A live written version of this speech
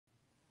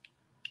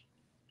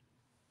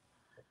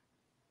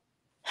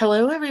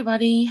Hello,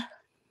 everybody.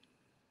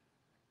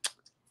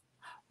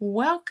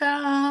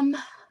 Welcome.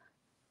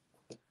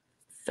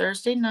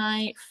 Thursday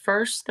night,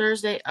 first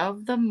Thursday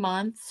of the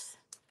month.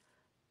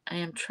 I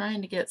am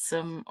trying to get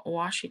some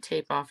washi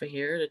tape off of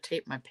here to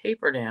tape my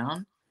paper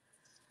down.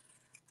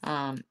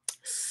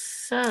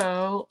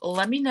 So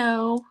let me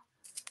know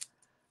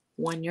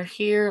when you're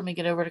here. Let me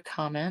get over to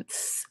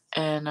comments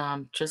and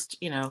just,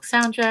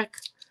 sound check.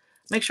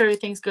 Make sure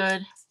everything's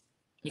good.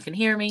 You can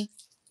hear me.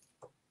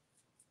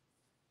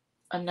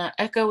 I'm not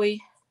echoey.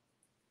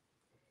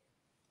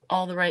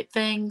 All the right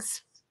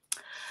things.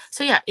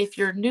 So yeah, if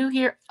you're new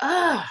here,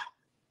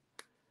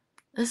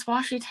 this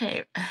washi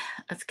tape,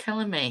 it's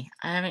killing me.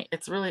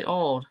 It's really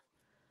old.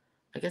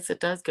 I guess it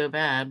does go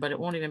bad, but it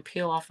won't even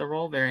peel off the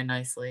roll very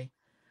nicely.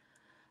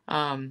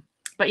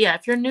 But yeah,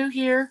 if you're new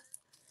here,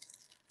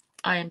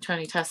 I am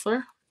Toni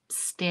Tesler,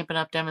 Stampin'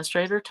 Up!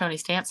 Demonstrator,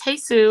 ToniStamps. Hey,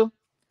 Sue.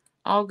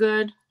 All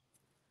good?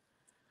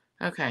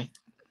 Okay.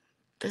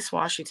 This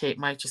washi tape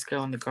might just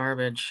go in the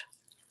garbage.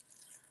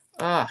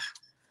 Ugh.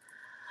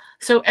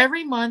 So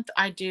every month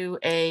I do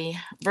a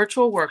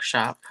virtual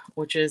workshop,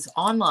 which is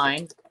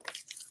online.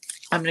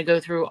 I'm going to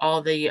go through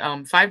all the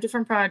 5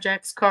 different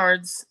projects,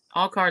 cards,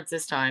 all cards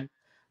this time.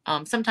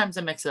 Sometimes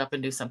I mix it up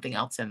and do something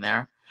else in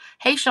there.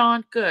 Hey,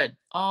 Sean, good,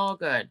 all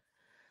good.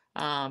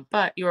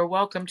 But you are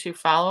welcome to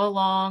follow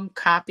along,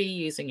 copy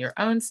using your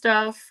own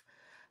stuff.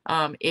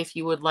 If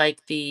you would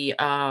like the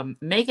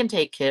make and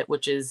take kit,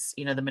 which is,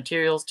 the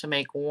materials to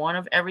make one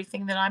of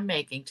everything that I'm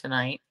making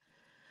tonight,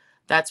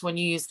 that's when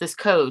you use this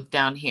code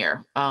down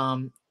here.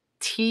 TAZYTERG,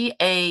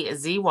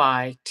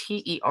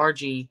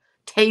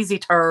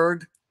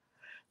 TAZYTERG.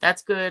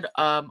 That's good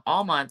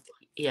all month.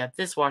 Yeah,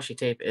 this washi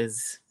tape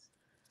is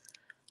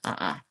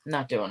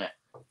not doing it.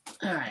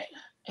 All right,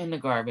 in the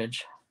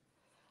garbage.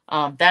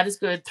 That is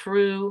good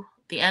through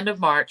the end of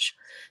March.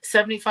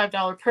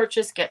 $75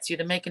 purchase gets you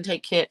the make and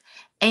take kit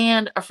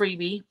and a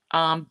freebie.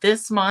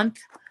 This month,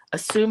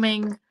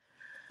 assuming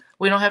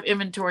we don't have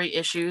inventory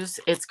issues,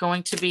 it's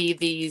going to be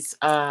these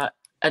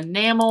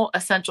enamel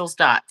essentials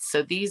dots.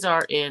 So these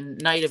are in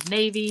Night of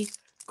Navy,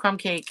 Crumb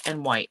Cake,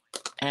 and White.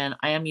 And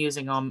I am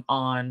using them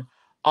on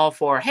all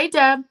 4. Hey,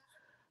 Deb.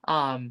 4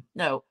 out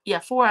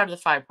of the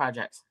 5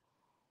 projects.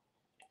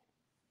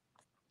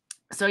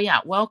 So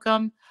yeah,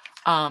 welcome.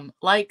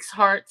 Likes,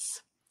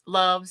 hearts,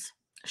 loves,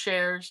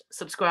 shares,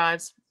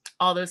 subscribes,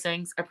 all those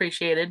things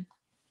appreciated.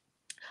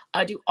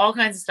 I do all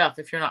kinds of stuff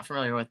if you're not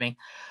familiar with me.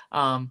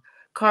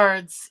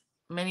 Cards,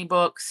 mini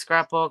books,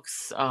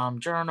 scrapbooks,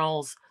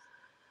 journals,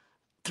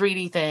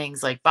 3D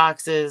things like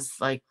boxes.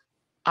 Like,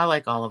 I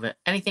like all of it.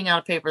 Anything out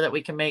of paper that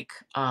we can make,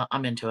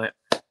 I'm into it.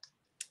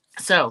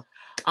 So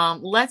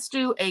let's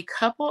do a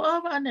couple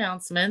of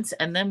announcements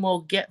and then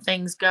we'll get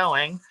things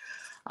going.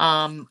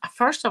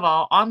 First of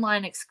all,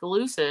 online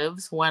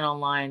exclusives went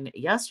online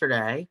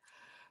yesterday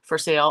for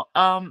sale.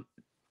 I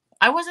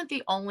wasn't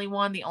the only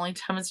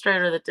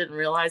demonstrator that didn't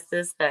realize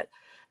this, that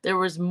there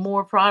was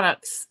more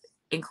products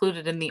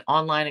included in the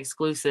online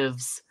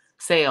exclusives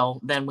sale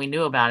than we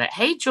knew about it.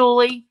 Hey,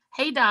 Julie.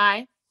 Hey,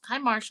 Di. Hi,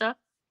 Marcia.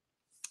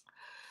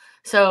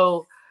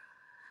 So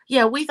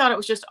yeah, we thought it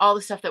was just all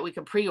the stuff that we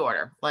could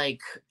pre-order.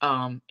 Like,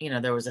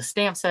 there was a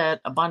stamp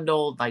set, a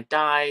bundle, like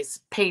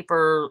dies,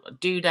 paper,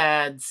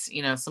 doodads,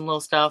 some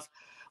little stuff.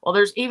 Well,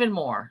 there's even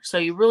more. So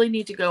you really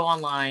need to go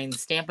online,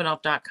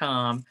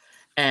 stampinup.com.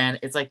 And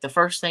it's like the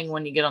first thing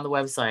when you get on the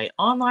website,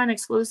 online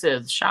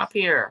exclusives, shop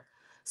here.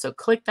 So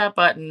click that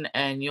button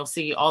and you'll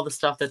see all the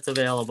stuff that's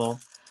available.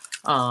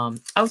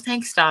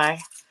 Thanks, Di.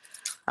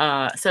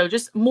 So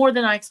just more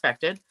than I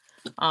expected.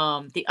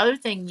 The other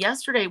thing,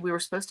 yesterday we were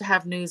supposed to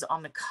have news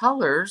on the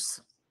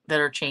colors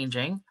that are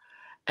changing,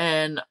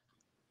 and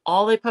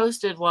all they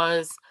posted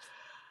was,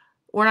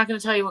 we're not going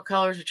to tell you what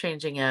colors are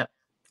changing yet.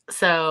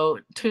 So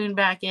tune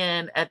back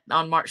in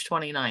on March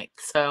 29th.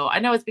 So I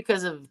know it's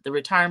because of the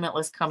retirement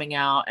list coming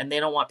out and they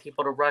don't want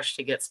people to rush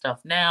to get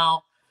stuff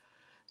now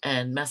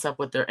and mess up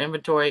with their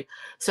inventory.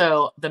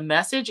 So the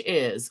message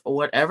is,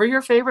 whatever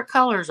your favorite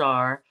colors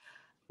are,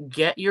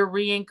 get your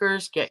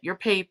reinkers, get your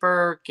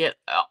paper, get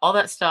all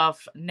that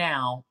stuff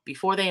now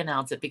before they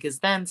announce it, because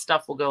then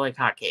stuff will go like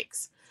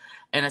hotcakes.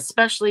 And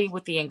especially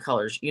with the ink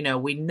colors,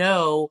 we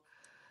know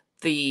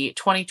the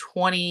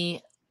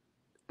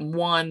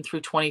 2021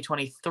 through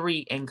 2023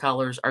 ink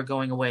colors are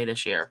going away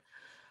this year.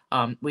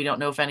 We don't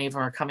know if any of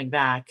them are coming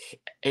back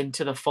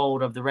into the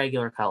fold of the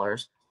regular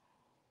colors.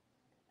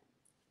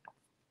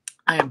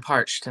 I am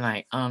parched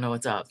tonight. I don't know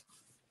what's up.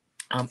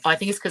 I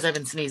think it's because I've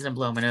been sneezing and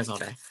blowing my nose all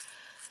day.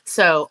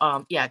 So,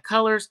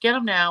 colors, get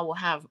them now. We'll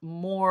have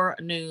more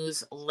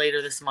news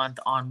later this month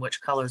on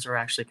which colors are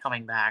actually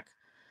coming back.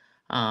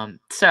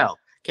 So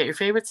get your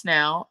favorites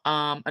now.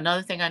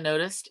 Another thing I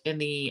noticed in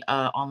the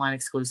online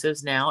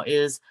exclusives now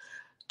is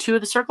 2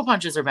 of the circle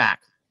punches are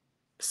back.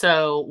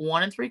 So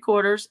 1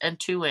 3/4 and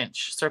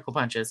 2-inch circle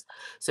punches.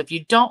 So if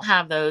you don't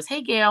have those,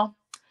 hey, Gail,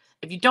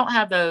 if you don't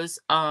have those,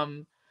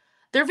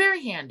 they're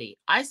very handy.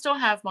 I still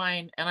have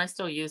mine and I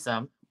still use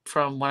them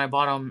from when I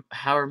bought them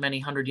however many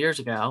 100 years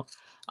ago.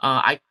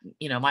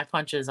 My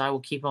punches, I will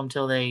keep them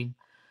till they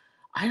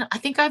I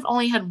think I've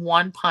only had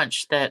one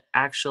punch that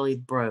actually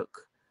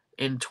broke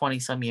in 20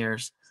 some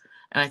years.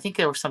 And I think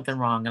there was something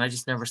wrong and I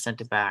just never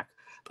sent it back.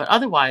 But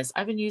otherwise,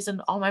 I've been using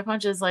all my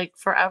punches like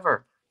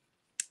forever.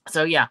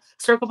 So yeah,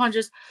 circle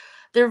punches,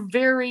 they're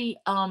very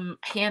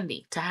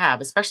handy to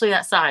have, especially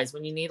that size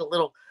when you need a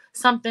little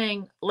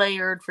something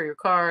layered for your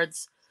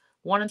cards.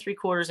 1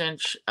 3/4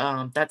 inch.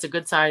 That's a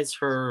good size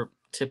for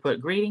to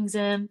put greetings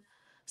in.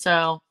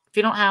 So if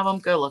you don't have them,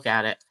 go look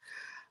at it.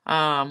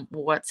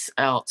 What's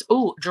else?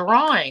 Oh,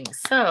 drawing.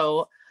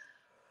 So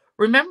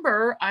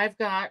remember, I've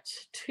got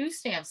 2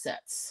 stamp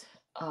sets.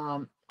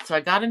 So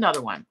I got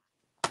another one.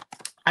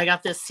 I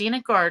got this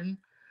Scenic Garden.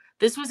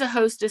 This was a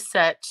hostess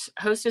set,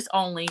 hostess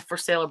only for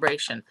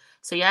celebration.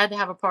 So you had to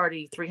have a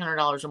party,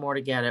 $300 or more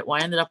to get it. Well,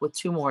 I ended up with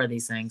 2 more of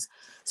these things.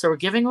 So we're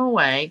giving them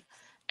away.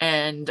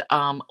 And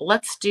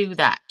let's do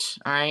that.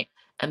 All right.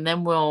 And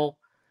then we'll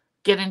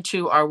get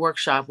into our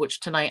workshop, which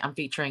tonight I'm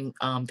featuring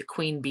the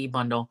Queen Bee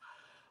bundle,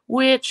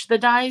 which the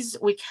dies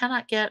we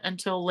cannot get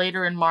until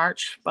later in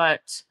March.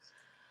 But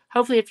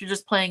hopefully, if you're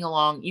just playing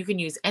along, you can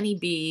use any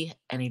bee,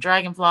 any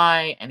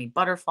dragonfly, any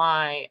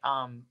butterfly,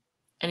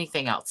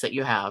 anything else that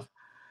you have.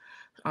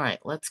 All right,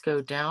 let's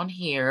go down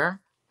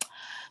here.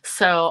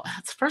 So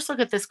let's first look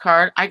at this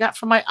card I got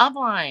from my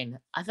upline.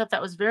 I thought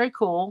that was very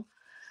cool.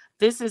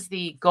 This is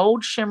the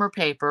gold shimmer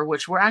paper,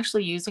 which we're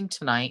actually using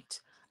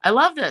tonight. I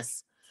love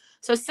this.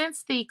 So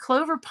since the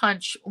Clover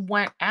Punch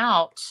went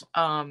out,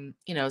 out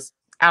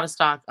of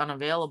stock,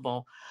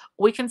 unavailable,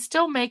 we can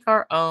still make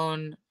our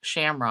own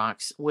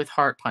shamrocks with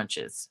heart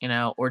punches,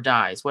 or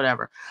dies,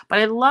 whatever. But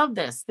I love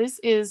this. This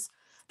is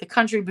the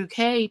Country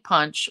Bouquet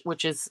punch,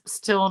 which is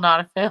still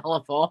not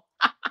available.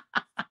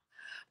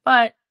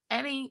 But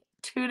any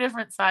 2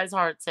 different size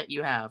hearts that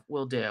you have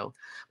will do.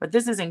 But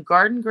this is in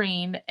garden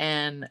green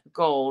and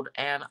gold,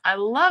 and I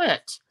love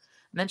it.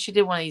 And then she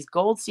did one of these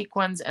gold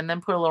sequins and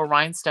then put a little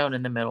rhinestone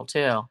in the middle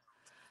too.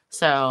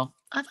 So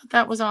I thought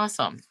that was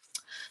awesome.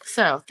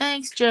 So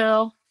thanks,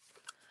 Jill.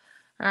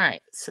 All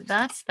right, so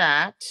that's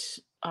that.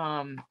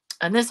 And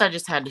this I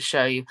just had to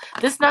show you.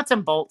 This nuts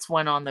and bolts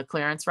went on the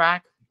clearance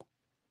rack.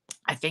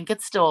 I think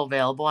it's still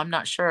available. I'm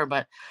not sure,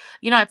 but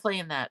I play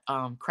in that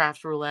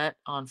craft roulette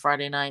on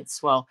Friday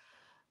nights. Well,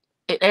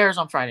 it airs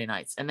on Friday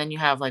nights, and then you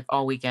have like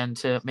all weekend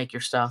to make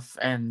your stuff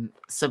and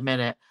submit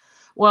it.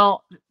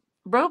 Well,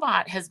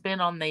 Robot has been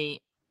on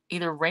the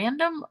either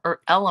random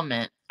or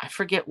element, I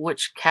forget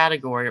which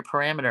category or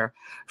parameter,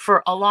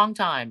 for a long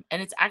time,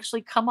 and it's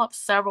actually come up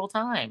several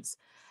times.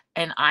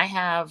 And I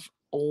have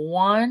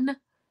one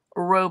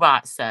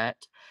robot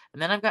set,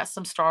 and then I've got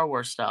some Star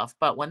Wars stuff.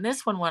 But when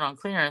this one went on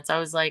clearance, I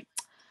was like,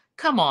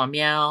 come on,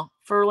 Meow,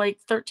 for like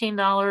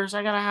 $13,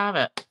 I gotta have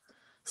it.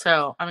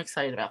 So I'm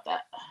excited about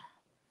that.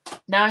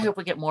 Now I hope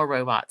we get more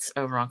robots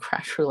over on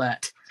Crash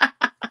Roulette.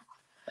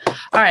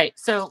 All right,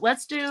 so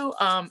let's do,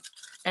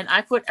 and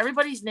I put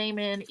everybody's name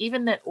in,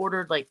 even that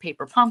ordered like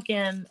Paper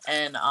Pumpkin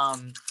and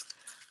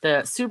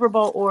the Super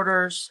Bowl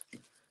orders.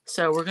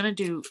 So we're going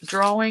to do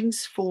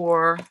drawings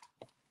for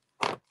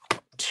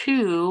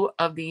 2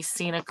 of these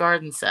Scenic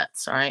Garden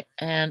sets, all right?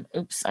 And,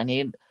 oops, I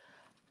need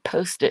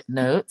Post-it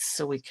notes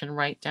so we can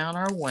write down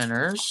our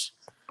winners.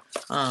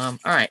 All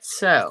right,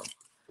 so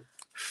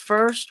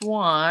first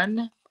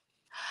one,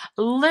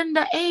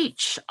 Linda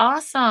H.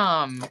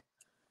 Awesome.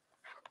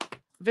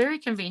 Very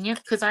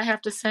convenient because I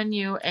have to send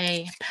you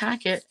a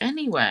packet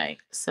anyway.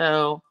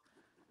 So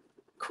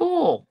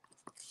cool.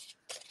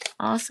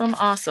 Awesome,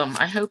 awesome.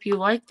 I hope you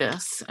like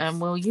this and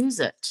we'll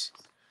use it.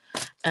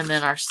 And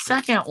then our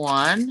second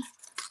one.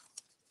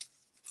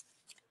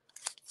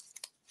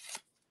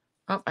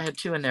 Oh, I had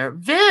 2 in there.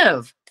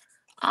 Viv.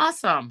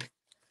 Awesome.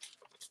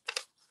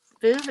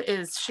 Viv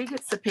she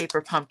gets the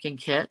Paper Pumpkin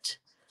kit.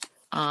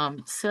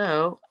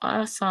 So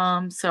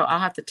awesome. So I'll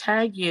have to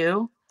tag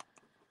you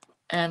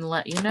and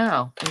let you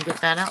know and get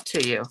that out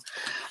to you.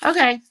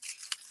 Okay.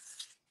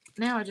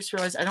 Now I just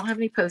realized I don't have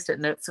any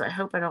Post-it notes, so I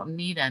hope I don't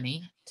need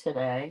any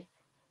today.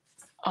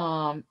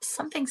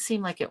 Something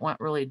seemed like it went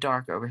really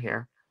dark over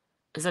here.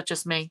 Is that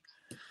just me?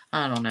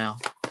 I don't know.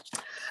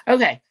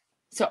 Okay.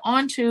 So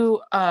on to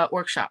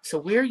workshop. So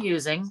we're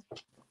using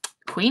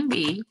Queen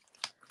Bee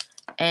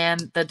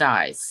and the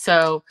dies.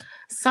 So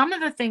some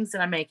of the things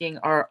that I'm making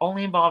are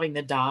only involving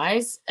the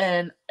dies,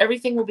 and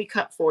everything will be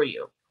cut for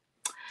you.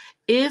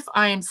 If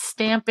I am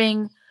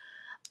stamping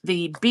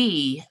the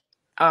bee,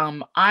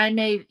 I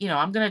may,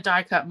 I'm going to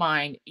die cut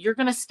mine. You're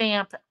going to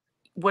stamp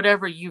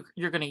whatever you're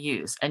going to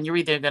use, and you're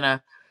either going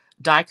to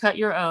die cut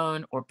your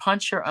own or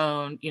punch your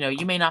own.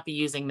 You may not be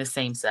using the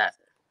same set.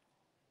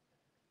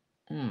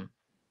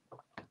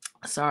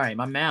 Sorry,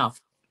 my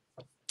mouth.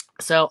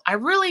 So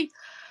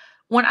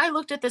when I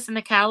looked at this in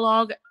the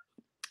catalog,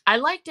 I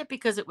liked it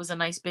because it was a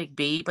nice big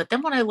bee. But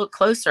then when I look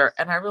closer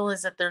and I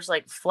realized that there's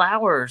like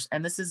flowers,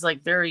 and this is like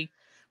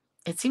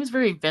it seems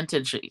very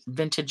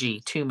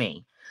vintagey to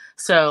me.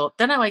 So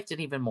then I liked it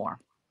even more.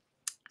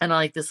 And I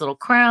like this little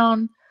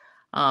crown.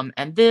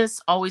 And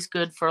this, always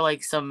good for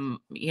like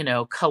some,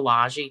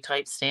 collage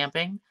type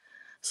stamping.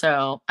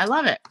 So I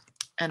love it.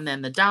 And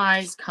then the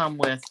dies come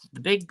with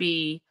the big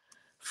bee,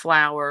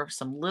 flower,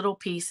 some little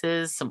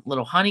pieces, some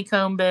little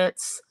honeycomb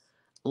bits,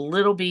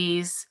 little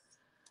bees.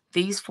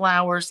 These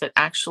flowers that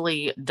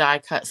actually die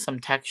cut some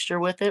texture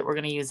with it, we're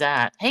going to use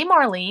that. Hey,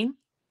 Marlene.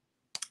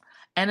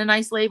 And a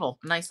nice label,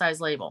 nice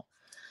size label.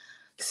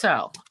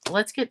 So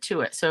let's get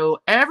to it. So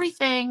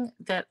everything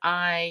that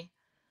I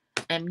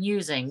am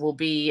using will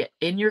be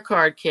in your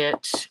card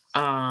kit.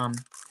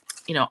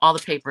 You know, all the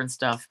paper and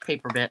stuff,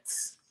 paper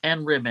bits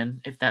and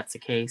ribbon, if that's the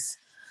case.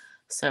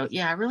 So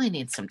yeah, I really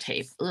need some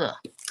tape. Ugh.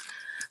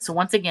 So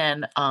once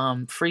again,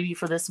 freebie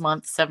for this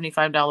month,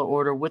 $75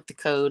 order with the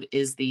code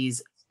is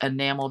these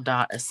enamel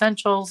dot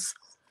essentials,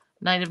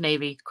 Night of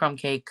Navy, crumb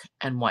cake,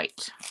 and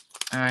white.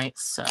 All right,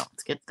 so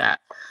let's get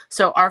that.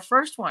 So our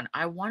first one,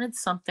 I wanted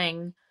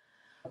something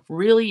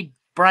really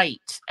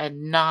bright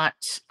and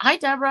not, hi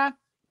Deborah,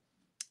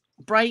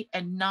 bright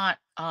and not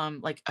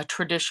like a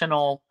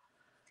traditional,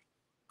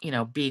 you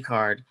know, B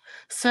card.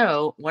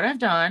 So what I've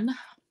done,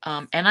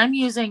 and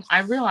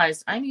I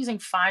realized I'm using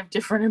 5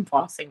 different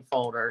embossing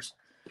folders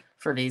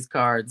for these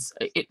cards.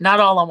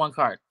 Not all on one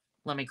card.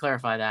 Let me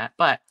clarify that.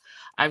 But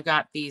I've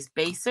got these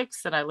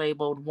basics that I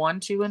labeled 1,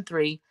 2, and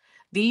 3.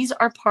 These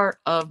are part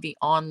of the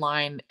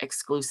online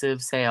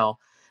exclusive sale.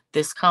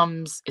 This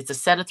comes, it's a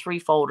set of 3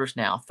 folders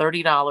now,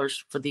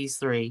 $30 for these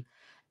 3.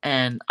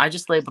 And I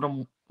just labeled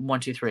them 1,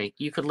 2, 3.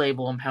 You could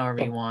label them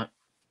however you want.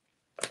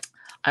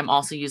 I'm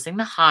also using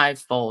the Hive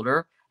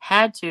folder.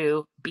 Had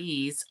to,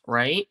 bees,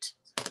 right?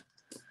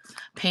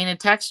 Painted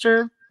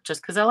texture,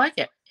 just because I like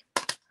it.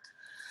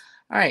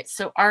 All right,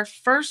 so our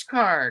first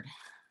card,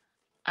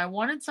 I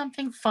wanted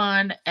something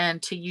fun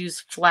and to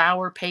use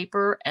flower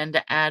paper and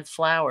to add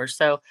flowers.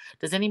 So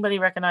does anybody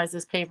recognize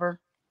this paper?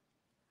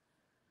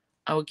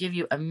 I will give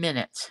you a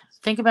minute.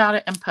 Think about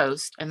it and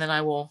post, and then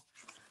I will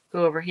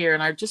go over here.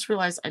 And I just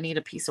realized I need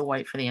a piece of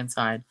white for the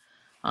inside.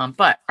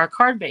 But our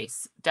card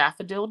base,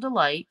 Daffodil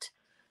Delight,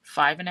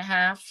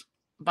 5.5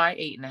 by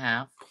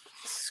 8.5,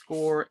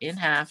 score in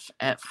half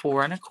at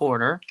 4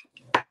 1/4.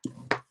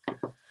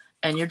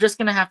 And you're just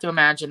going to have to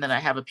imagine that I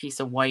have a piece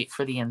of white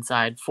for the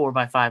inside, 4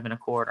 by 5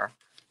 1/4.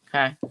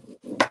 Okay.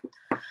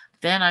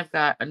 Then I've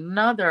got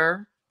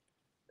another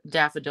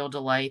Daffodil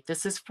Delight.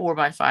 This is 4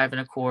 by 5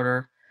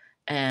 1/4.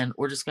 And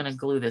we're just going to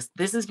glue this.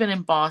 This has been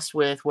embossed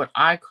with what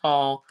I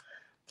call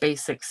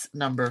Basics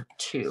number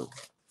 2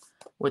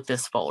 with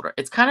this folder.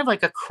 It's kind of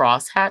like a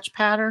crosshatch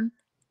pattern.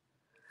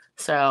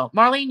 So,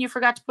 Marlene, you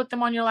forgot to put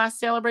them on your last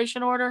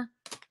celebration order?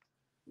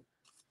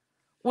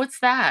 What's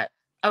that?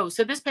 Oh,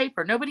 so this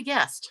paper, nobody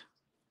guessed.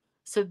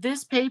 So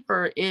this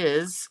paper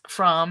is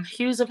from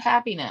Hues of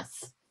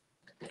Happiness.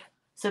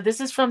 So this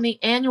is from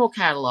the annual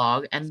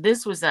catalog, and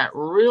this was that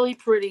really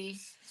pretty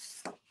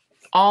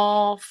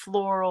all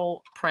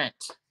floral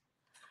print.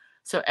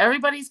 So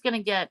everybody's going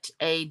to get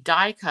a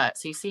die cut.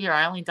 So you see here,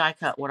 I only die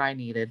cut what I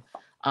needed.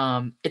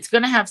 It's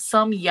going to have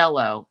some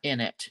yellow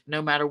in it,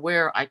 no matter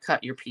where I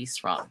cut your piece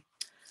from.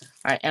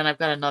 All right, and I've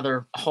got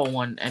another whole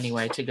one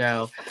anyway to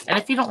go. And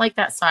if you don't like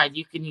that side,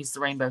 you can use the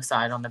rainbow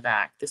side on the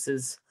back. This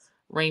is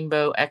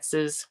Rainbow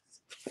X's.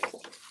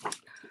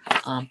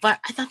 But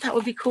I thought that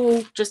would be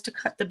cool just to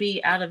cut the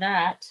bee out of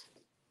that.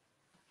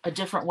 A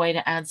different way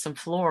to add some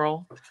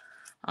floral.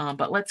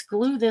 But let's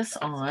glue this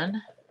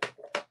on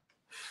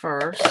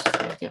first.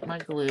 I'll get my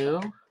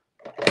glue.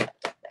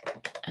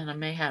 And I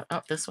may have,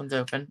 oh, this one's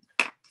open.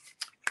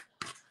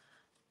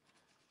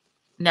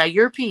 Now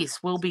your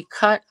piece will be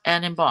cut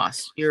and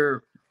embossed,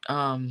 your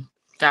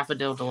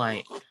Daffodil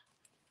Delight.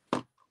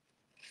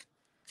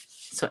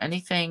 So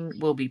anything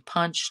will be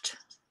punched,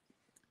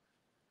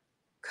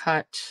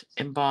 cut,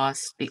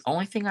 embossed. The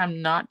only thing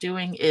I'm not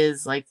doing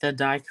is like the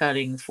die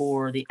cutting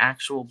for the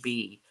actual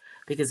bee.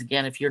 Because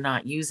again, if you're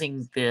not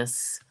using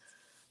this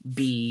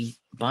bee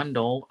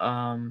bundle,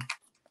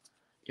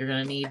 you're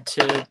going to need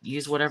to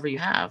use whatever you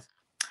have.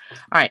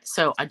 All right,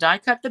 so I die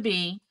cut the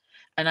bee,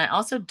 and I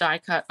also die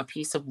cut a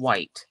piece of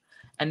white.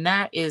 And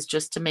that is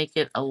just to make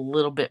it a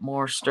little bit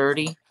more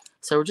sturdy.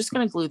 So we're just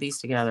going to glue these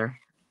together.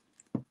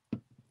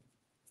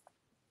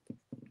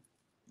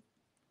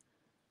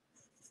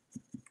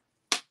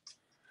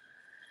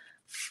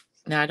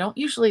 Now, I don't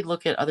usually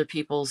look at other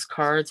people's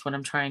cards when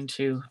I'm trying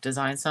to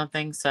design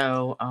something.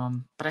 So,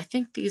 but I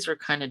think these are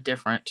kind of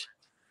different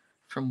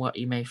from what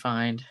you may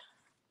find.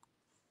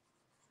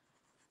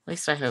 At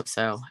least I hope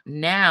so.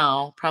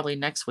 Now, probably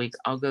next week,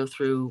 I'll go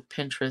through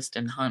Pinterest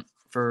and hunt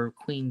for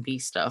queen bee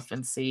stuff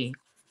and see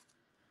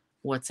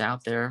what's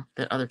out there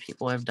that other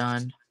people have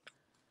done.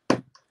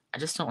 I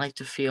just don't like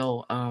to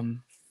feel,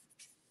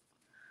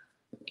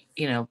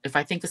 you know, if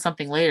I think of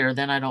something later,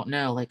 then I don't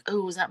know. Like,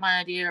 oh, was that my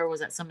idea or was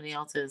that somebody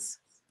else's?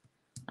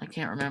 I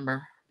can't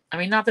remember. I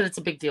mean, not that it's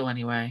a big deal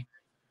anyway.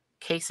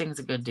 Casing's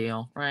a good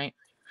deal, right?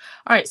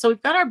 All right, so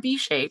we've got our bee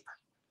shape.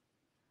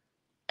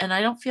 And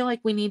I don't feel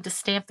like we need to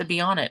stamp the bee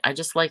on it. I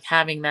just like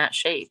having that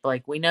shape.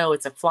 Like we know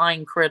it's a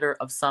flying critter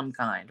of some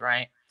kind,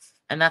 right?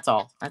 And that's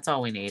all. That's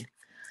all we need.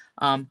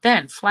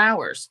 Then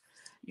flowers.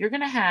 You're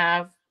going to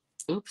have,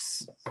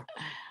 oops, I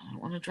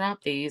don't want to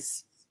drop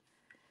these.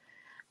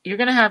 You're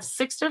going to have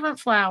 6 different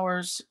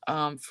flowers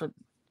for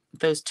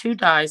those two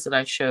dies that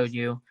I showed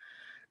you,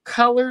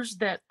 colors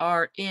that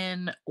are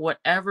in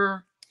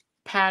whatever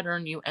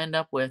pattern you end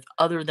up with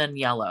other than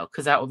yellow,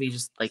 because that would be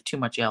just like too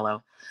much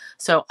yellow.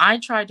 So I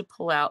tried to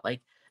pull out,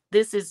 like,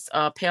 this is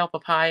pale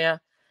papaya,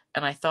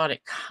 and I thought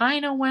it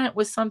kind of went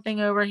with something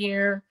over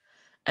here.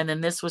 And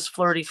then this was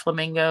flirty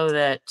flamingo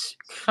that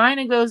kind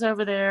of goes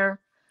over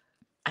there.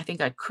 I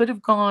think I could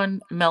have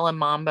gone melon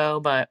mambo,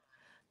 but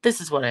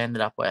this is what I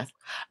ended up with.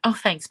 Oh,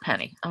 thanks,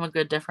 Penny. I'm a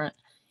good different.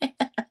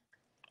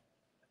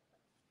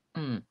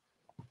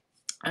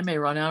 I may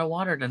run out of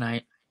water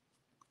tonight.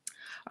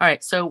 All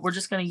right, so we're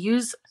just going to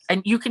use,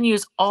 and you can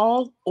use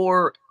all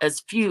or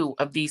as few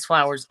of these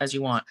flowers as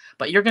you want,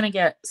 but you're going to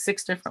get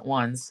 6 different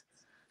ones,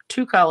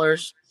 2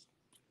 colors,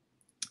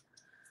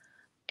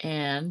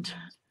 and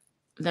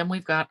then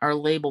we've got our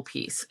label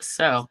piece.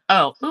 So,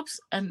 oh, oops,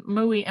 and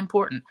muy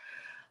important.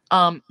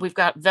 We've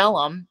got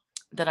vellum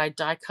that I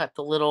die cut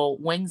the little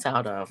wings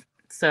out of.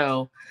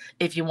 So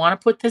if you want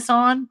to put this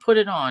on, put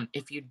it on.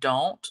 If you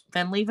don't,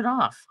 then leave it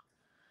off.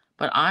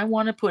 But I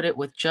want to put it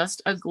with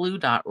just a glue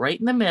dot right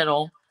in the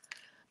middle,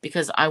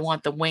 because I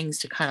want the wings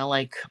to kind of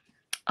like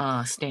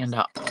stand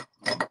up.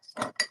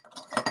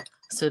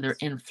 So they're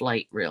in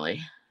flight,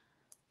 really.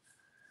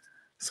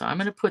 So I'm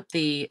going to put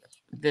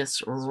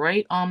this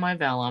right on my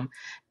vellum.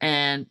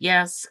 And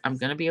yes, I'm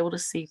going to be able to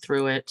see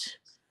through it.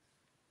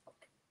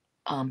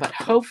 But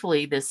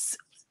hopefully this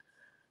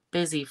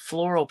busy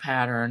floral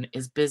pattern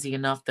is busy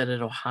enough that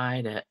it'll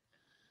hide it.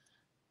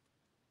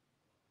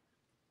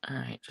 All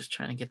right, just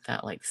trying to get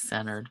that like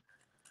centered.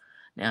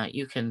 Now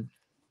you can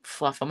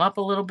fluff them up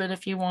a little bit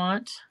if you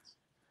want,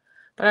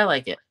 but I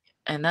like it.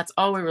 And that's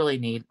all we really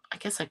need. I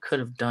guess I could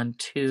have done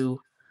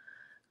 2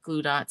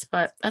 glue dots,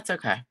 but that's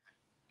okay.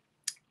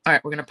 All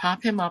right, we're going to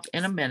pop him up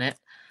in a minute.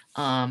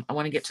 I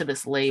want to get to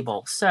this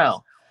label.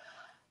 So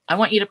I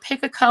want you to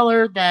pick a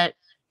color that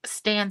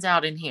stands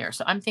out in here.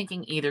 So I'm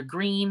thinking either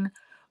green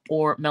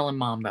or melon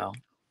mambo.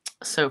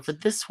 So for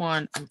this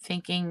one, I'm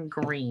thinking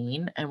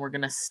green, and we're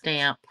going to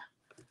stamp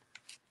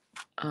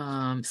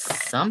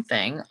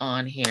something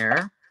on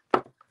here.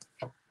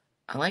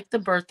 I like the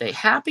birthday.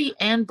 Happy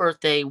and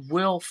birthday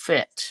will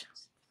fit.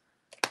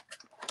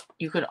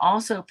 You could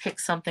also pick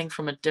something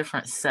from a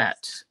different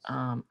set.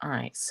 All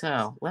right,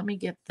 so let me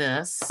get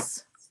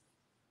this.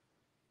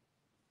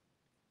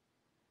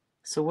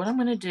 So what I'm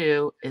going to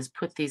do is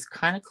put these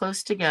kind of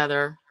close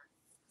together,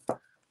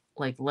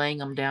 like laying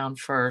them down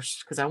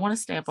first, because I want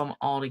to stamp them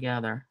all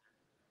together.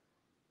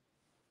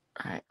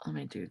 All right, let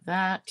me do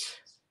that.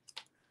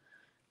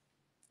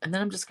 And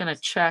then I'm just going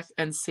to check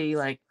and see,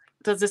 like,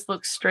 does this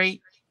look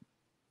straight?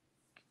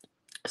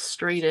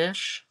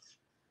 Straightish.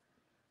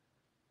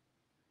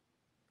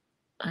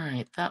 All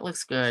right, that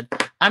looks good.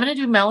 I'm going to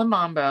do melon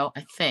mambo,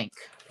 I think.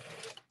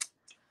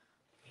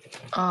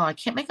 Oh, I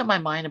can't make up my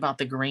mind about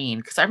the green,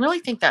 because I really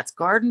think that's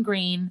garden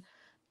green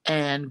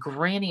and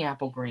granny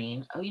apple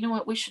green. Oh, you know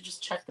what? We should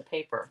just check the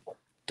paper.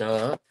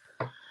 Duh.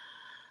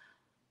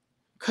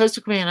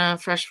 Coastal Cabana,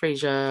 Fresh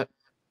Freesia,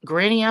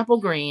 granny apple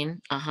green.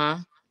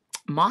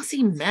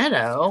 Mossy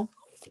Meadow.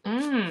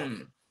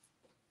 I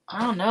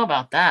don't know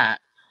about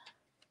that.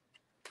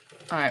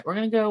 All right, we're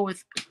going to go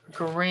with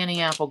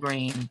granny apple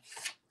green.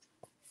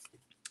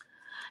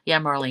 Yeah,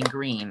 Marlene,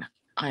 green.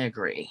 I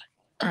agree.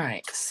 All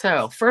right,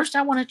 so first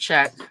I want to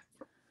check.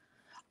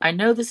 I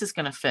know this is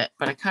going to fit,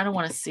 but I kind of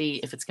want to see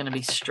if it's going to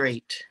be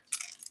straight.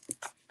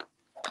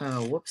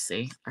 Oh,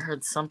 whoopsie. I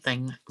heard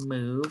something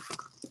move.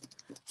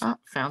 Oh,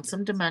 found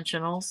some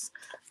dimensionals.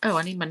 Oh,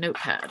 I need my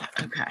notepad.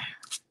 Okay.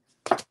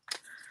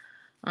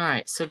 All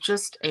right, so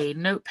just a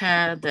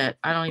notepad that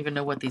I don't even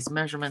know what these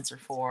measurements are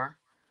for.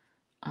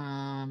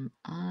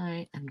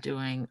 I am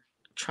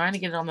trying to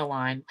get it on the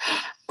line.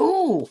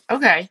 Ooh,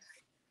 okay.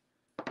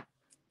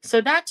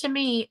 So that to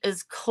me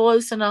is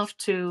close enough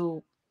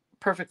to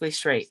perfectly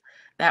straight.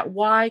 That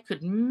Y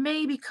could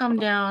maybe come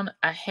down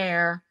a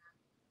hair.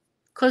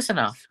 Close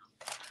enough.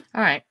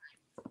 All right.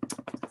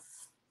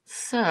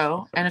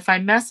 So, and if I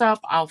mess up,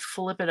 I'll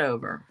flip it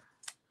over.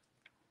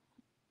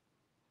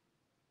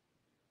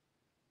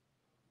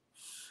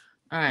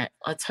 All right,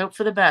 let's hope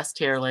for the best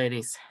here,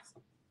 ladies.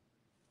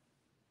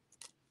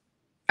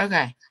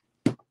 Okay,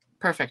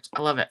 perfect.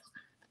 I love it.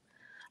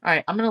 All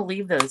right, I'm going to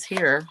leave those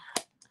here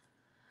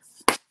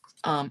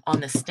on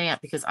the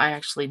stamp because I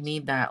actually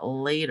need that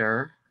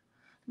later.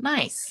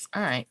 Nice.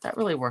 All right, that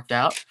really worked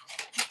out.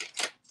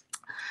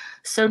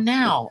 So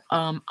now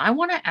I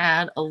want to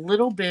add a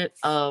little bit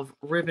of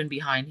ribbon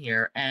behind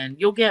here, and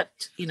you'll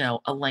get,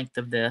 a length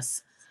of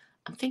this.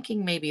 I'm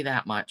thinking maybe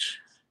that much.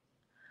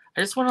 I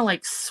just want to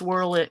like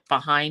swirl it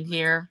behind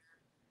here.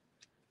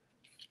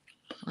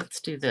 Let's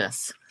do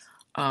this.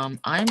 I'm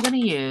going to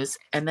use,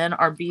 and then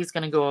our bee is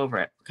going to go over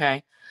it,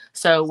 okay?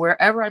 So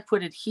wherever I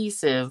put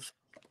adhesive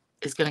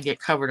is going to get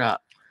covered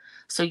up.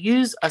 So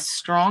use a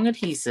strong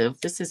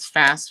adhesive. This is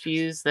Fast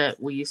Fuse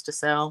that we used to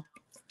sell.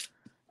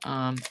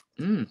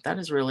 That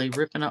is really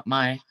ripping up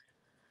my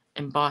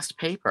embossed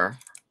paper.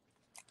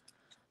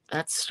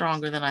 That's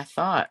stronger than I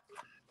thought.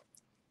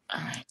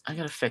 All right, I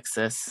got to fix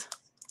this.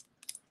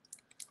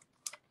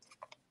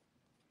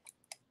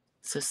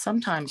 So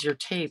sometimes your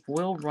tape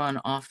will run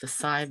off the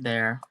side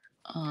there.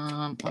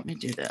 Let me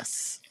do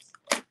this.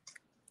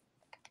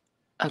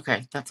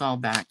 Okay, that's all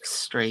back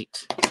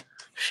straight.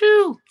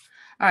 Shoo!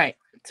 All right,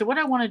 so what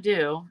I want to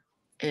do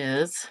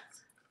is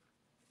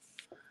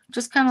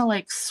just kind of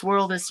like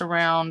swirl this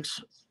around.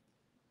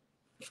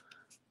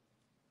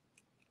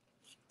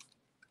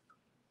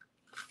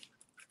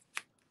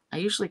 I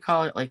usually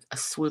call it like a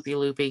swoopy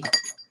loopy.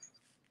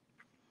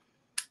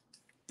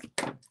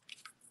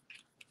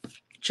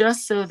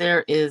 Just so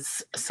there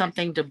is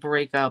something to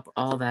break up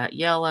all that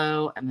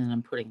yellow. And then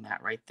I'm putting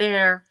that right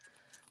there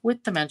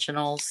with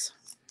dimensionals.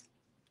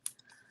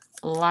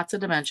 Lots of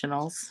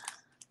dimensionals.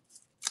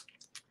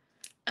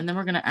 And then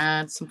we're going to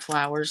add some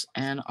flowers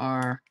and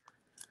our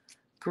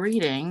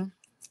greeting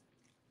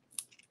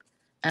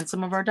and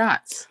some of our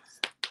dots.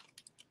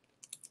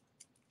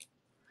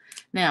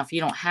 Now, if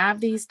you don't have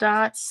these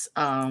dots,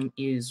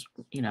 use,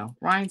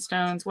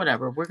 rhinestones,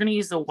 whatever. We're going to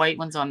use the white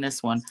ones on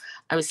this one.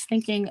 I was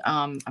thinking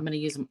I'm going to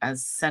use them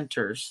as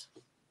centers,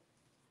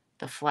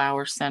 the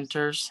flower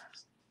centers.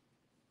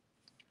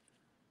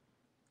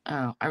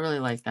 Oh, I really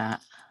like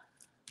that.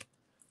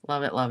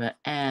 Love it, love it.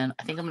 And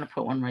I think I'm going to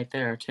put one right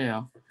there too.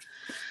 All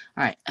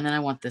right, and then I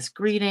want this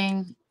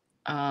greeting.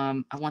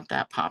 I want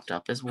that popped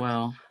up as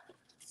well.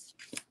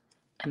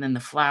 And then the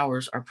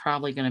flowers are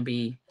probably going to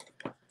be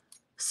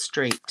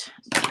straight,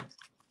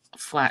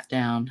 flat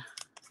down.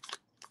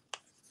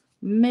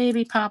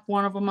 Maybe pop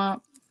one of them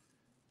up.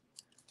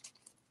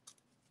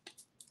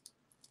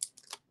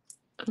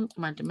 Ooh,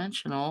 my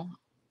dimensional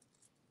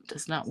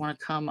does not want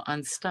to come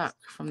unstuck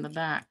from the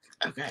back.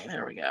 Okay,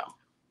 there we go.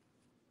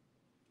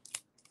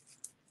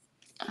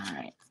 All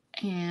right,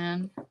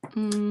 and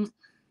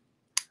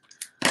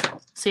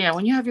so yeah,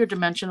 when you have your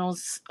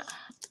dimensionals,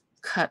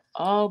 cut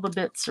all the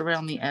bits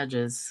around the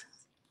edges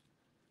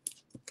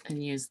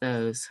and use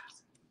those.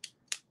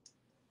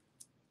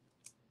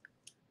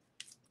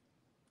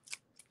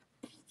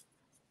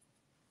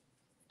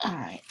 All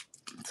right,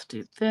 let's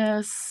do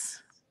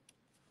this.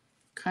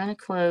 Kind of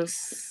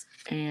close,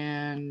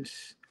 and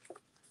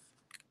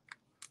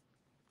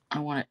I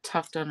want it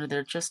tucked under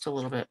there just a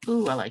little bit.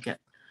 Ooh, I like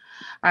it.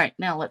 All right,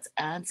 now let's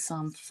add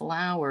some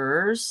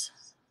flowers.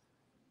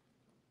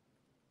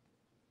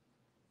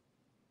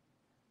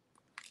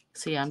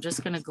 So yeah, I'm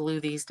just going to glue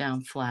these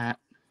down flat.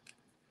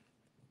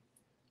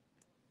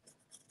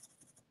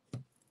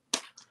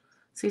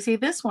 So you see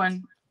this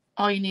one,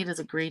 all you need is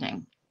a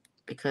greeting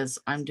because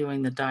I'm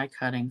doing the die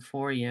cutting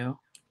for you.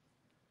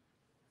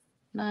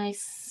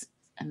 Nice.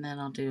 And then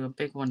I'll do a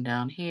big one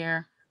down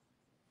here.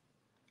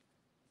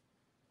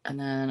 And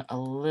then a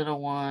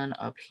little one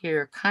up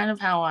here, kind of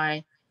how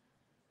I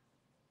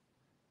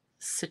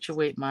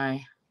situate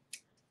my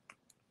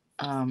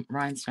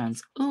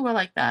rhinestones. Ooh, I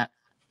like that.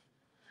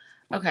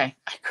 Okay,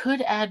 I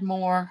could add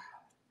more.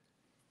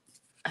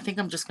 I think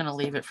I'm just going to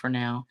leave it for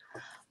now.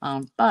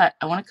 But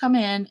I want to come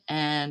in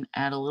and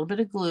add a little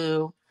bit of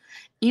glue.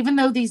 Even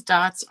though these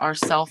dots are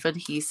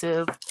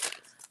self-adhesive,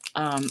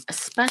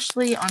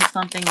 especially on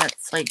something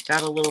that's like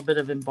got a little bit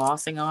of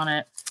embossing on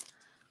it,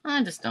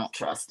 I just don't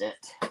trust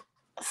it.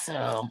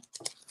 So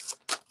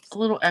a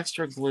little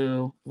extra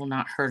glue will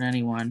not hurt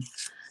anyone.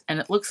 And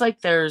it looks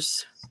like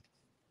there's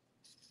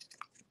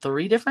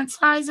 3 different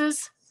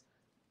sizes.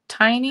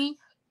 Tiny,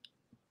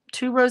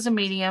 2 rows of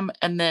medium,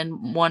 and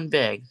then 1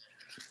 big.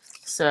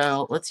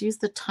 So let's use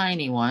the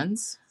tiny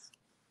ones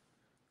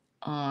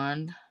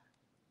on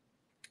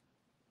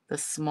the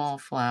small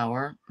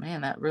flower.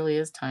 Man, that really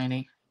is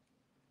tiny.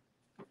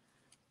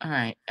 All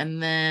right,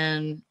 and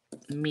then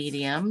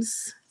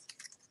mediums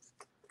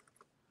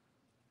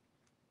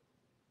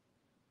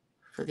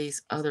for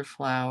these other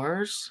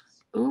flowers.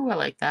 Ooh, I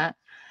like that.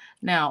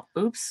 Now,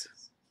 oops,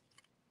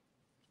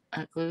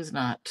 that glue's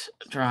not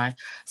dry.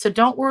 So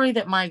don't worry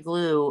that my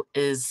glue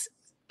is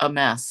a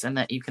mess and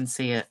that you can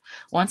see it.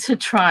 Once it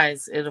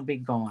dries, it'll be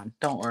gone.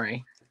 Don't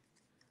worry.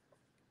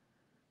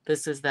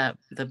 This is the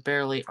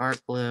Barely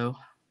Art glue.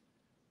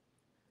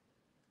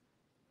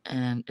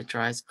 And it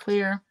dries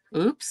clear.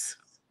 Oops.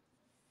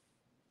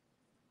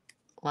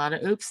 A lot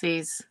of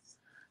oopsies.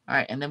 All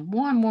right, and then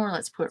one more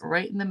let's put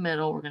right in the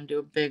middle. We're going to do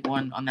a big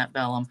one on that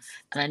vellum.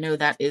 And I know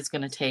that is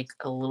going to take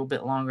a little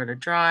bit longer to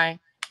dry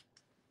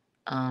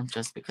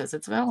just because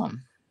it's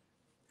vellum.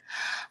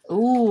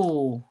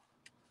 Ooh.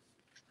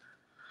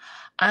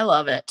 I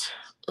love it.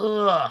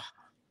 Ugh.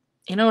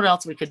 You know what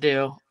else we could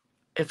do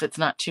if it's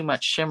not too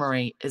much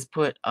shimmery is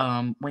put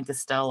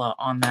Winkostella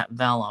on that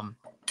vellum.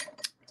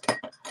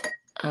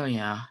 Oh,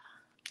 yeah.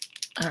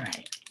 All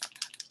right.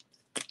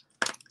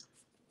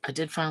 I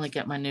did finally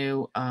get my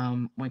new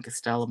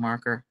Winkostella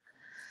marker,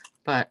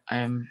 but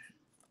I'm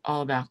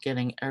all about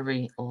getting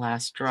every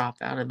last drop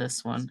out of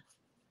this one.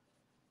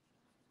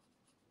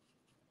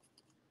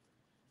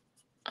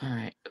 All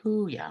right.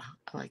 Ooh, yeah.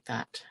 I like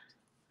that.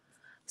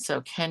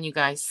 So can you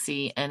guys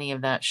see any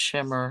of that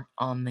shimmer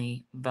on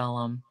the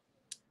vellum?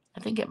 I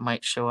think it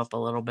might show up a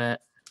little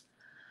bit.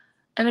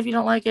 And if you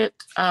don't like it,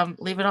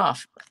 leave it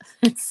off.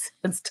 It's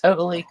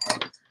totally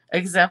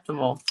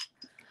acceptable.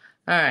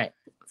 All right.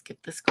 Let's get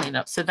get this cleaned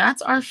up. So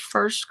that's our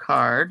first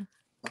card.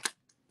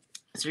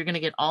 So you're going to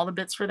get all the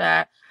bits for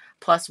that,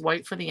 plus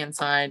white for the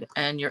inside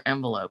and your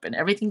envelope. And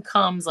everything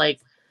comes like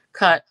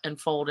cut and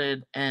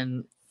folded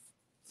and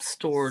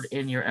stored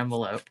in your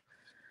envelope.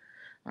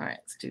 All right,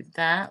 let's do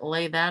that.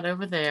 Lay that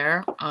over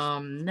there.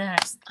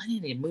 Next, I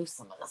need to move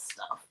some of this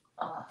stuff.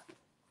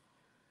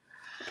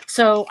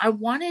 So I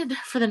wanted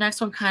for the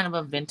next one kind of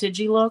a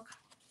vintagey look,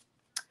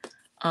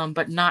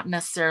 but not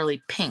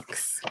necessarily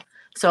pinks.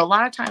 So a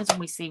lot of times when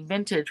we see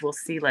vintage, we'll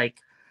see like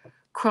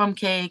crumb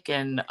cake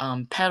and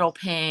petal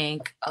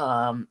pink,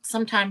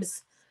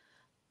 sometimes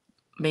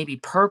maybe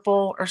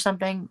purple or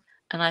something.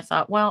 And I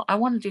thought, well, I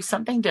want to do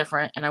something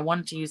different, and I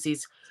wanted to use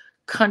these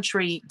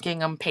country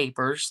gingham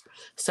papers.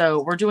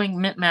 So we're doing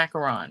mint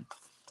macaron.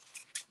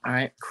 All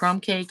right, crumb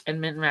cake and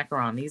mint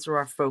macaron. These are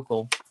our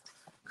focal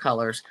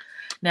colors.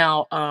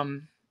 Now,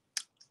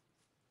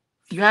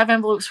 you have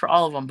envelopes for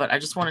all of them, but I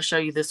just want to show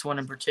you this one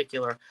in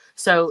particular.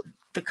 So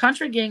the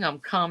country gingham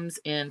comes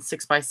in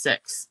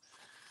 6x6.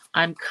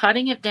 I'm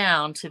cutting it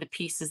down to the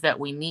pieces that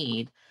we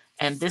need.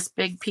 And this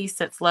big piece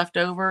that's left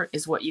over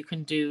is what you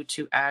can do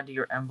to add to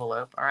your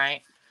envelope. All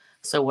right.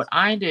 So what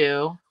I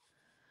do,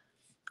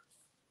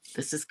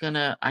 this is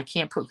gonna, I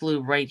can't put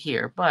glue right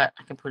here, but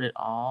I can put it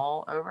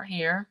all over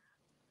here.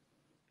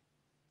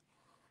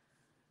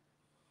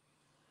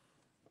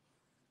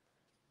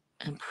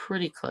 And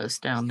pretty close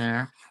down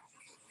there.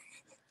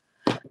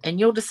 And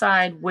you'll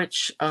decide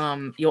which,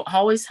 you'll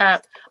always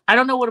have, I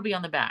don't know what'll be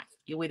on the back.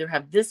 You'll either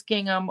have this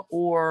gingham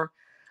or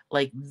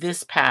like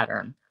this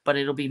pattern, but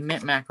it'll be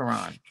mint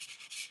macaron.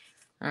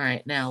 All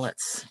right, now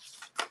let's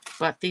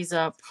butt these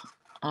up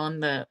on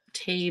the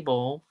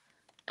table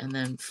and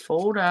then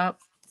fold up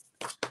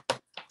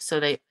so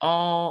they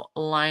all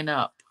line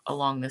up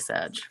along this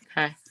edge,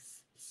 okay?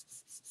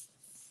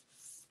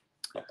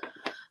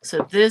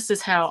 So this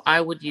is how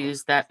I would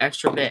use that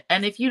extra bit.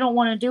 And if you don't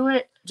want to do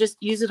it, just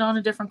use it on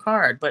a different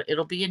card, but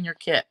it'll be in your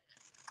kit.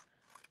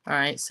 All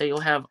right, so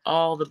you'll have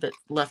all the bit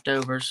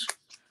leftovers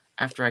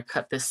after I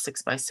cut this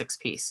 6x6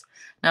 piece.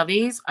 Now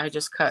these I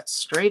just cut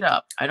straight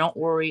up. I don't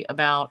worry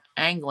about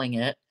angling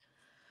it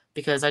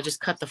because I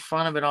just cut the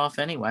front of it off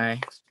anyway.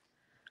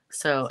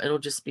 So it'll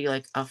just be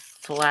like a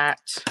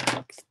flat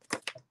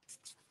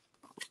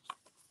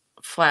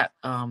flap.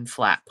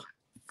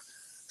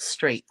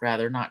 Straight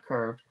rather, not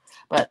curved.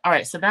 But all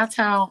right, so that's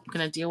how I'm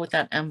going to deal with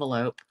that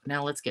envelope.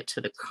 Now let's get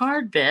to the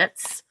card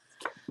bits.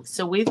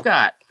 So we've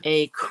got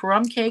a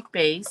crumb cake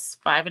base,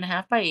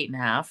 5.5 by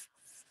 8.5,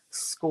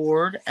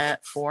 scored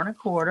at 4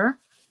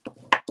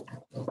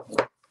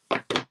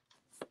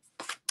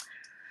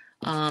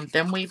 1/4.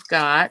 Then we've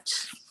got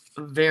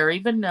very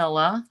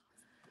vanilla.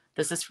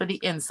 This is for the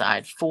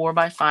inside, 4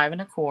 by 5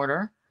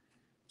 1/4.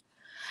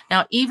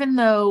 Now, even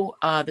though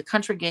the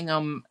country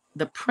gingham,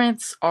 the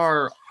prints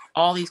are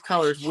all these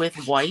colors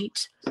with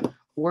white,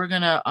 we're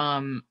gonna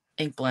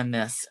ink blend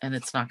this, and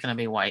it's not gonna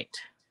be white.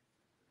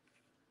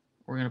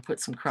 We're gonna put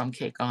some crumb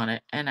cake on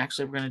it, and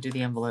actually we're gonna do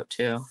the envelope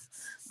too.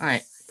 All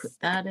right, put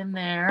that in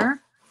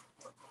there.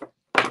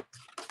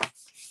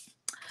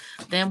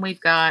 Then we've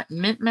got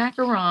mint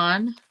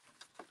macaron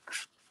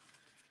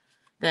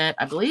that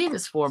I believe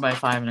is 4 by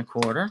 5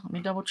 1/4. Let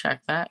me double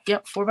check that.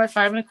 Yep, 4 by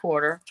 5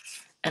 1/4.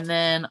 And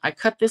then I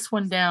cut this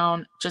one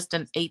down just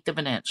 1/8 of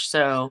an inch.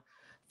 So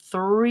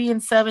 3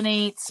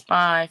 7/8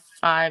 by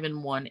 5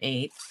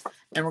 1/8.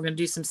 And we're going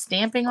to do some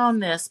stamping on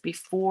this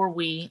before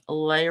we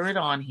layer it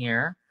on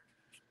here.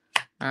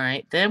 All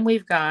right, then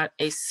we've got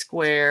a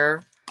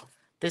square.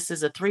 This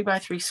is a 3 by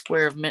 3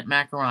 square of mint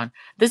macaron.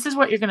 This is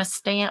what you're going to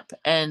stamp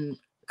and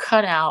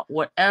cut out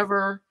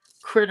whatever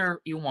critter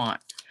you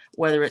want,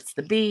 whether it's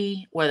the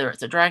bee, whether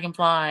it's a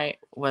dragonfly,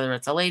 whether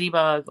it's a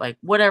ladybug, like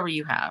whatever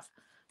you have.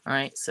 All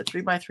right, so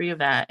 3 by 3 of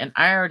that. And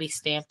I already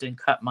stamped and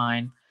cut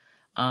mine.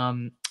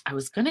 I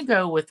was going to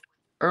go with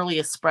early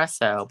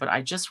espresso, but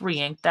I just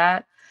re-inked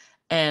that.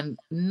 And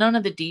none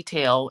of the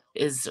detail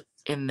is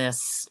in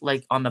this,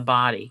 like on the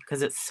body,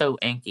 because it's so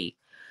inky.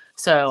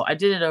 So I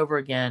did it over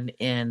again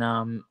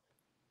in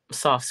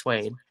soft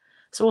suede.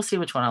 So we'll see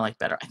which one I like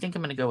better. I think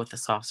I'm going to go with the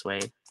soft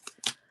suede.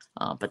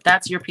 But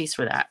that's your piece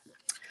for that.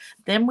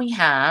 Then we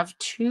have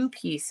 2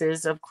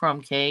 pieces of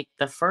crumb cake.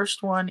 The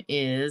first one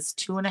is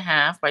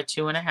 2.5 by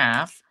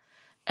 2.5.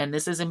 And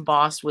this is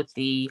embossed with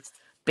the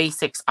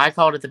basics. I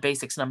called it the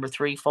basics number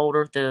 3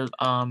 folder, the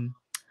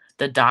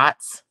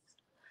dots.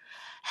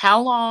 How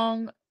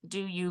long do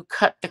you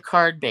cut the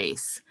card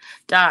base?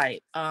 Die.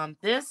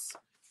 This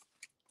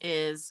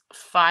is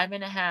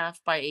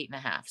 5.5 by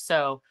 8.5.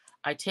 So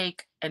I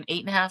take an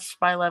 8.5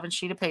 by 11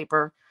 sheet of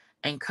paper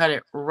and cut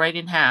it right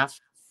in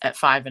half at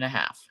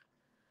 5.5.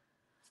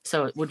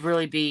 So it would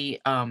really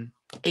be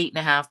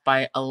 8.5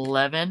 by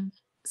 11.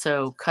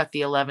 So cut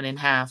the 11 in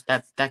half.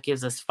 That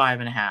gives us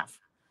 5.5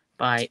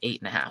 by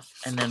 8.5,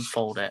 and then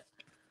fold it.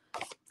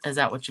 Is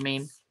that what you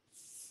mean?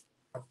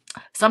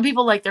 Some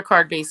people like their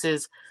card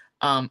bases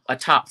a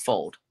top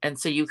fold, and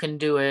so you can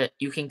do it.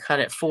 You can cut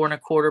it 4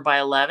 1/4 by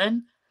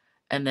 11,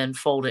 and then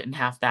fold it in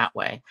half that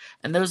way.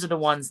 And those are the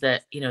ones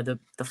that, you know,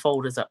 the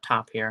fold is up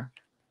top here.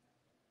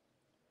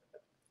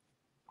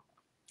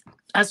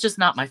 That's just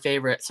not my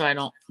favorite, so I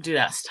don't do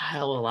that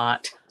style a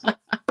lot. All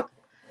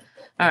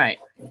right.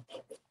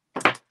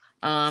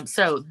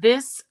 So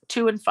this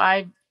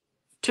 2.5,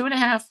 2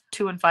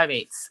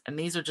 5/8, and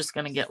these are just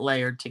going to get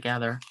layered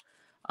together.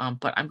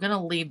 But I'm going to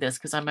leave this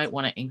because I might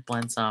want to ink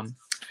blend some.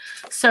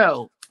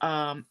 So,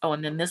 oh,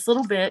 and then this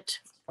little bit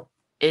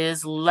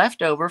is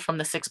left over from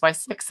the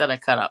 6x6 that I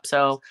cut up.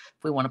 So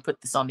if we want to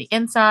put this on the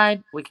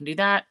inside, we can do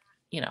that,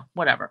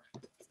 whatever.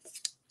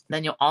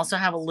 Then you'll also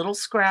have a little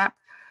scrap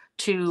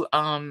to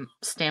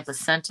stamp a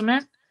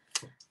sentiment.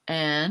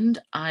 And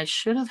I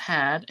should have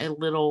had a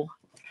little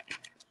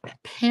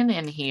pin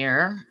in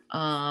here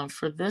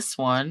for this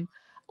one.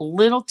 A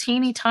little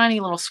teeny tiny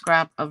little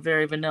scrap of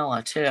Very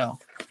Vanilla too.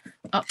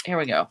 Oh, here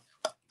we go.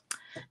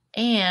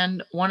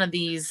 And one of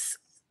these,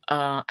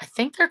 I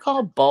think they're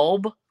called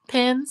bulb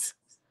pins.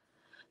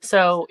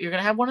 So you're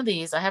going to have one of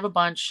these. I have a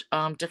bunch,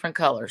 different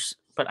colors,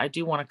 but I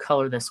do want to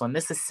color this one.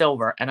 This is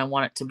silver, and I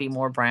want it to be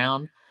more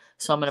brown.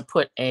 So I'm going to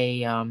put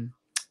a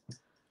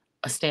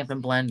stamp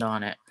and blend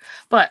on it.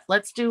 But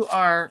let's do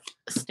our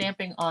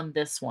stamping on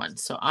this one.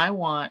 So I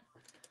want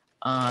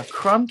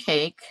crumb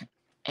cake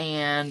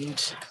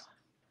and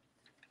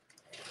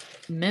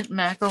mint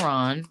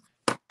macaron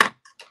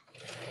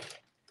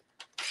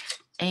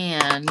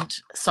and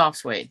soft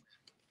suede.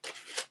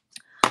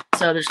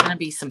 So there's going to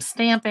be some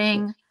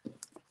stamping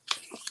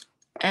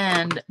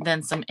and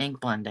then some ink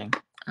blending.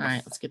 All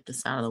right, let's get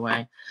this out of the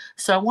way.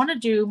 So I want to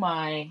do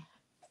my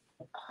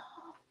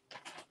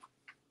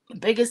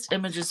biggest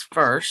images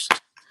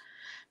first.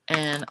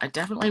 And I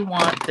definitely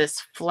want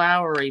this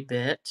flowery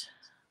bit.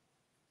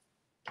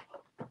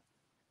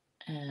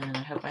 And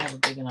I hope I have a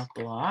big enough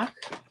block.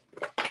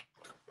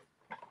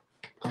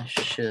 I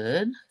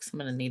should, because I'm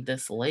going to need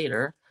this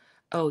later.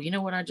 Oh, you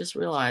know what I just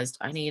realized?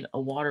 I need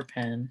a water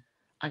pen.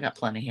 I got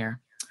plenty here.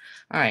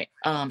 All right,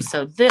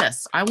 so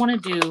this, I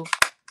want to do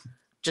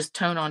just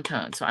tone on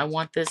tone. So I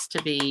want this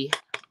to be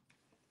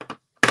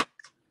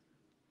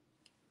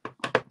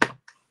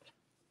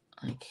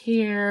like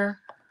here.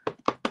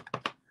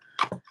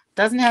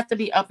 Doesn't have to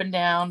be up and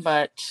down,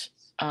 but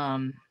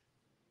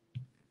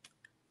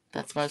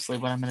that's mostly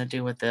what I'm going to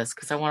do with this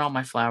because I want all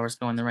my flowers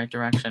going the right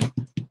direction.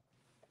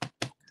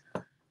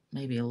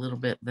 Maybe a little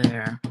bit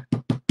there.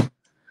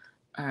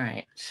 All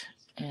right,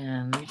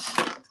 and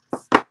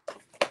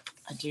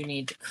I do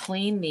need to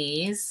clean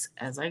these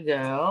as I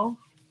go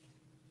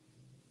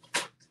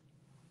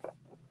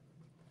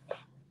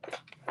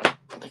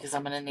because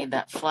I'm going to need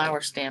that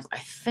flower stamp, I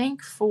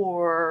think,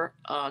 for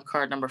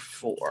card number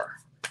 4.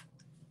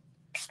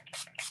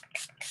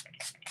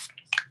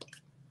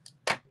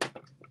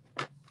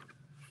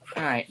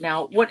 All right,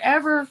 now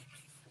whatever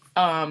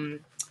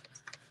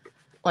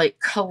like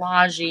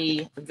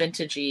collage-y,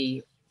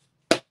 vintagey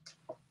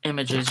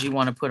images you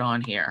want to put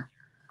on here.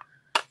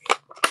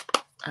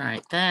 All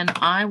right, then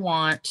I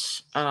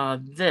want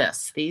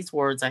this. These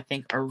words I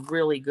think are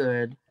really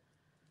good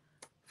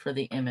for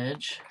the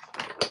image.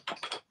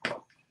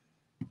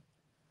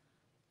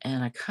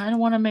 And I kind of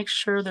want to make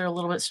sure they're a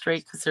little bit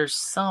straight because there's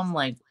some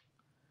like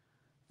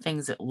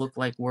things that look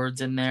like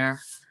words in there.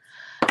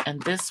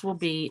 And this will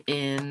be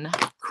in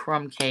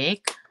crumb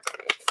cake.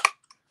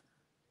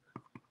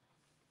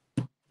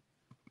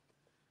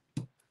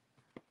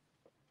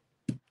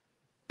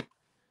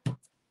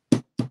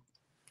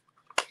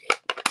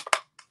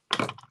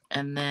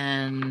 And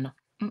then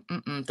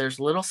there's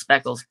little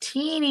speckles,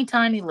 teeny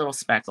tiny little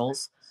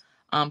speckles.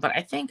 But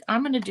I think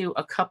I'm going to do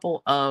a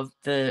couple of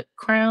the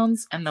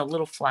crowns and the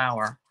little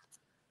flower.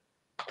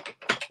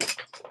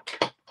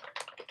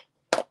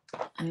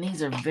 And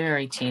these are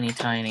very teeny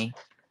tiny.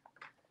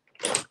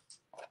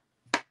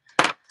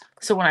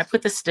 So when I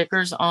put the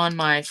stickers on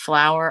my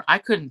flower, I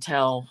couldn't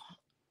tell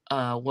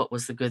what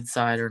was the good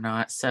side or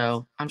not.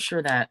 So I'm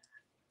sure that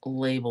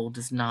label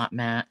does not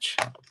match.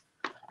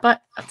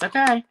 But that's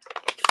okay.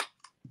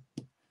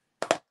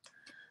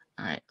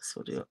 All right,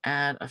 so we'll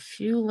add a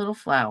few little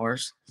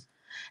flowers.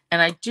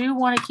 And I do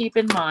want to keep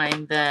in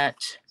mind that,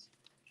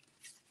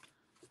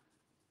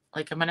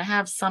 like, I'm going to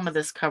have some of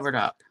this covered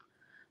up,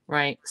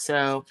 right?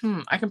 So,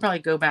 I can probably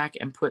go back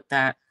and put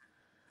that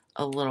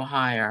a little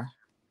higher.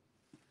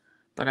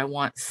 But I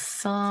want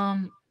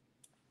some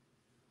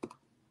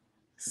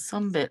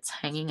bits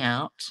hanging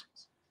out.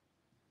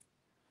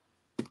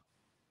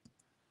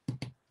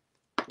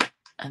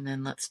 And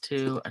then let's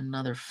do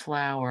another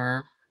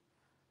flower,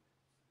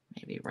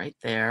 maybe right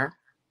there.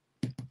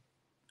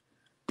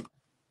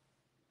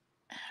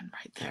 And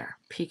right there,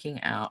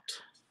 peeking out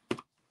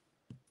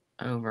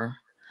over.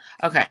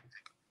 Okay,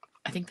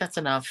 I think that's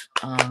enough.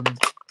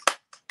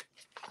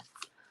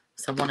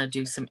 So I want to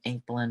do some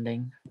ink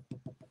blending.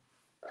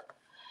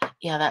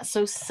 Yeah, that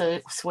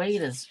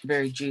suede is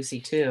very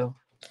juicy too.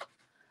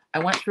 I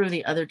went through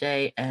the other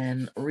day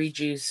and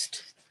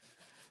re-inked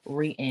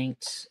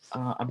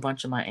a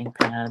bunch of my ink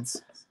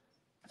pads.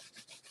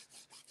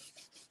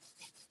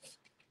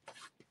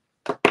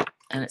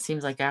 And it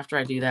seems like after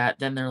I do that,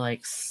 then they're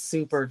like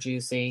super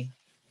juicy.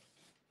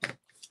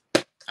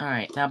 All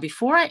right, now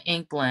before I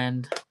ink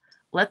blend,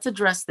 let's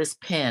address this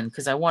pin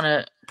because I want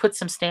to put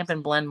some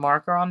Stampin' Blend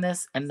marker on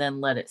this and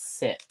then let it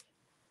sit.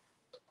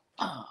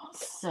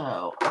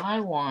 So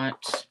I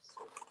want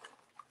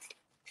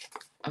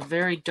a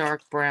very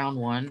dark brown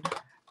one.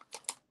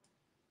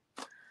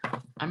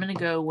 I'm going to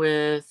go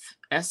with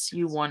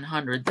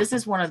SU100. This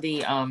is one of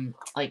the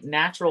like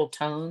natural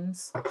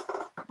tones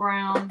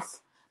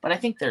browns, but I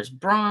think there's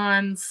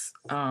bronze.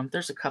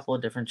 There's a couple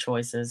of different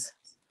choices.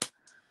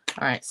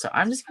 All right, so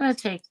I'm just going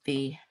to take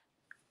the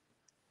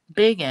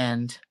big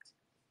end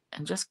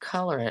and just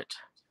color it.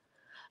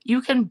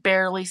 You can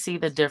barely see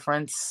the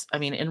difference. I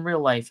mean, in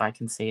real life, I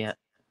can see it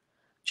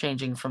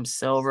changing from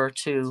silver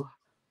to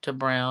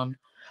brown.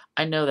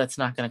 I know that's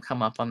not going to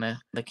come up on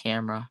the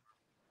camera.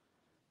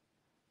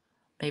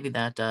 Maybe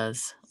that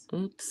does.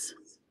 Oops.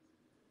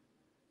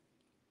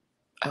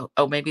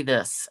 Oh, maybe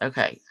this.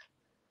 Okay.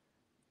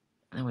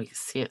 And then we can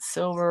see it's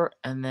silver,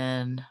 and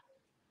then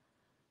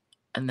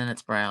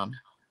it's brown.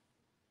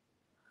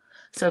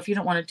 So if you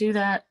don't want to do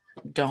that,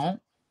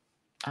 don't.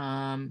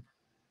 But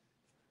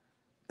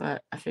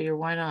I figure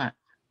why not?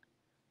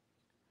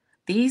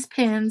 These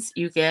pins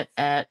you get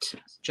at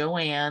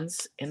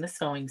Joann's in the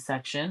sewing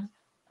section.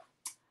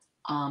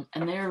 And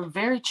they're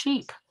very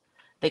cheap.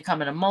 They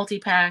come in a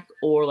multi-pack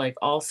or like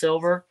all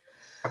silver.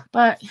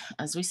 But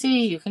as we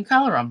see, you can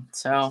color them.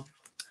 So, all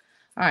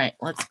right,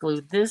 let's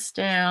glue this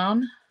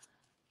down.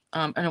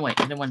 Oh, no, wait,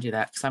 I didn't want to do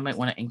that because I might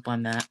want to ink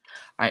blend that.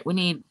 All right, we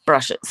need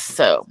brushes.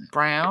 So,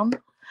 brown.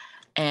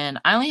 And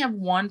I only have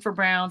one for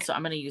brown, so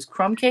I'm going to use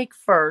Crumb Cake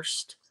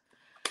first.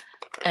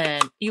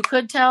 And you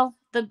could tell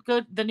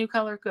the new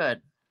color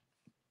good.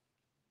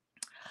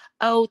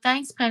 Oh,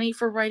 thanks, Penny,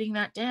 for writing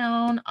that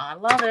down. I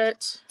love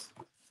it.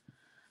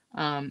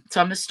 So I'm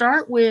going to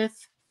start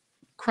with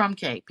Crumb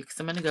Cake because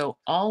I'm going to go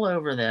all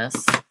over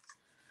this.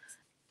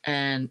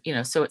 And, you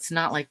know, so it's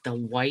not like the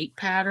white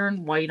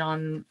pattern, white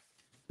on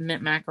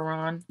mint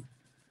macaron.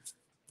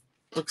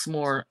 Looks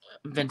more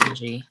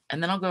vintagey.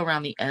 And then I'll go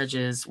around the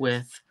edges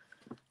with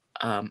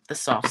the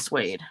soft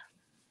suede.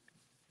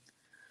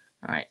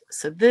 All right,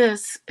 so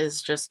this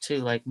is just to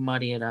like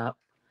muddy it up.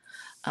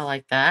 I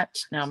like that.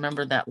 Now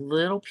remember that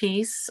little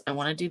piece. I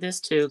want to do this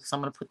too because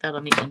I'm going to put that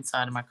on the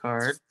inside of my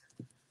card.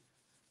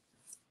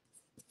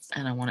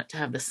 And I want it to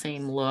have the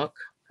same look.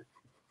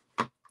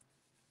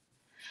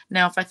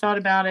 Now, if I thought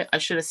about it, I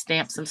should have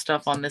stamped some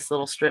stuff on this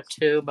little strip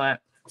too, but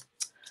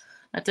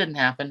that didn't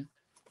happen.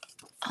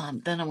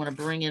 Then I want to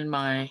bring in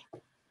my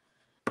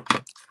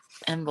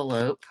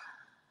envelope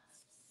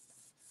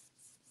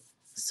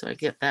so I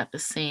get that the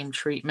same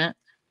treatment.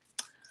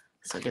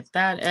 So I get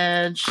that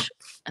edge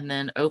and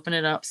then open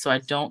it up so I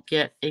don't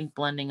get ink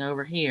blending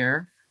over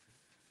here.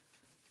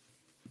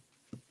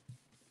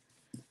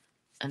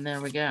 And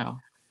there we go.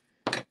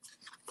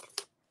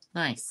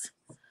 Nice.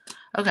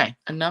 Okay,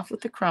 enough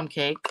with the crumb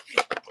cake.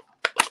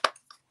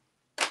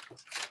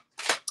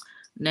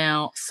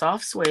 Now,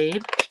 soft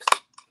suede.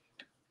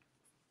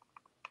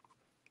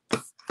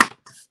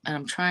 And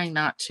I'm trying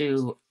not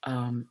to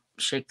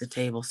shake the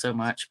table so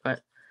much,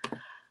 but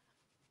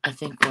I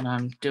think when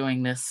I'm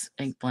doing this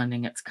ink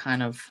blending, it's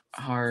kind of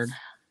hard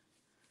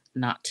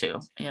not to,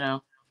 you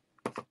know?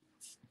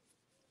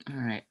 All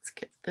right, let's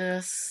get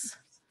this.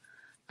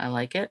 I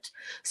like it.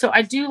 So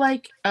I do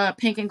like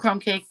pink and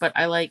crumb cake, but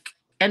I like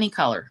any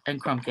color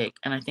and crumb cake,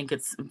 and I think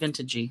it's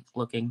vintagey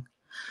looking.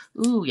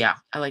 Ooh, yeah,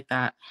 I like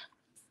that.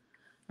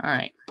 All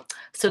right.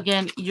 So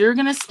again, you're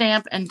going to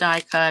stamp and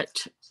die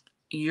cut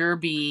your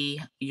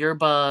bee, your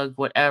bug,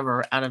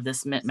 whatever, out of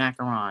this mint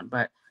macaron.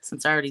 But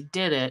since I already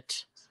did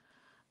it,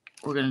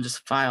 we're going to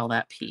just file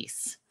that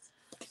piece.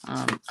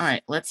 All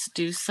right, let's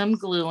do some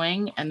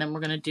gluing, and then we're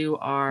going to do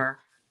our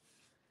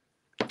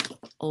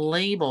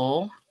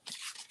label.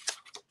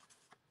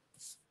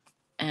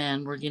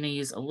 And we're going to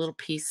use a little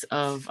piece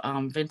of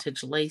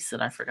vintage lace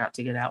that I forgot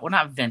to get out. Well,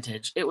 not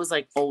vintage. It was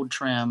like old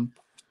trim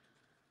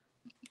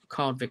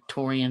called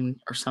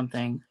Victorian or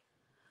something.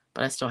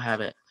 But I still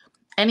have it.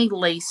 Any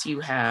lace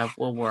you have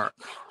will work.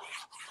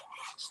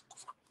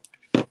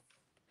 All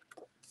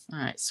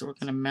right, so we're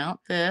going to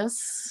mount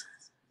this.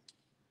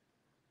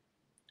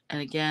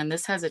 And again,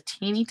 this has a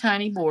teeny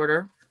tiny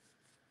border.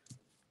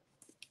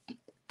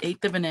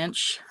 1/8 of an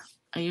inch.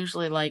 I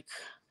usually like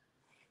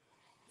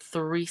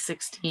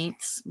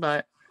 3/16,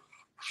 but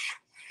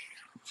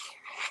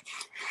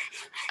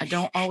I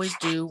don't always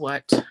do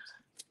what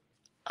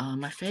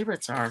my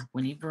favorites are.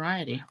 We need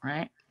variety,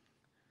 right?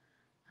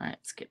 All right,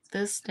 let's get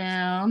this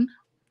down.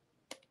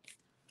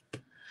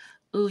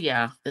 Ooh,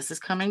 yeah, this is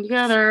coming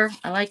together.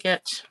 I like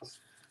it.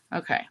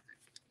 Okay,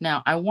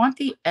 now I want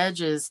the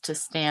edges to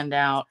stand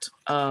out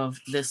of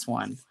this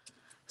one.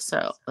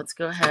 So let's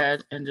go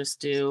ahead and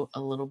just do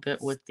a little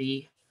bit with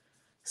the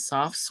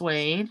soft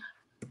suede.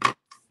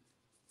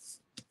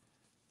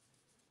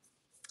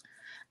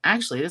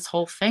 Actually, this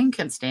whole thing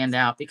can stand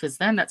out because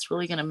then that's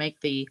really going to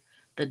make the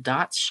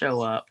dots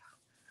show up.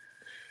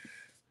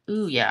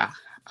 Ooh, yeah,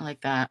 I like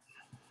that.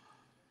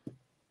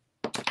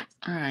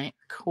 All right,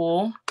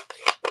 cool.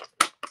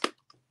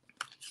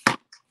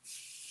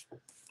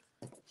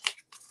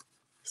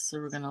 So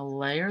we're going to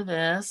layer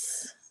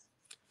this.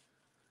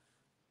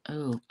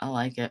 Oh, I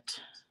like it.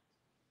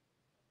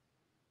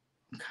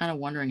 I'm kind of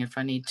wondering if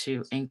I need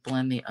to ink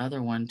blend the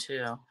other one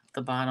too,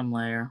 the bottom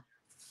layer.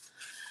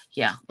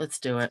 Yeah, let's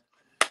do it.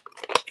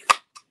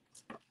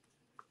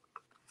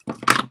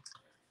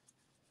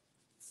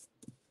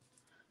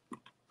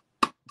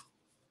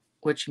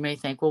 Which you may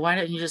think, well, why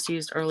didn't you just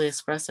use early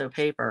espresso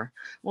paper?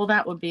 Well,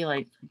 that would be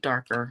like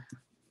darker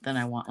than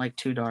I want, like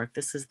too dark.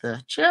 This is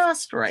the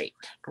just right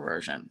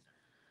version.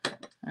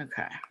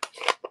 Okay.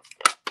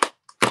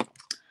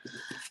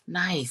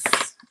 Nice.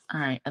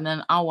 All right, and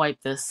then I'll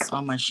wipe this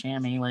on my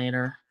chamois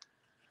later.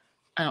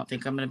 I don't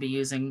think I'm going to be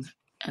using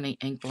any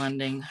ink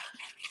blending,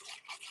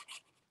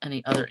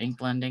 any other ink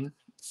blending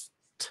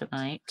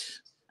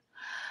tonight.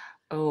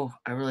 Oh,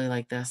 I really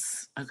like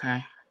this.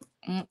 Okay.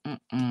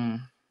 All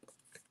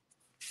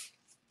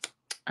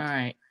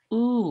right.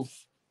 Ooh.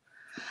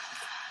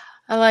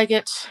 I like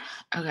it.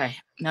 Okay.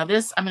 Now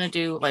this I'm going to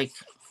do like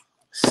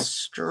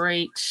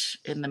straight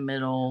in the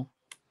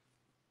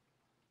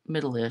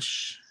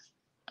middle-ish.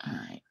 All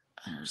right.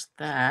 There's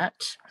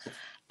that.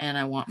 And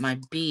I want my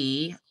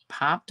B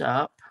popped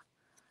up.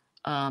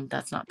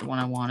 That's not the one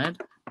I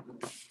wanted.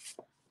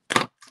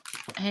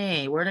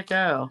 Hey, where'd it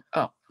go?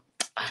 Oh,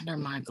 under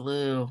my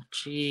glue.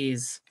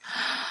 Jeez.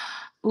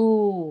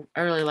 Ooh,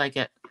 I really like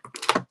it.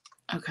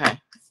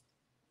 Okay.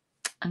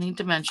 I need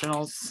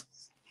dimensionals.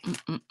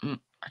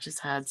 I just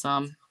had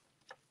some.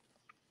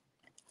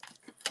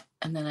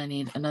 And then I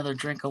need another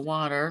drink of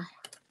water.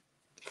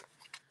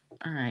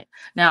 All right.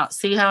 Now,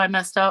 see how I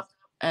messed up?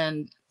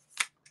 And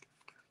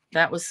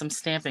that was some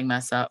stamping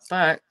mess up.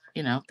 But,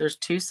 you know, there's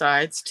two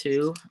sides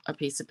to a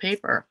piece of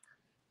paper.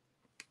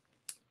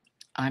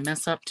 I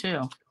mess up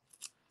too.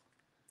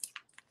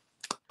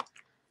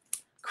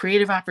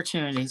 Creative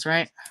opportunities,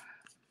 right?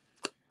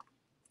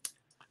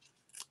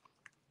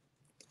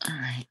 All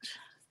right.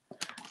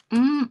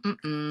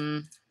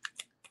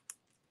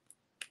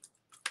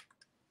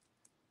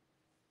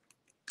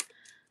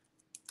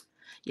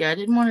 Yeah, I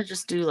didn't want to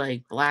just do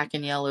like black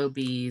and yellow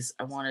bees.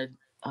 I wanted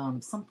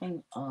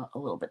something a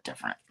little bit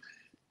different.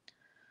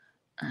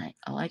 All right,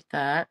 I like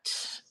that.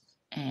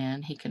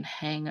 And he can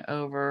hang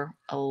over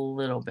a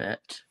little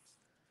bit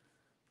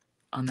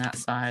on that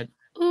side.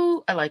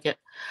 Ooh, I like it.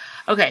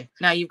 Okay,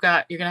 now you're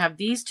gonna have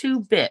these two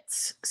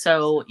bits.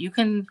 So you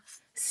can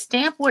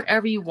stamp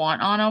whatever you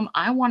want on them.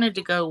 I wanted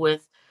to go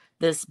with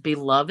this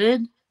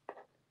Beloved.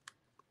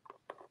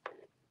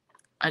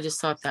 I just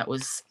thought that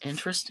was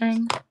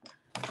interesting.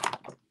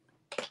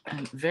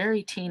 And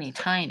very teeny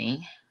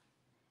tiny.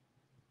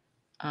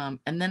 And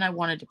then I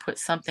wanted to put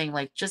something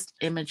like just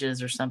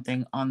images or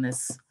something on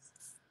this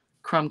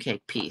crumb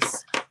cake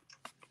piece.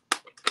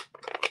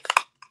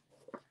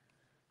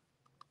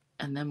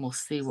 And then we'll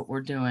see what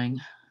we're doing.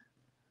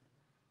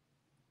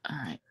 All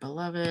right,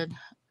 Beloved.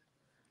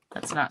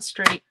 That's not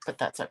straight, but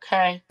that's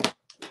okay.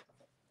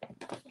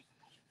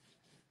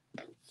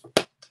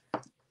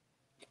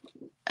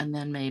 And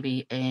then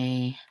maybe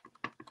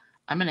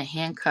I'm going to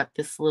hand cut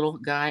this little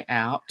guy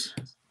out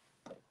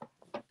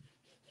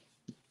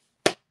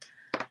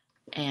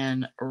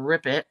and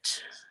rip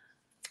it.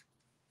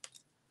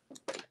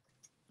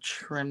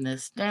 Trim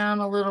this down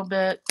a little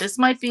bit. This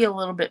might be a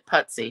little bit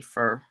putsy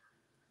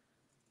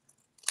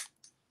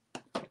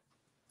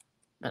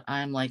but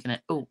I'm liking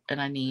it. Oh,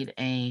 and I need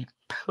a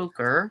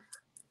poker.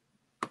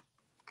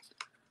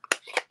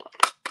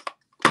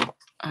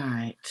 All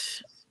right.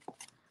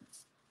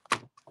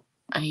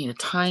 I need a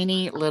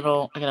tiny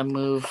little, I gotta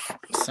move,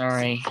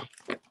 sorry.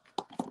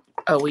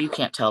 Oh, well, you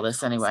can't tell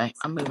this anyway.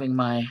 I'm moving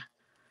my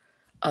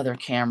other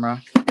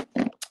camera.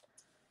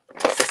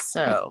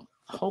 So,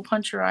 the hole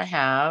puncher I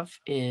have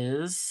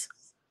is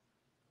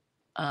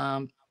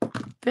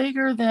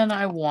bigger than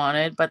I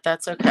wanted, but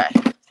that's okay.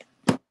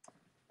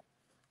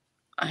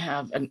 I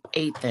have an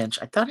 1/8 inch.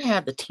 I thought I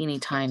had the teeny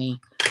tiny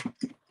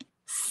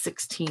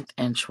 16th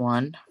inch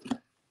one.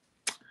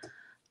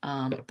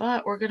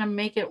 But we're gonna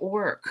make it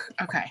work.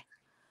 Okay.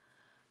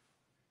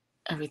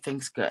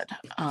 Everything's good.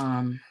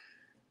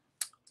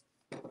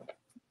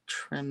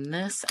 Trim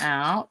this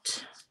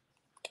out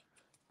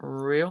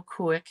real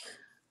quick.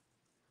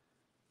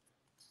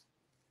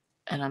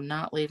 And I'm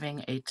not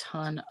leaving a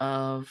ton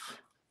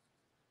of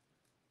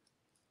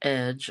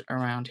edge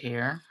around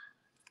here.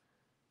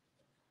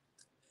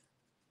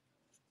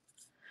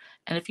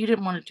 And if you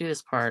didn't want to do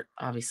this part,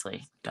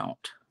 obviously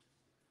don't.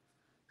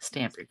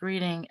 Stamp your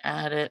greeting,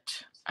 add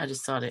it. I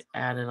just thought it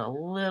added a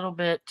little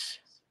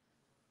bit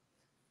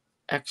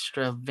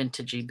extra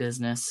vintagey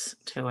business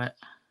to it.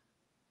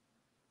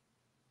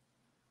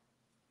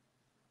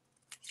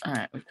 All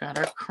right, we've got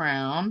our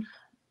crown.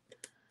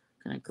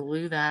 I'm going to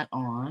glue that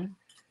on.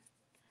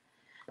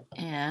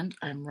 And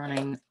I'm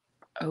running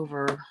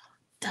over,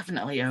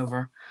 definitely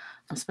over.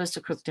 I'm supposed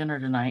to cook dinner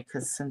tonight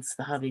because since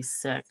the hubby's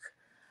sick.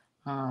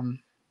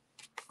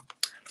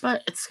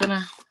 But it's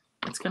gonna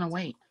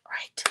wait,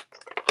 right?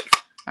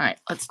 All right,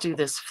 let's do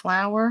this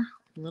flour,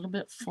 a little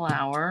bit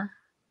flour.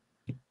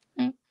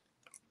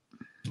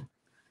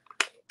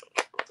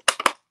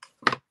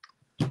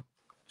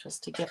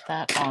 just to get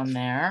that on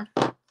there.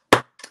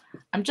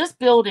 I'm just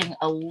building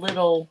a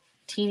little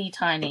teeny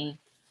tiny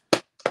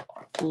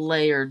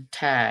layered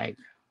tag.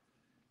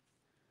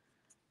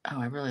 Oh,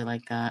 I really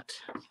like that.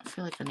 I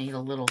feel like I need a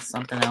little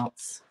something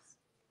else.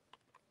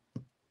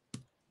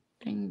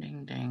 Ding,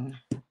 ding, ding.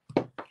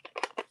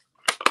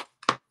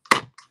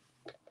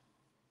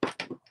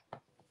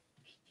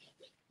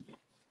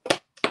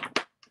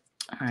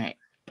 All right.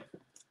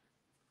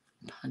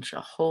 Punch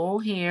a hole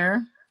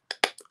here.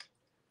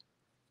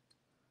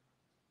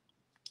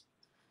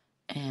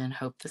 And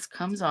hope this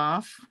comes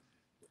off.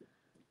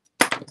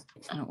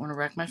 I don't want to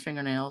wreck my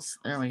fingernails.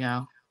 There we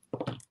go.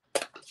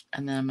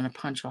 And then I'm going to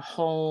punch a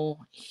hole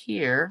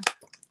here.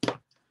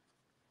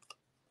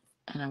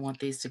 And I want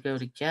these to go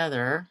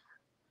together.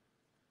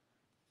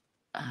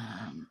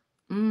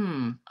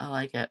 I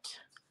like it.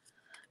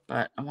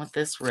 But I want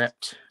this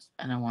ripped,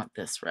 and I want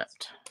this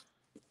ripped.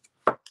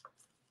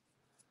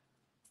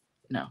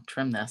 No,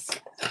 trim this.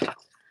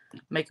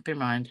 Make up your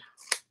mind.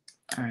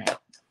 All right.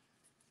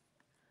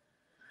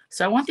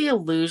 So I want the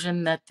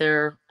illusion that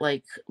they're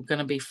like going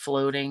to be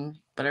floating,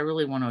 but I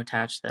really want to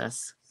attach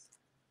this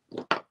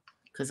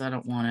because I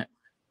don't want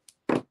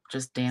it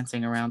just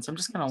dancing around. So I'm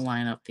just going to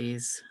line up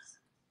these.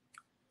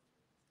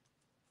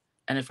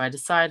 And if I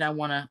decide I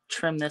want to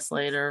trim this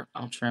later,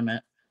 I'll trim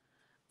it.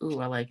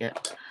 Ooh, I like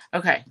it.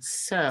 Okay,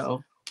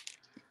 so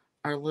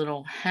our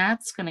little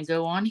hat's going to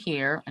go on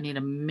here. I need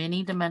a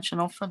mini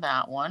dimensional for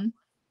that one.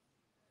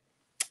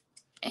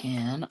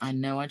 And I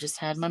know I just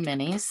had my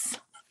minis.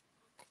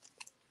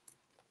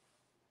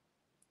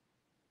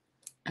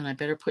 And I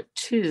better put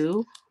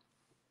 2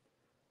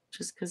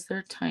 just because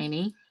they're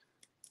tiny.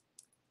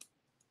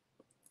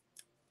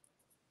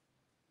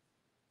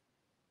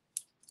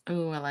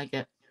 Ooh, I like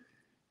it.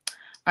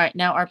 All right,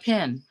 now our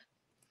pin.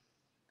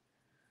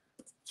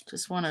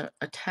 Just want to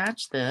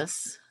attach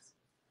this.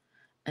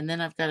 And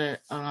then I've got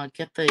to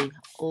get the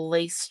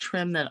lace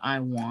trim that I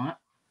want.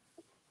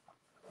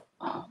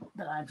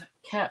 That I've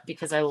kept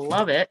because I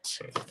love it.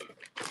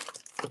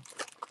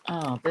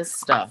 Oh, this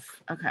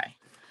stuff. Okay.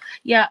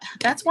 Yeah,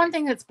 that's one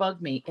thing that's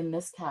bugged me in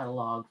this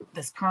catalog,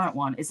 this current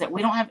one, is that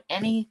we don't have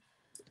any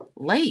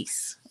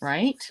lace,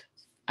 right?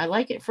 I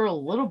like it for a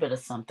little bit of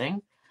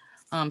something.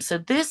 So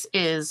this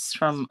is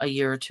from a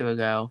year or 2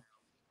 ago.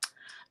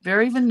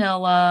 Very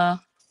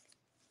vanilla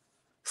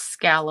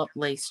scallop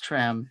lace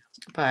trim,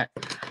 but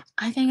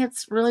I think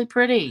it's really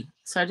pretty.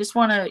 So I just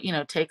want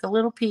to, take a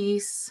little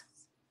piece,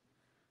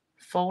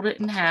 fold it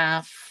in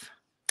half,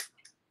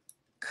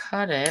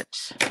 cut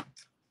it.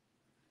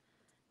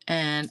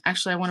 And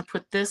actually I want to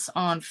put this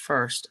on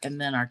first and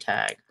then our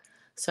tag.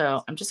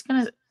 So I'm just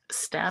going to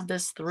stab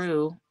this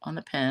through on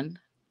the pin.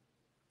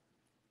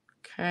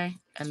 Okay.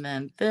 And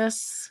then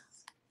this.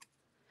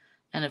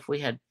 And if we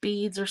had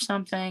beads or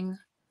something,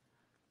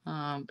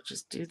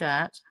 just do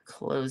that.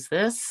 Close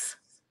this.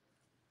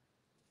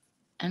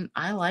 And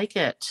I like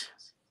it.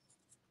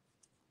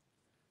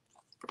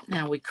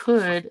 Now I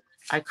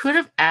could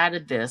have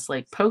added this,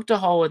 like poked a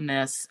hole in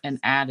this and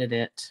added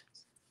it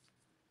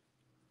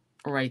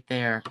right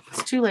there.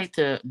 It's too late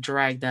to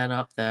drag that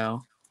up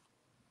though,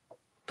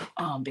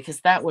 because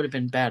that would have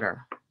been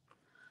better.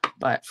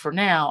 But for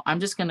now, I'm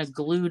just going to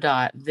glue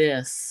dot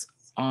this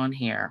on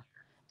here.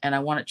 And I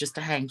want it just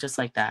to hang just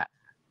like that.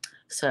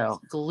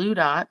 So glue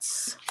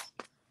dots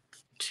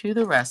to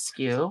the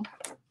rescue.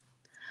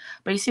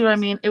 But you see what I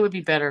mean? It would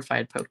be better if I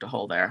had poked a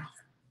hole there.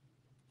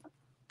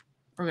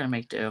 We're going to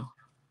make do.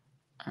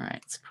 All right,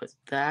 let's put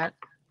that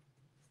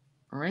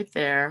right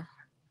there.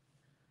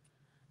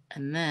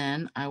 And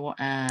then I will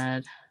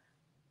add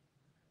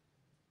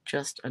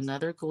just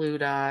another glue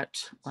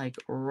dot, like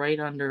right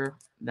under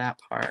that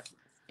part.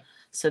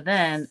 So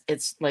then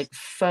it's like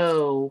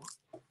faux,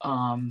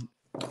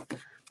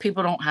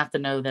 people don't have to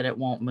know that it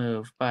won't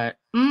move, but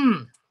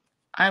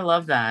I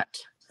love that.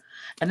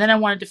 And then I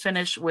wanted to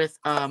finish with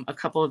a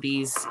couple of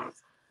these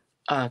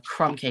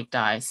crumb cake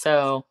dies.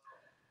 So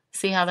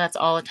see how that's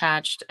all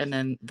attached and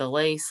then the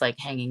lace like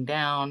hanging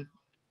down.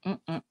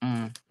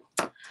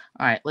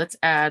 All right, let's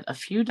add a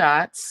few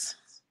dots.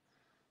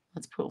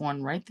 Let's put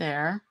one right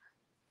there.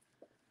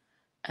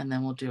 And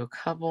then we'll do a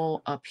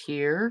couple up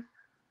here.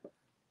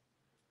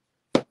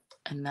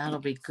 And that'll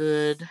be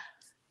good.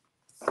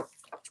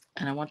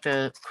 And I want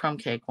the crumb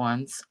cake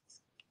ones.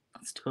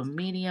 Let's do a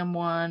medium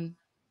one.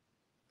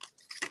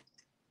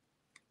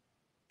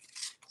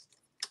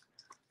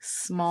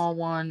 Small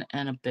one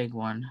and a big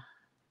one.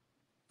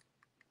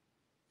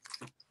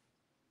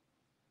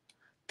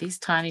 These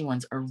tiny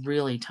ones are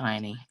really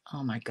tiny.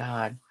 Oh my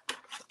God.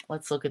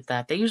 Let's look at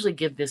that. They usually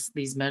give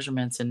these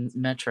measurements in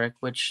metric,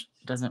 which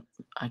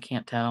I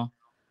can't tell.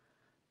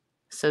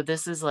 So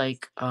this is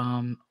like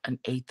an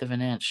 1/8 of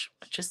an inch.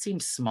 It just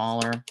seems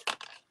smaller.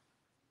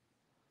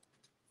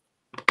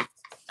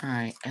 All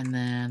right, and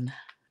then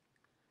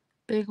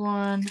big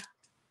one.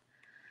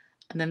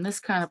 And then this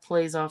kind of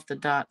plays off the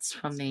dots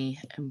from the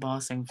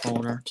embossing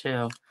folder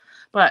too.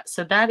 But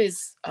so that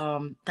is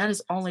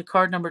only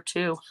card number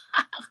 2.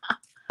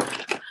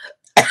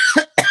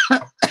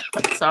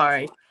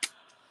 Sorry.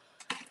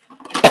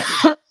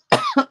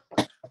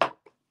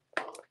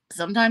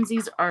 Sometimes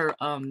these are,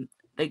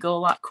 they go a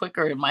lot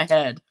quicker in my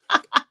head.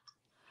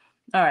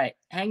 All right,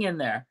 hang in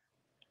there.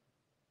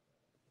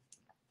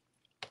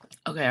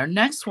 Okay, our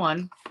next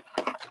one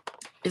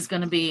is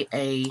going to be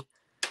a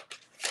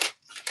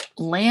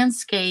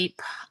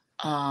landscape,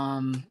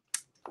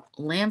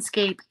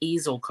 landscape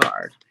easel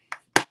card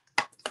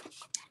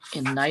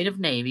in Night of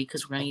Navy,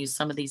 because we're going to use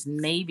some of these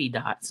navy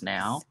dots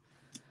now.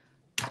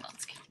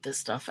 Let's get this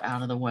stuff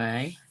out of the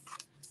way.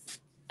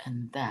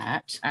 And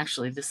that,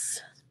 actually,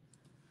 this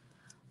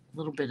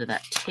little bit of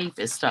that tape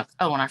is stuck.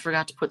 Oh, and I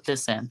forgot to put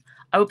this in.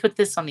 I would put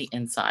this on the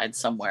inside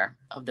somewhere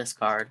of this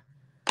card.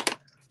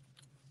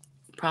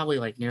 Probably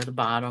like near the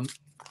bottom.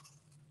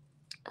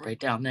 Right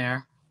down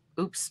there.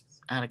 Oops,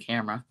 out of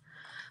camera.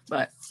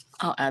 But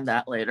I'll add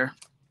that later.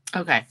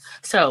 Okay,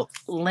 so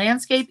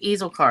landscape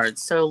easel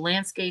cards. So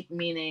landscape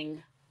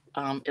meaning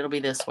it'll be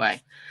this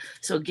way.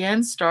 So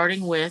again,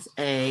 starting with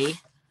a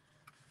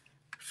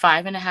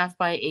 5.5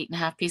 by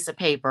 8.5 piece of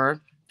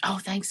paper. Oh,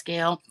 thanks,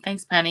 Gail.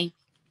 Thanks, Penny.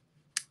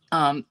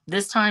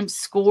 This time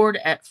scored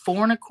at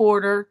 4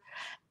 1/4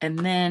 and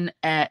then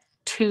at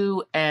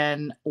 2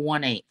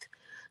 1/8,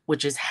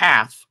 which is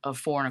half of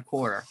 4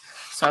 1/4.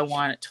 So I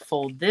want it to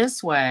fold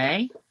this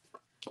way.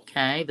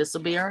 Okay, this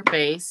will be our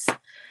base.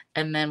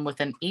 And then with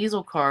an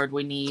easel card,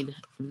 we need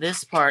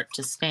this part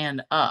to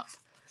stand up.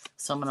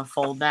 So I'm going to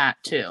fold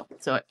that too.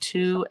 So at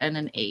 2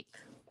 1/8.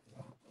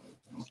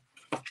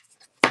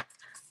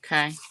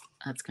 Okay,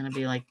 that's going to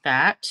be like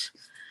that.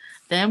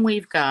 Then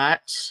we've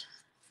got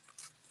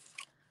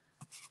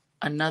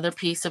another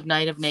piece of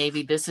Night of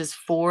Navy. This is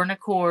 4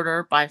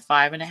 1/4 by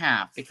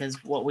 5.5,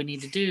 because what we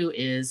need to do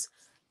is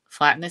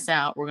flatten this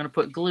out. We're going to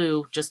put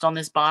glue just on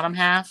this bottom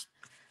half,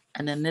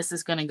 and then this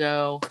is going to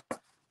go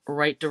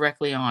right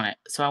directly on it.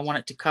 So I want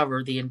it to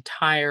cover the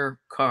entire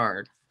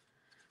card.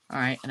 All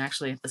right, and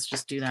actually, let's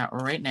just do that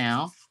right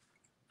now.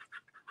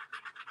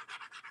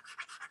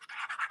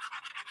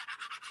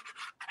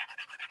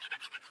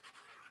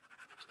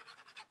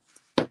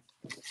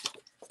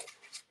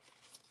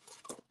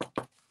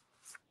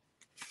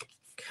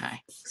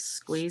 Okay,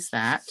 squeeze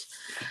that.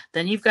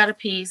 Then you've got a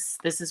piece.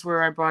 This is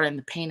where I brought in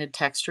the painted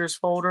textures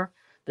folder.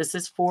 This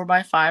is 4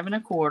 by 5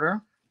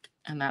 1/4,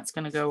 and that's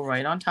going to go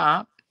right on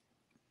top.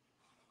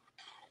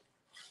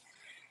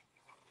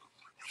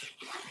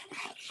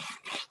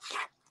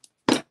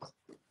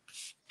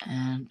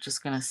 And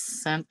just going to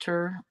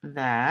center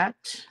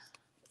that.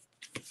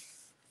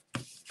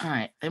 All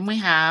right, then we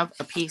have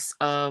a piece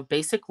of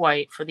basic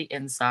white for the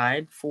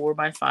inside, 4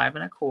 by 5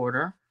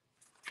 1/4.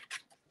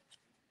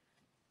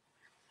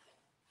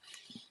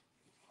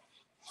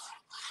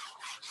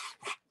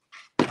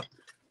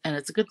 And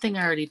it's a good thing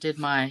I already did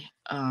my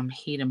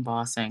heat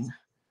embossing.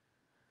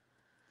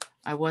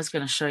 I was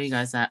going to show you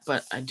guys that,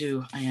 but I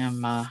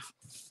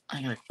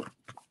gotta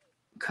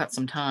cut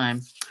some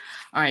time.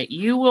 All right,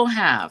 you will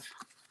have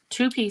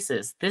 2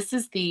 pieces. This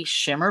is the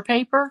shimmer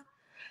paper.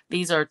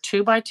 These are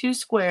 2 by 2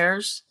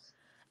 squares,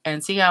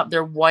 and see how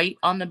they're white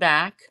on the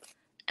back,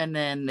 and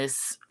then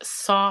this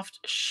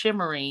soft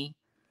shimmery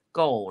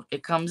gold.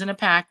 It comes in a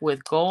pack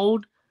with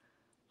gold,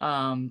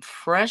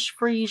 fresh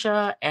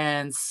freesia,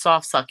 and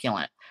soft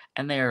succulent,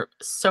 and they're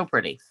so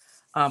pretty.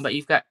 But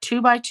you've got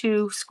 2 by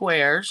 2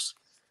 squares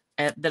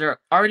that are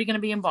already going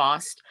to be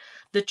embossed.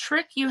 The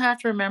trick you have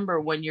to remember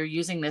when you're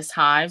using this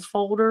hive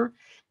folder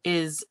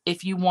is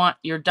if you want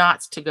your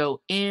dots to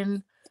go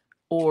in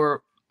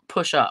or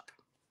push up.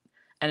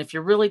 And if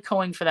you're really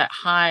going for that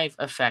hive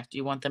effect,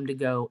 you want them to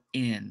go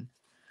in.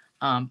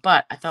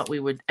 But I thought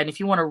we would, and if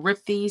you want to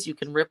rip these, you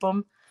can rip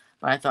them.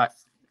 But I thought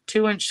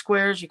 2-inch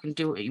squares, you can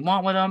do what you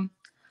want with them.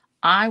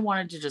 I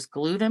wanted to just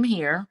glue them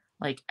here,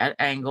 like at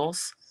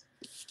angles.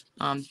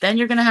 Then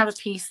you're going to have a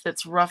piece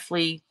that's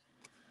roughly,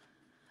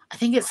 I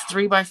think it's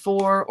 3 by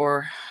 4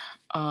 or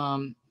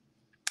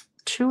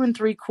 2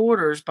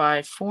 3/4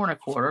 by 4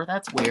 1/4.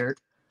 That's weird.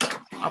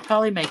 I'll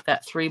probably make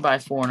that 3 by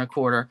 4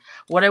 1/4.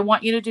 What I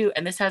want you to do,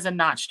 and this has a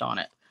notched on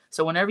it.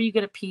 So whenever you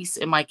get a piece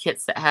in my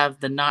kits that have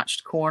the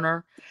notched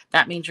corner,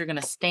 that means you're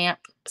going to stamp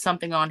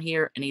something on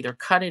here and either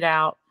cut it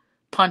out,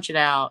 punch it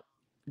out,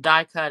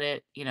 die cut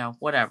it,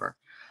 whatever.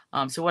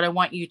 So what I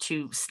want you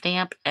to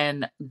stamp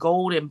and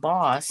gold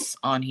emboss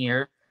on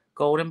here,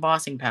 gold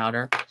embossing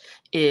powder,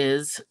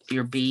 is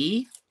your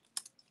bee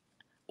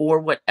or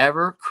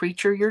whatever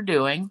creature you're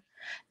doing,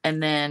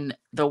 and then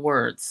the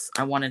words.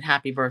 I wanted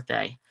happy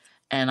birthday,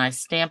 and I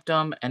stamped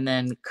them and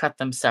then cut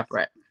them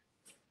separate.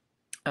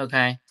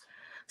 Okay,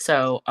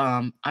 so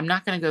I'm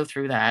not going to go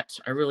through that.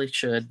 I really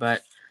should,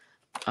 but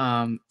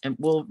and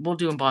we'll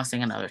do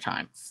embossing another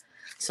time.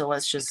 So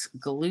let's just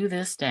glue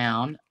this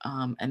down,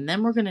 and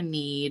then we're going to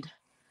need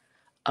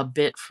a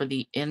bit for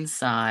the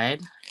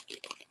inside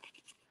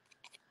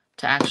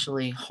to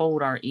actually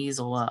hold our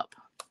easel up.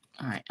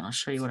 All right, and I'll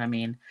show you what I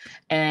mean.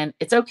 And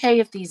it's okay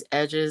if these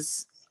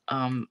edges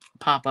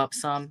pop up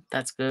some.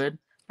 That's good.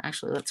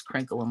 Actually, let's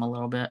crinkle them a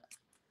little bit.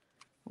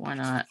 Why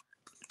not?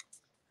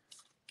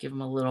 Give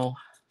them a little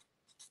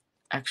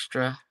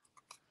extra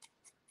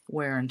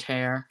wear and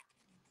tear.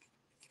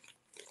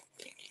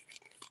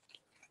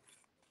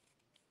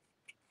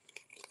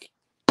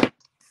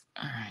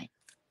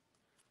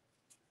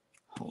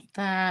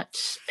 that.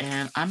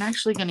 And I'm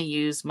actually going to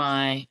use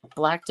my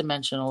black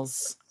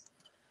dimensionals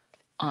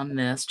on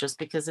this just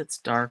because it's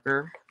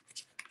darker.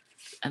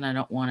 And I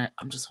don't want it,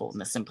 I'm just holding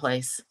this in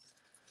place.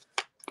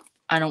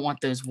 I don't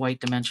want those white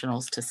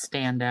dimensionals to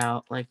stand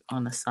out like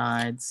on the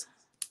sides.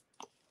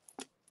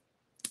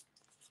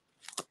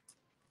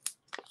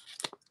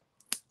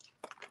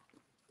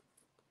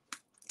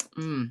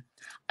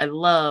 I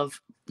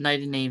love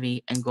Night and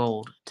Navy and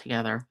gold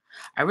together.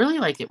 I really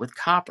like it with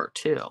copper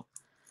too.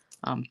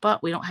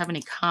 But we don't have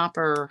any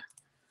copper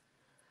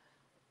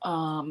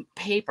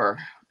paper.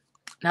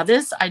 Now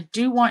this, I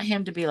do want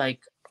him to be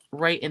like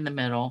right in the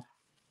middle.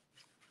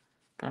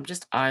 But I'm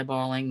just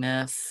eyeballing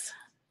this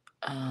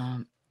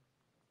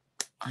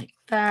like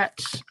that.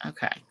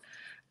 Okay.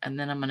 And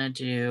then I'm going to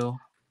do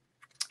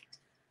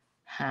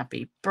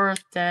happy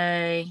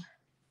birthday.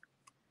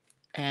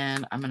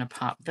 And I'm going to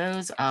pop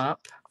those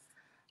up.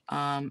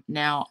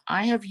 Now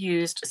I have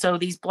used, so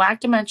these black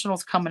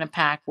dimensionals come in a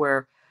pack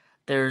where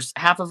there's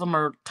half of them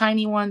are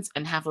tiny ones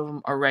and half of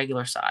them are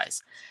regular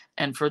size.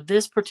 And for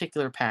this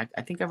particular pack,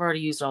 I think I've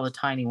already used all the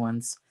tiny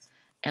ones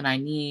and I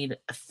need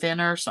a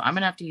thinner. So I'm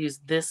going to have to use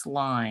this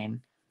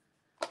line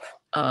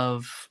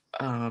of,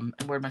 and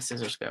where'd my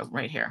scissors go?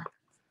 Right here.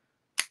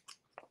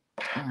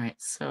 All right,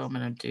 so I'm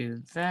going to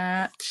do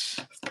that.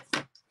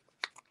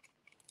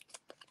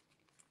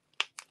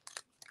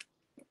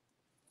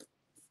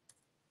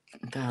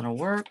 That'll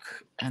work.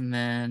 And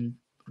then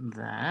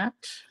that.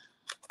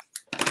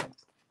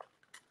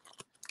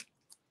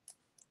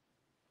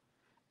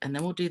 And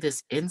then we'll do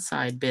this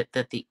inside bit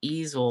that the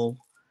easel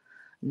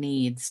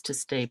needs to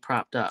stay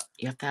propped up.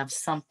 You have to have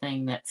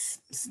something that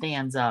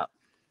stands up.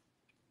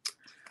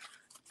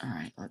 All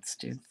right, let's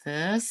do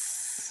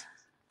this.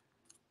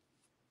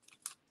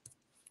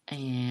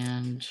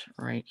 And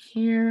right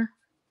here.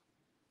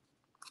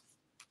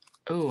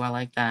 Oh, I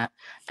like that.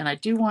 And I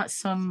do want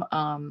some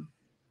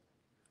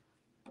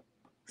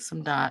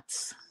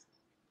dots.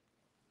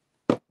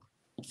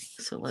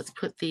 So let's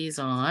put these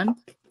on.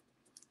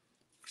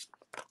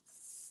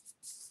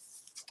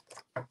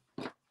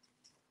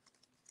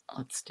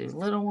 Let's do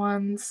little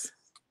ones.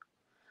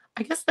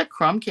 I guess the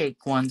crumb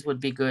cake ones would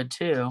be good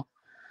too,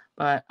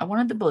 but I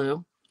wanted the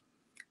blue.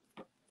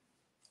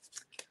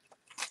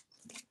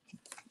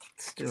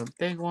 Let's do a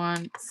big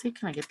one. Let's see,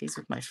 can I get these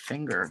with my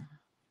finger?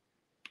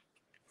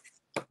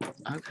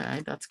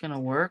 Okay, that's gonna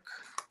work.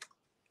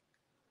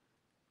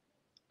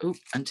 Oop,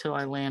 until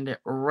I land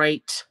it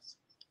right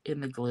in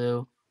the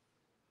glue.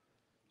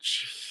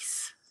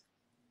 Jeez.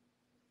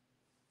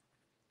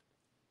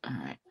 All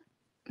right,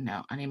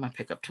 now I need my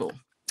pickup tool.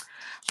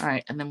 All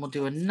right, and then we'll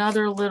do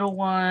another little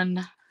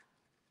one,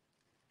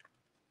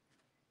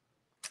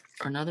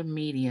 or another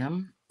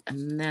medium,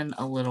 and then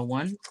a little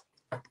one.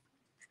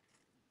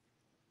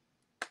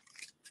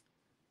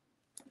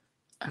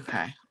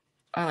 Okay,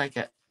 I like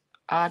it.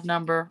 Odd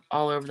number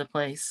all over the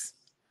place.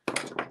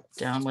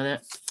 Down with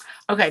it.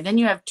 Okay, then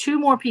you have two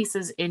more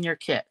pieces in your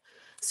kit.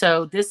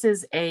 So this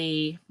is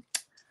a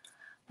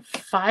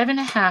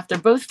 5.5. They're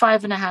both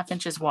 5.5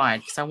 inches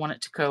wide because I want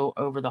it to go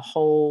over the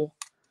whole,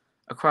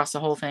 across the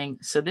whole thing.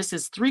 So this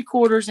is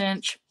 3/4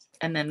 inch,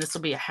 and then this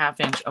will be a 1/2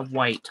 inch of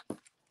white.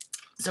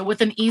 So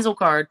with an easel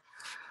card,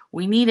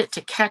 we need it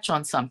to catch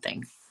on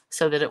something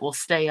so that it will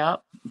stay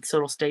up, so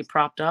it'll stay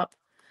propped up.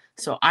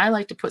 So I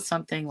like to put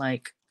something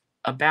like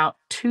about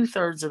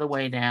 2/3 of the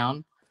way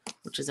down,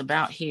 which is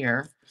about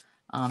here.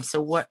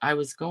 So what I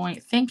was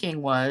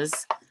thinking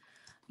was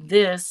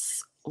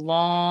this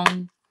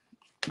long,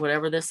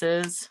 whatever this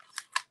is,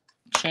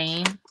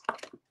 chain.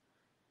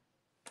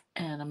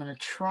 And I'm going to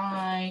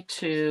try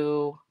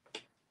to,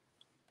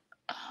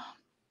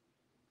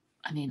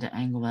 I need to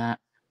angle that.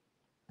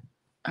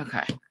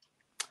 Okay.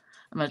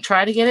 I'm going to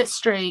try to get it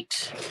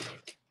straight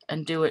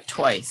and do it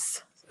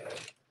twice.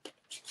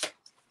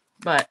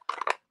 But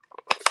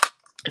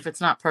if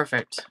it's not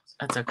perfect,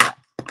 that's okay.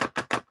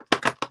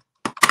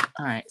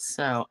 All right,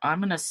 so I'm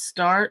going to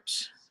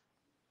start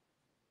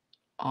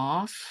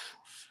off.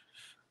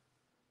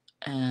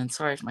 And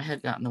sorry if my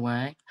head got in the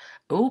way.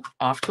 Oop,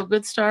 off to a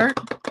good start.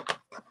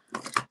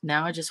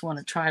 Now I just want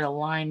to try to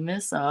line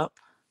this up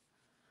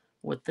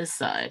with this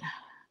side.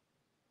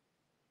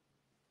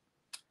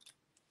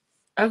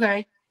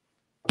 Okay,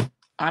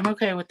 I'm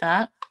okay with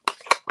that.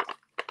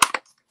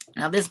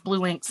 Now this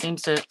blue ink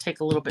seems to take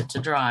a little bit to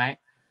dry.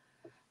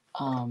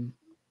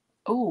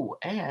 Oh,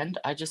 and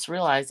I just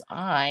realized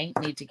I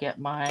need to get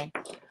my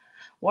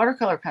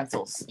watercolor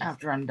pencils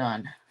after I'm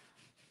done.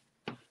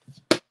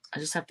 I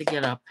just have to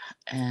get up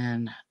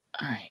and,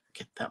 all right,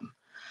 get them.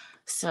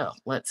 So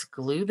let's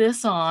glue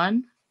this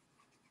on.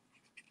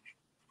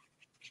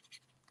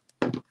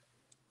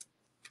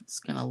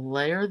 Just gonna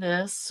layer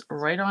this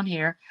right on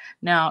here.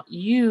 Now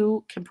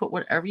you can put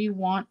whatever you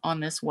want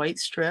on this white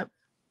strip.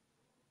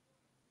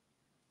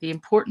 The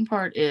important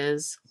part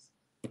is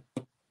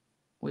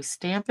we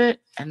stamp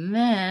it and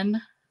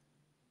then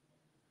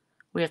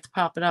we have to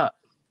pop it up.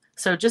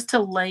 So just to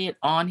lay it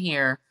on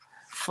here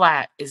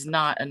flat is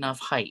not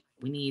enough height.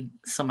 We need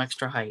some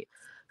extra height.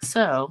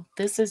 So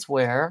this is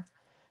where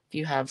if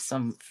you have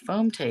some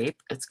foam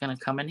tape, it's going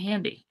to come in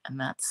handy. And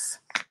that's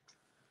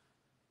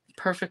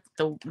perfect,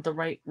 the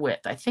right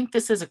width. I think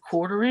this is a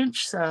 1/4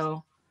 inch,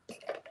 so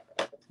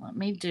let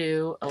me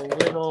do a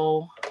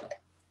little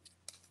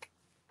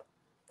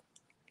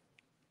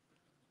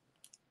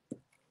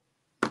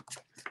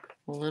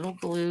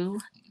glue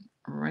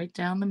right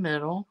down the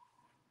middle.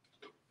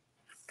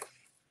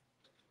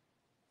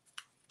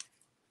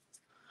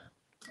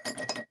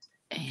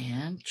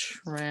 And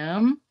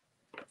trim.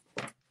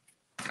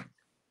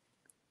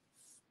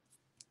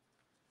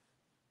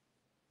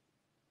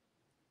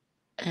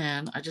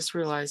 And I just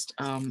realized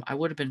I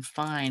would have been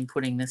fine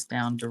putting this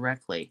down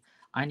directly.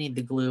 I need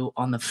the glue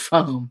on the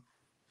foam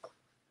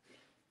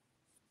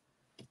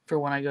for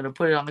when I go to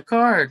put it on the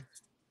card.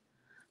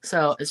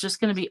 So it's just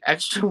going to be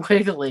extra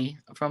wiggly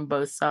from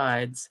both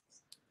sides,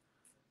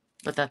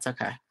 but that's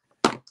okay.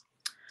 All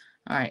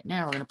right,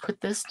 now we're going to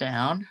put this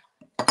down.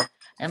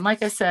 And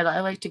like I said, I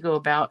like to go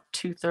about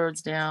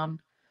 2/3 down.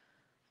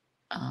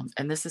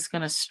 And this is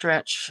going to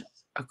stretch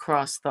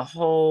across the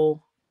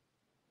whole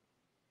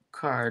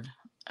card.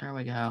 There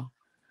we go.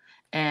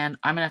 And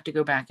I'm going to have to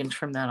go back and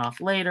trim that off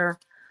later.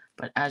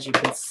 But as you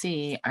can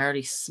see, I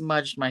already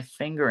smudged my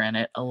finger in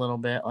it a little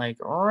bit, like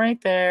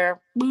right there.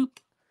 Boop.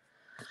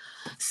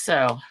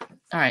 So, all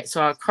right.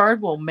 So our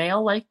card will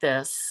mail like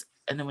this.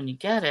 And then when you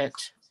get it,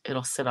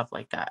 it'll sit up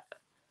like that.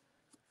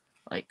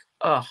 Like,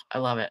 oh, I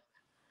love it.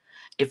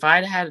 If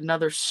I'd had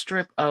another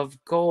strip of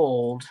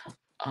gold,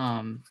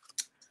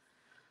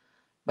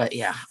 but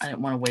yeah, I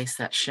didn't want to waste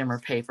that shimmer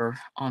paper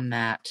on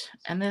that.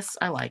 And this,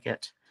 I like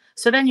it.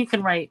 So then you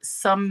can write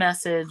some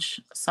message,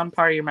 some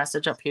part of your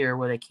message up here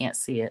where they can't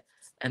see it.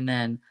 And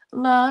then,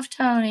 love,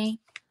 Toni.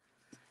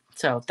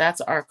 So that's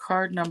our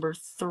card number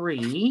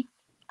 3.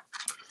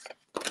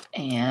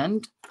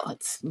 And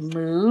let's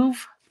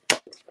move.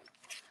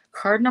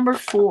 Card number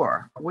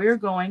 4. We're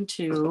going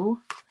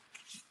to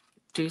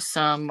do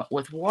some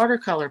with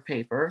watercolor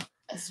paper.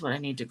 This is what I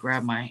need to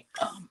grab my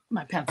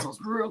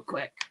pencils real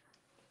quick.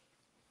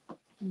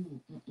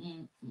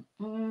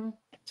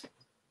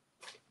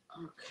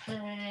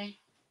 Okay.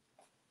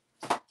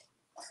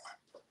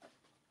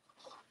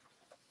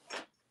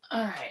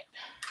 All right.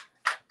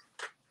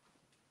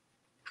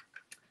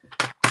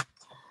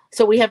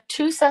 So we have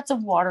 2 sets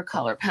of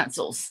watercolor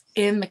pencils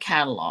in the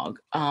catalog.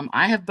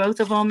 I have both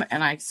of them,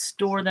 and I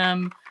store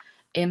them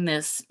in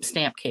this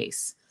stamp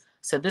case.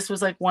 So this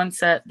was like one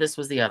set. This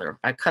was the other.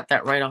 I cut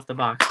that right off the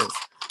boxes.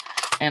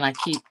 And I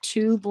keep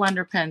 2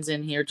 blender pens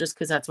in here just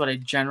because that's what I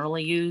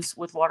generally use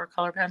with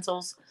watercolor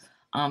pencils.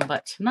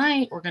 But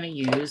tonight we're going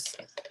to use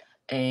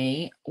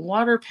a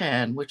water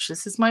pen, which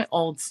this is my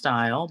old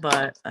style,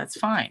 but that's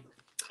fine.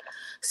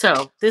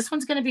 So this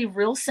one's going to be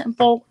real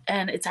simple,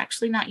 and it's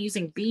actually not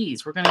using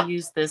bees. We're going to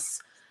use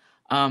this,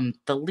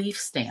 the leaf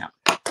stamp.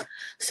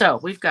 So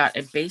we've got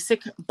a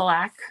basic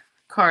black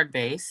card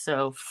base,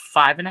 so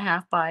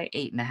 5.5 by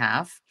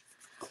 8.5.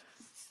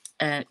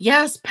 And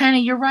yes, Penny,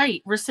 you're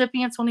right.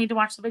 Recipients will need to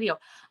watch the video.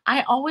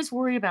 I always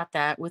worry about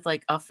that with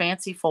like a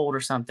fancy fold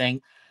or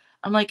something.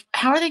 I'm like,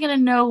 how are they going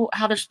to know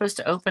how they're supposed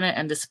to open it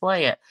and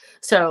display it?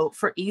 So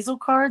for easel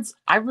cards,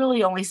 I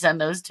really only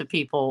send those to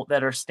people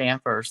that are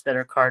stampers, that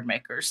are card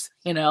makers,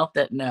 you know,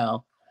 that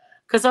know.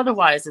 Because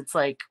otherwise it's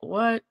like,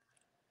 what?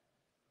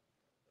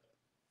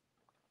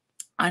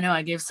 I know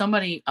I gave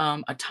somebody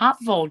a top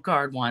fold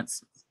card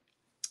once.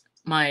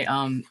 My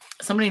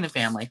somebody in the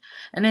family.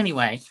 And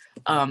anyway,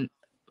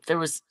 there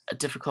was a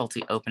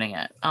difficulty opening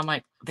it. I'm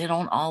like, they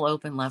don't all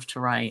open left to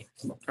right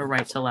or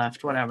right to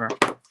left, whatever.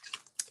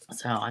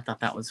 So I thought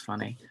that was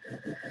funny.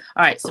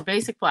 All right, so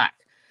basic black.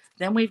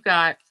 Then we've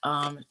got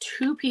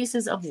 2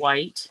 pieces of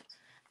white,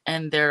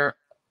 and they're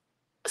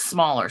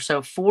smaller.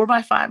 So 4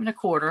 by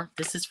 5.25.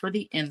 This is for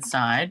the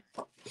inside.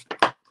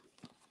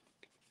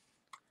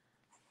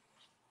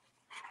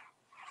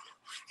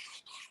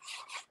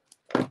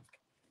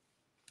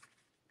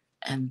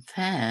 And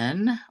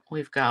then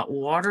we've got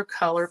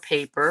watercolor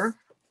paper.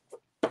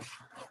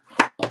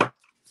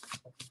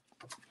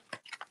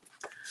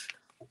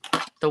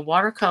 The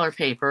watercolor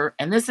paper,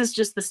 and this is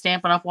just the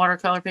Stampin' Up!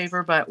 Watercolor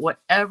paper, but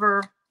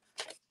whatever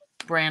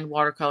brand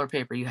watercolor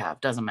paper you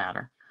have, doesn't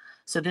matter.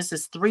 So this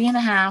is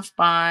 3.5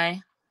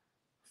 by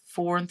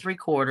 4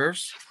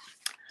 3/4.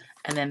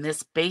 And then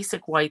this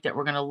basic white that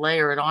we're going to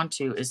layer it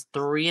onto is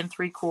 3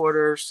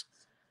 3/4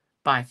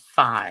 by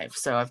 5.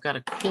 So I've got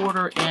a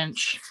 1/4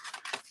 inch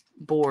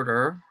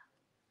border.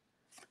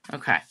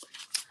 Okay.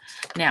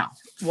 Now,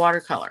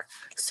 watercolor.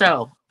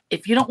 So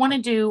if you don't want to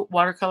do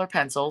watercolor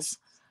pencils,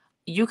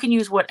 you can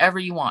use whatever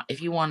you want.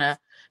 If you want to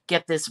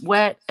get this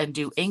wet and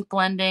do ink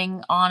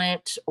blending on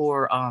it,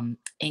 or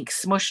ink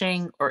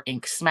smushing or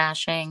ink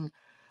smashing,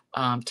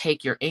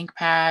 take your ink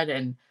pad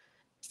and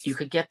you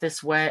could get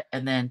this wet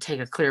and then take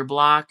a clear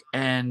block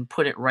and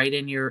put it right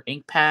in your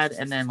ink pad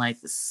and then like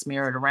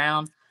smear it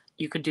around.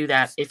 You could do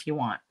that if you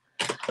want.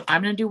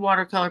 I'm going to do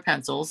watercolor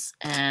pencils,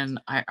 and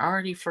I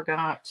already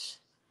forgot.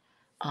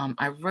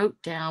 I wrote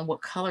down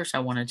what colors I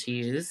wanted to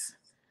use,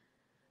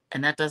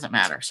 and that doesn't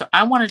matter. So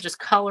I want to just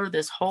color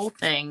this whole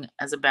thing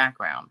as a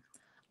background.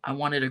 I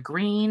wanted a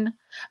green.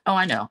 Oh,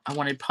 I know. I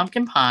wanted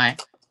pumpkin pie.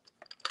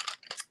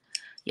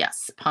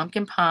 Yes,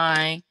 pumpkin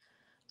pie.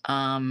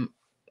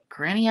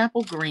 Granny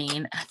apple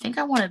green. I think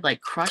I wanted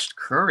like crushed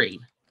curry.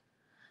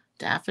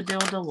 Daffodil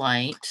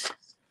delight.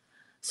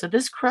 So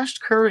this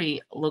crushed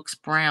curry looks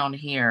brown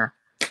here.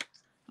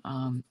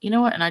 You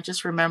know what? And I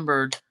just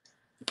remembered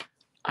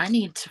I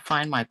need to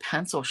find my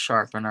pencil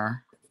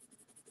sharpener.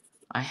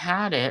 I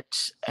had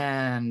it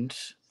and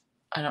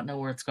I don't know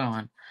where it's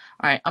gone.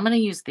 All right, I'm going to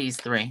use these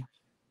three.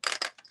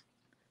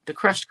 The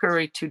crushed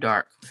curry, too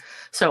dark.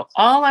 So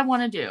all I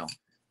want to do,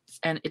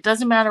 and it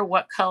doesn't matter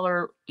what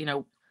color, you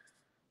know,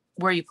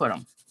 where you put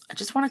them. I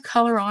just want to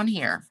color on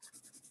here.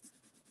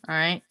 All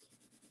right.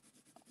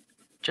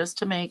 Just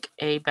to make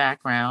a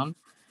background.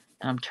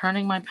 And I'm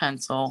turning my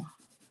pencil.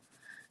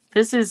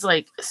 This is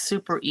like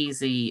super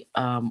easy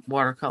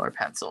watercolor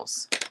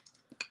pencils.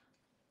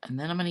 And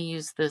then I'm going to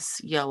use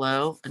this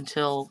yellow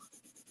until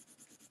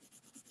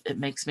it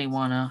makes me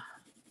want to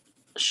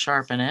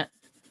sharpen it.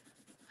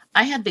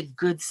 I had the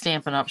good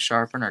Stampin' Up!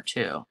 Sharpener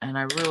too. And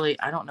I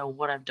don't know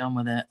what I've done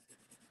with it.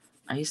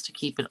 I used to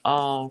keep it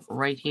all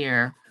right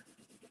here,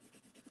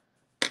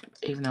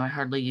 even though I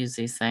hardly use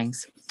these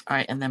things. All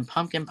right, and then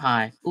pumpkin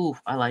pie. Ooh,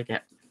 I like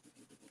it.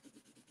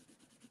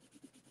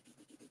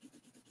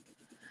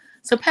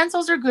 So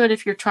pencils are good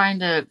if you're trying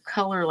to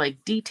color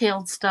like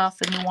detailed stuff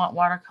and you want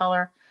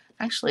watercolor.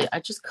 Actually, I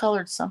just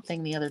colored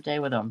something the other day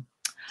with them.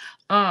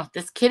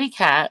 This kitty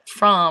cat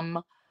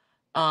from,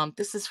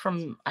 this is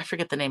from, I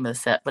forget the name of the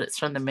set, but it's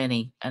from the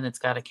mini and it's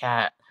got a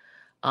cat.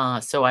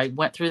 So I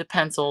went through the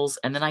pencils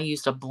and then I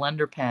used a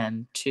blender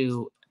pen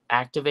to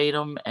activate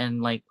them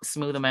and like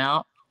smooth them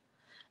out.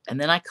 And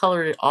then I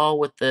colored it all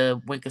with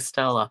the Wink of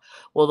Stella.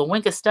 Well, the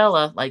Wink of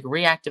Stella like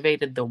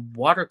reactivated the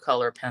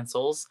watercolor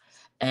pencils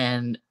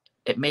and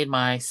it made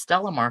my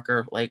Stella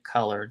marker like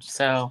colored.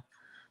 So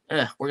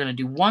we're going to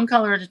do one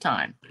color at a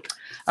time.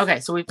 Okay,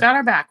 so we've got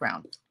our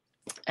background.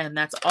 And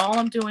that's all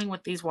I'm doing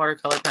with these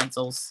watercolor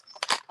pencils.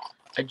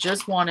 I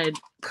just wanted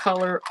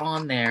color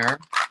on there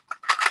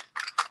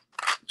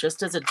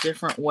just as a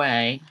different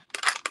way.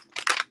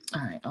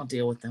 All right, I'll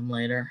deal with them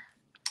later.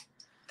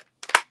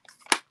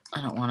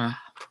 I don't want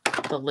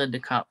the lid to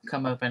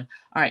come open.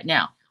 All right,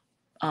 now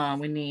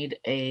we need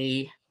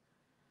a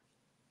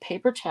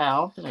paper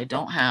towel that I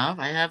don't have.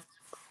 I have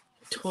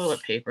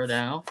toilet paper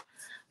though.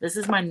 This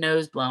is my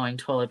nose blowing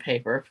toilet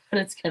paper, but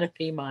it's going to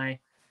be my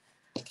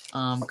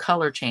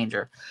color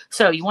changer.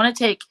 So you want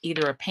to take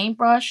either a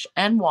paintbrush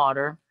and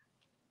water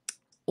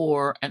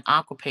or an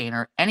aqua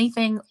painter,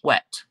 anything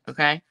wet,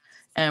 okay?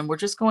 And we're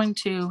just going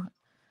to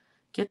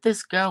get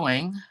this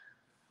going.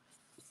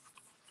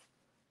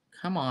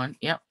 Come on,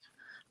 yep.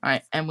 All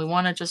right, and we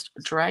want to just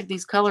drag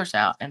these colors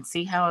out and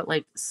see how it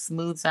like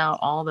smooths out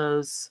all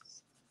those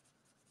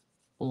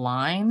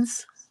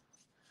lines.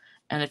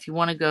 And if you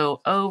want to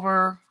go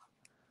over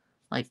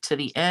like to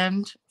the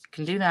end, you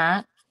can do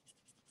that.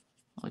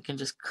 We can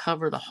just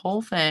cover the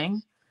whole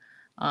thing.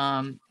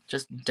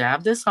 Just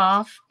dab this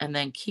off and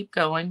then keep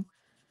going.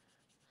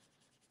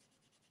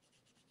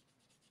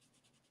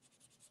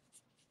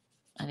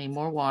 I need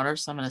more water,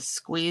 so I'm going to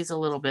squeeze a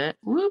little bit.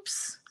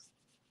 Whoops.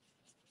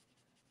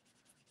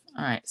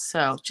 All right,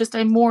 so just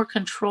a more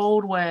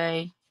controlled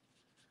way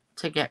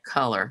to get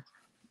color.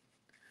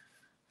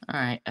 All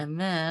right, and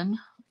then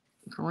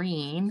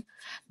green.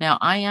 Now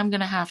I am going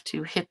to have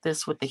to hit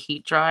this with the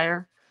heat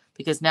dryer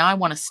because now I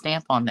want to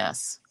stamp on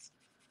this.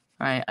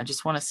 All right, I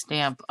just want to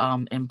stamp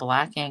in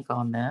black ink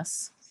on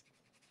this.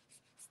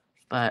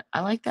 But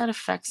I like that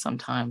effect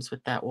sometimes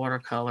with that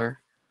watercolor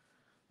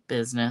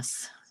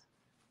business.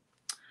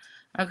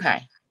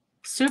 Okay,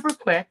 super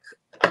quick.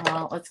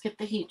 Let's get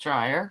the heat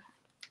dryer.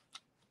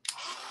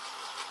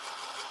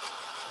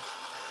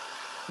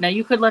 Now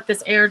you could let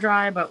this air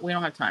dry, but we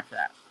don't have time for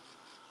that.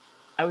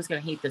 I was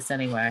going to heat this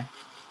anyway.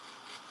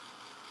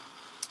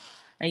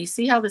 Now you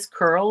see how this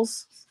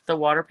curls, the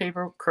water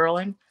paper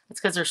curling? It's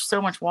because there's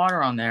so much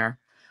water on there.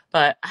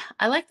 But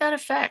I like that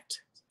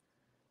effect.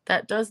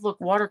 That does look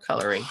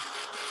watercolory.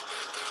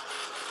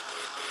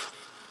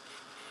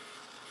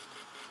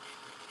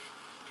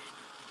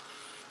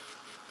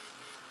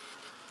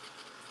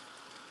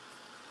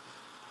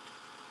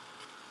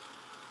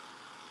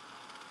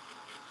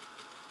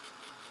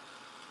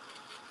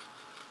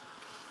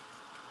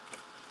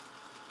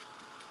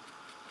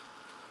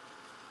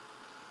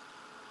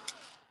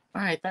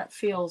 All right, that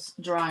feels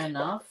dry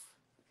enough.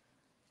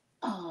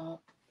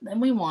 Then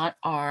we want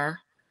our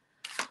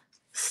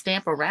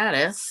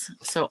Stamparatus.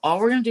 So all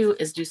we're going to do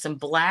is do some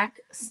black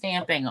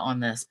stamping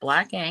on this,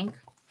 black ink.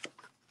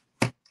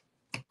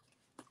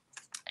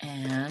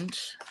 And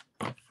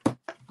let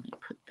me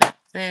put that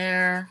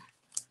there.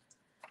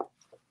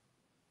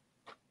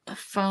 The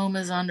foam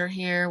is under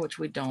here, which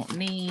we don't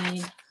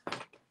need.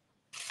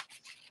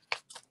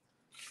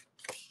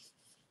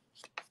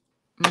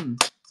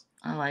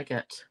 I like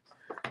it.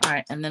 All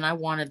right, and then I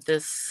wanted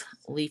this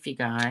leafy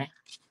guy,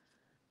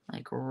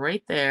 like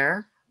right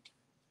there.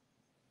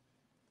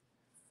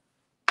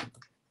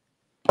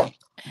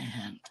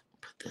 And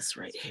put this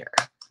right here.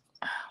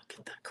 Oh,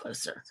 Get that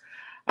closer.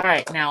 All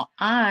right, now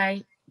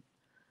I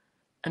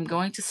am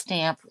going to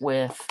stamp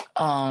with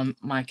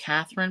my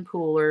Catherine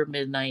Pooler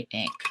Midnight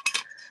ink.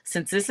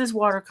 Since this is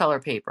watercolor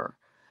paper,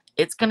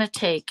 it's going to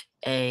take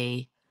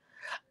a...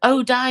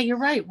 Oh, Di, you're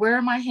right. Where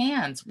are my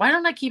hands? Why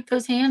don't I keep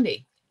those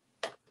handy?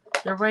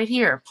 They're right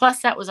here.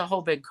 Plus, that was a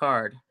whole big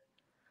card.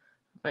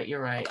 But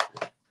you're right.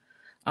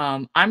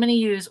 I'm going to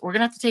use... We're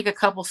going to have to take a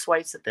couple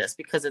swipes at this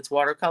because it's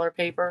watercolor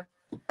paper.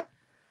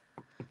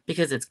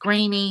 Because it's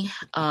grainy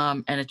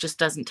and it just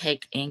doesn't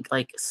take ink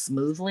like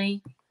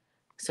smoothly.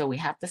 So we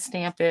have to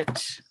stamp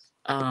it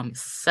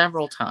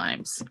several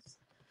times.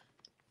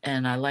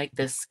 And I like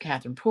this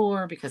Catherine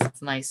Pooler because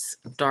it's nice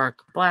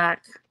dark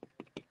black.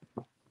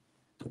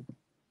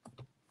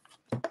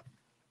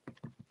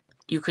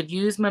 You could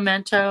use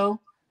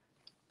Memento.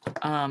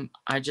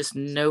 I just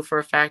know for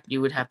a fact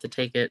you would have to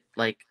take it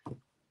like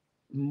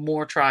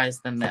more tries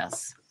than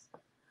this.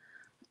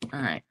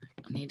 All right,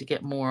 I need to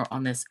get more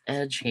on this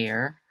edge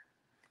here.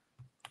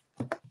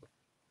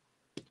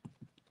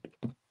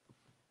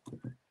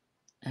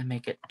 And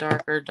make it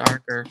darker,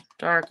 darker,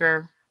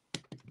 darker.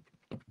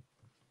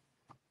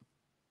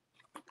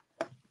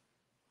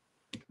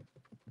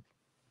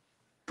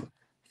 I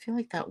feel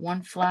like that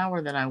one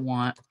flower that I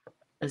want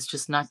is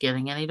just not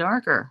getting any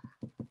darker.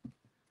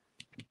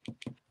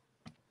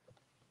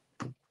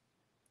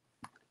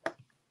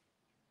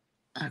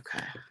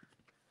 Okay.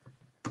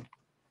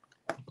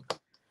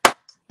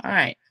 All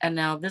right, and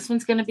now this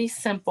one's going to be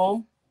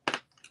simple.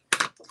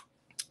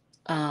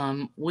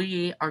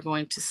 We are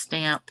going to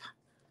stamp.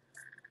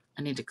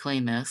 I need to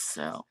clean this,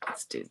 so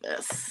let's do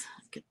this.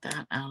 Get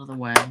that out of the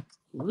way.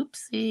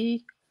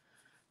 Whoopsie.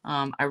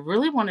 I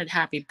really wanted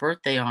happy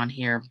birthday on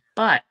here,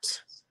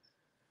 but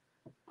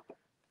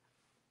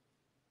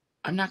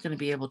I'm not going to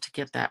be able to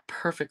get that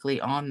perfectly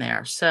on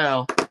there.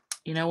 So,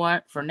 you know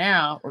what? For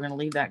now, we're going to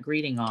leave that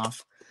greeting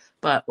off.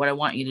 But what I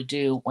want you to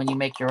do when you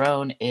make your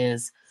own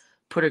is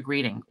put a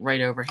greeting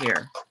right over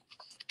here.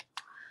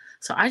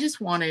 So I just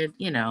wanted,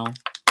 you know,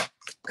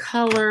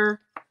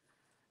 color.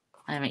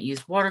 I haven't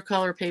used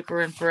watercolor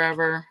paper in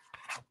forever.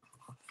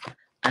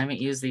 I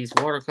haven't used these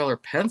watercolor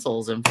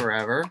pencils in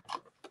forever.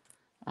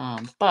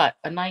 But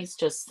a nice,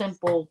 just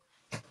simple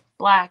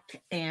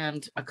black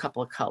and a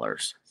couple of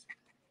colors.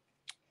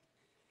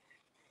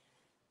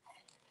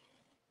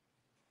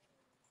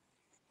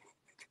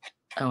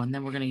 Oh, and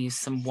then we're going to use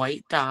some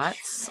white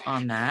dots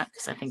on that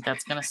because I think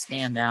that's going to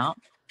stand out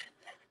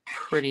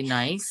pretty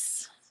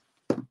nice.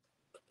 All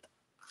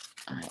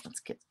right, let's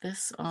get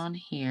this on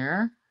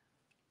here.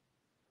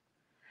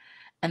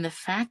 And the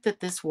fact that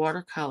this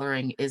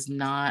watercoloring is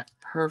not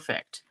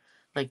perfect,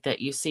 like that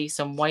you see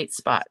some white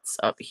spots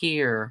up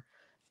here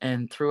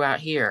and throughout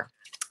here,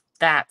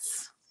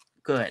 that's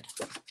good.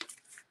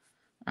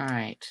 All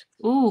right.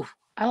 Ooh,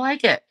 I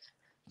like it.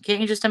 Can't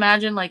you just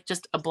imagine like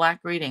just a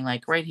black greeting,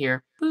 like right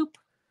here, boop.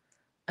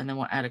 And then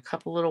we'll add a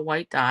couple little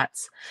white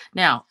dots.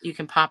 Now, you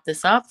can pop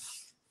this up.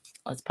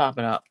 Let's pop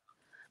it up.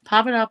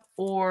 Pop it up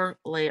or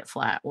lay it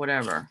flat,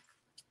 whatever.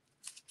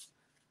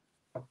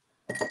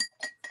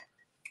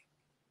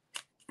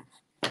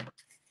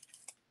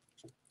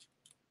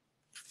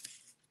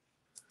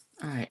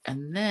 All right,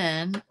 and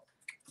then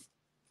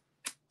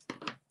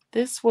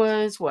this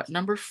was what,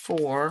 number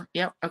 4?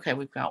 Yep, okay,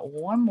 we've got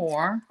one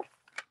more.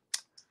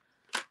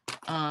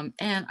 And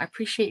I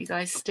appreciate you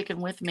guys sticking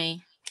with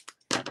me.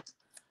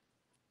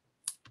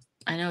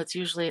 I know it's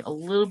usually a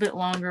little bit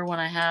longer when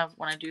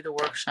I do the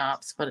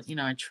workshops, but you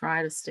know, I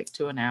try to stick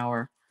to an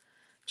hour.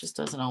 It just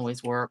doesn't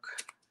always work.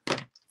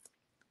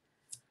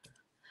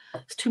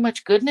 It's too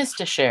much goodness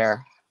to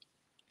share.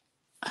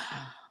 Okay,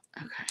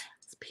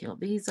 let's peel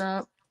these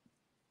up.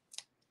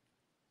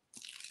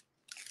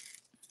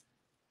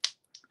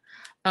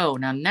 Oh,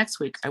 now next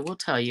week I will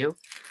tell you,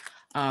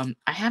 I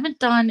haven't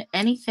done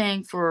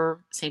anything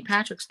for St.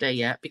 Patrick's Day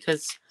yet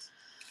because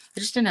I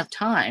just didn't have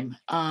time.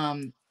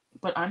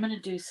 But I'm going to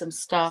do some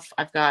stuff.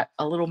 I've got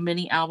a little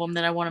mini album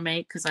that I want to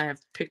make because I have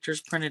pictures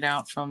printed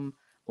out from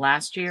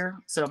last year.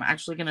 So I'm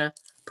actually going to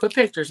put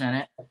pictures in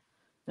it. I'm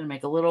going to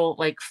make a little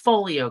like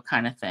folio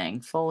kind of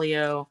thing.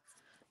 Folio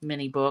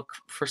mini book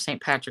for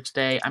St. Patrick's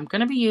Day. I'm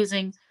going to be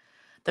using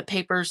the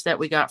papers that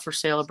we got for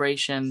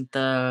Celebration,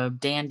 the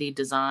Dandy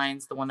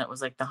Designs, the one that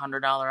was like the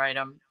 $100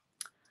 item,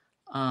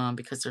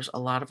 because there's a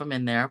lot of them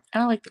in there.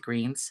 And I like the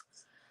greens.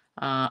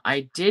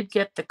 I did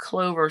get the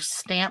Clover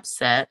stamp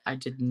set. I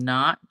did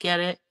not get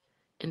it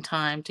in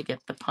time to get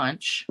the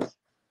punch.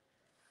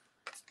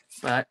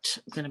 But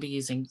I'm going to be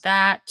using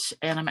that.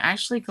 And I'm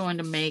actually going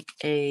to make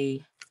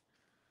a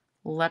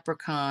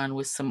leprechaun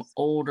with some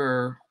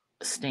older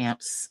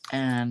stamps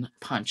and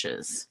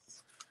punches.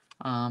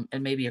 And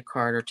maybe a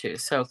card or two.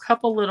 So a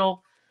couple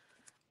little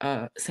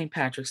St.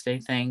 Patrick's Day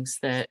things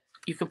that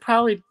you could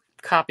probably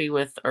copy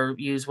with or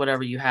use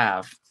whatever you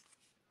have.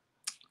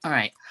 All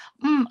right.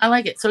 I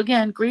like it. So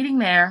again, greeting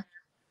there.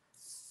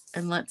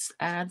 And let's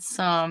add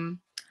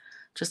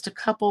just a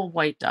couple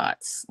white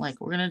dots. Like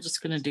we're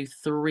just going to do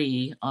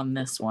 3 on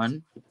this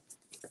one.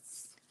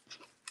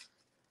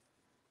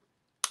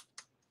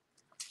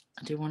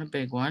 I do want a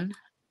big one.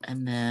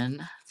 And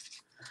then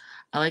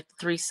I like the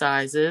 3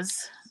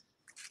 sizes.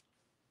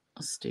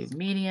 Let's do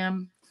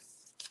medium.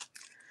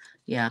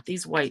 Yeah,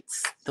 these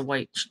whites, the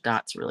white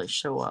dots really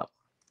show up.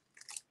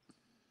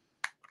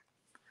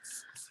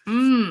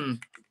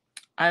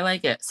 I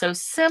like it. So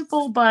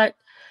simple, but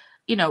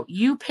you know,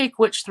 you pick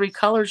which 3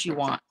 colors you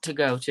want to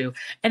go to.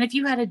 And if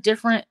you had a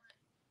different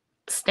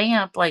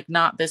stamp, like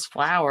not this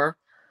flower,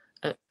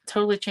 it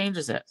totally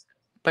changes it.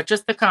 But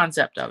just the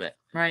concept of it,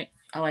 right?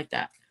 I like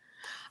that.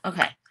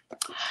 Okay.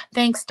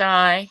 Thanks,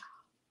 Di.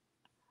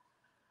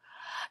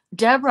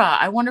 Deborah,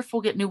 I wonder if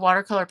we'll get new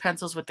watercolor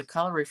pencils with the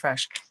color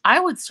refresh. I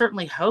would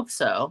certainly hope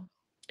so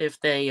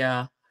if they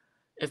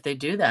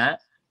do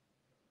that.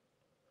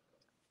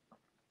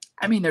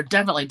 I mean, they're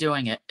definitely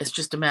doing it. It's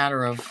just a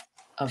matter of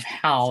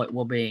how it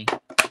will be,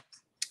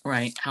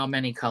 right? How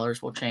many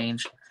colors will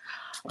change.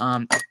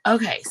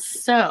 Okay,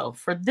 so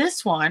for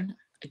this one,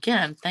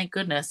 again, thank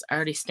goodness I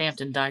already stamped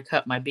and die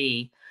cut my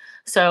bee.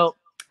 So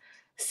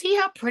see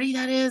how pretty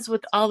that is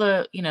with all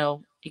the, you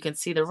know, you can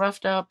see the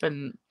roughed up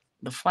and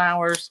the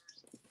flowers.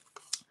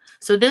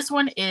 So this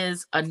one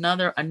is a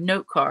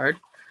note card.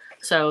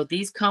 So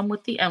these come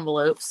with the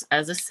envelopes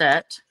as a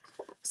set.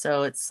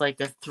 So it's like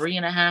a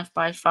 3.5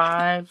 by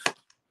 5,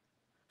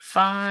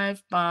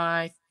 5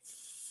 by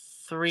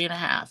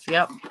 3.5.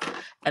 Yep.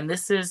 And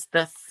this is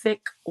the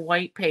thick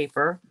white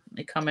paper.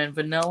 They come in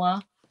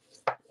vanilla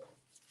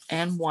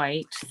and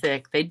white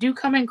thick. They do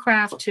come in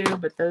craft too,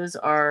 but those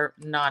are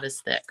not as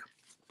thick.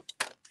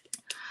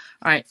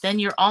 All right, then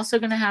you're also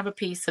going to have a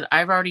piece that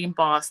I've already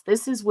embossed.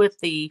 This is with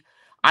the,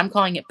 I'm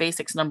calling it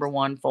Basics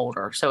 #1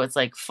 folder. So it's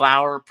like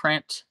flower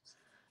print.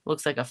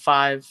 Looks like a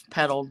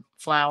 5-petaled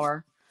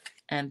flower.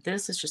 And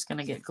this is just going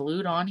to get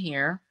glued on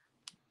here.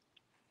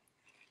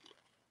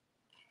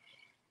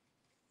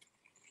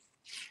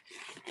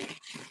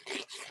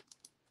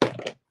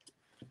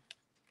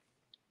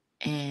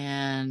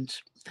 And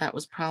that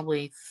was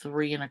probably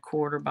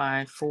 3.25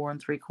 by 4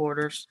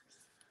 3/4.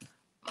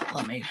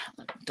 Let me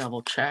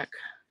double check.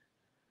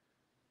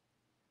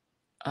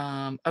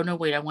 Oh no,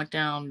 wait, I went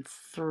down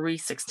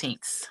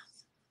 3/16.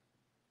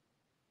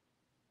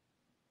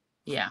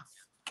 Yeah.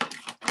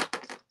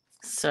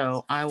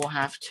 So I will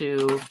have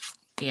to,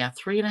 yeah,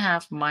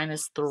 3.5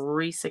 minus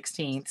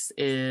 3/16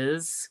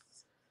 is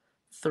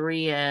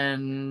 3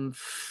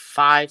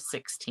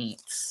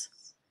 5/16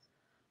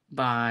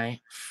 by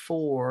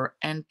 4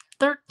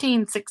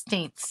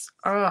 13/16.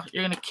 Oh,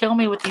 you're gonna kill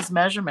me with these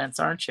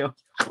measurements, aren't you?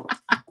 All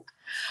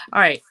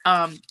right.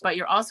 But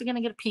you're also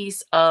gonna get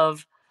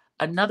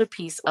another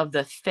piece of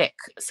the thick,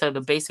 so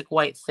the basic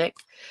white thick,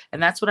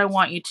 and that's what I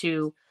want you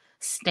to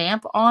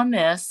stamp on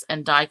this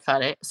and die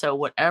cut it. So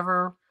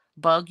whatever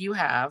bug you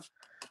have,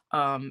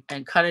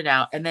 and cut it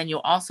out, and then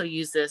you'll also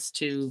use this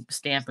to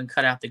stamp and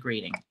cut out the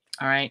greeting.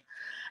 All right.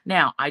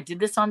 Now I did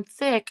this on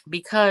thick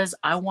because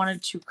I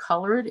wanted to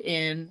color it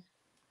in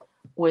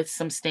with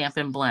some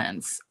Stampin'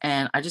 Blends,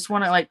 and I just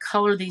want to like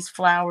color these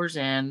flowers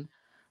in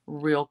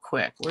real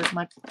quick. Where's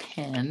my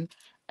pen?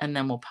 And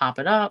then we'll pop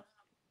it up.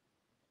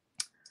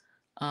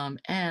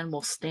 And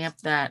we'll stamp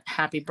that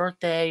happy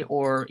birthday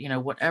or, you know,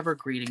 whatever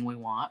greeting we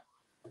want.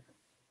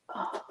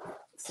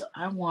 So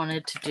I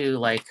wanted to do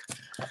like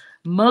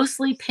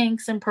mostly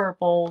pinks and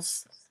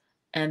purples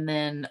and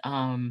then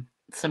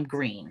some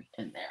green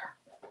in there.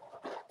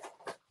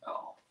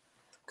 Oh,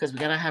 because we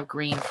got to have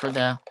green for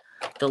the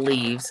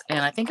leaves. And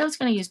I think I was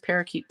going to use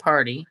Parakeet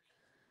Party.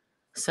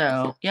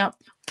 So, yep.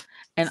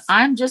 And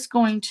I'm just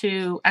going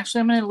to, actually,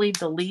 I'm going to leave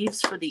the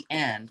leaves for the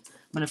end.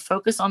 I'm going to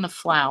focus on the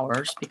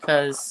flowers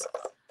because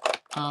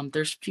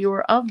there's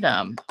fewer of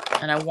them.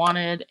 And I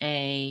wanted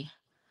a,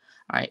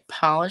 all right,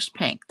 polished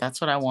pink.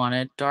 That's what I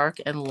wanted. Dark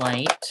and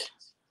light.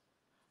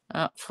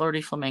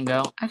 Flirty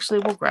Flamingo. Actually,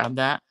 we'll grab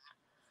that.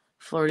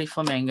 Flirty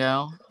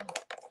Flamingo.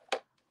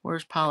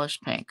 Where's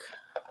polished pink?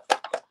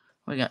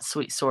 We got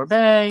Sweet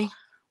Sorbet.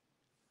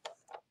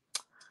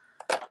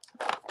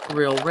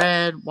 Real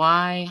Red.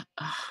 Why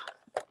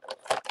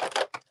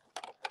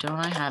don't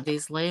I have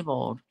these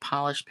labeled?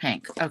 Polished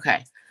pink.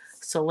 Okay.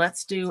 So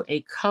let's do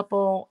a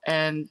couple,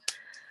 and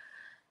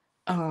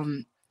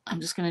I'm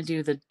just going to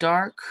do the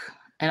dark,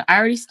 and I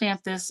already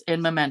stamped this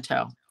in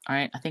Memento. All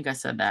right. I think I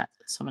said that.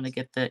 So I'm going to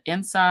get the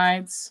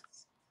insides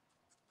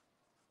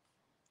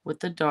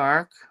with the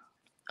dark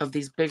of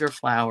these bigger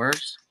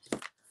flowers,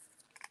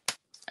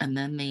 and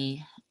then the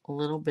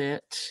little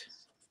bit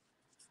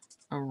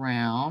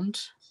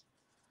around,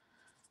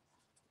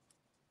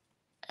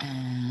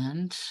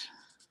 and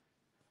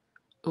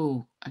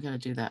ooh, I got to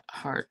do that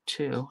heart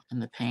too in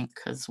the pink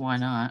because why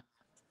not?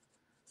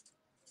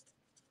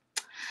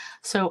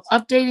 So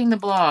updating the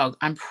blog,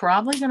 I'm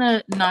probably going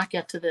to not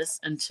get to this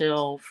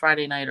until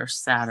Friday night or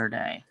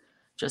Saturday,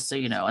 just so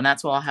you know. And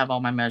that's where I'll have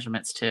all my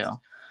measurements too.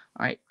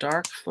 All right,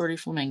 dark Flirty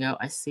Flamingo.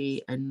 I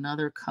see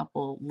another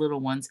couple little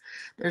ones.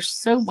 There's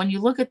so, when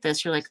you look at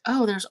this, you're like,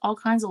 oh, there's all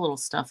kinds of little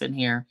stuff in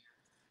here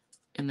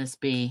in this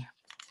bee.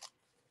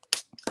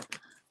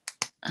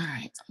 All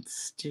right,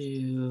 let's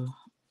do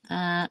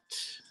that.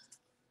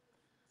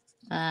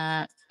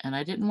 that. And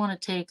I didn't want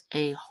to take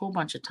a whole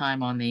bunch of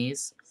time on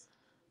these.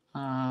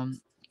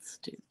 Let's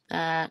do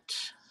that.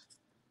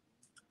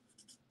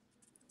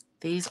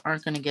 These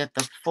aren't going to get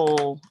the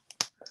full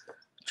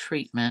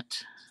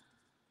treatment.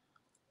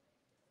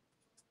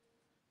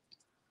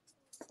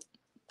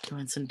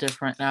 Doing some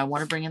different. Now I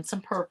want to bring in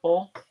some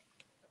purple.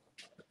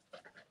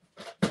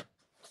 And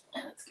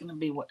it's going to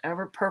be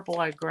whatever purple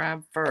I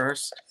grab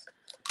first.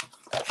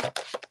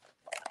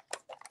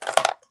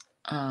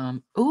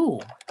 Ooh.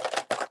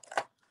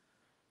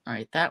 All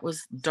right, that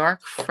was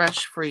dark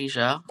fresh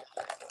freesia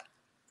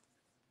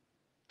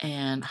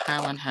and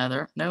Highland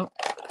Heather. Nope.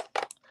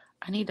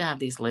 I need to have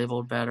these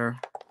labeled better.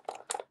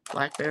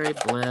 Blackberry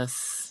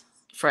Bliss.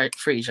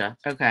 Freesia.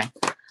 Okay.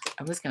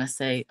 I was going to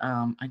say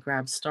I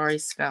grabbed Starry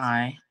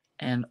Sky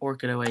and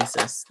Orchid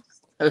Oasis.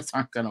 Those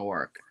aren't going to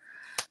work.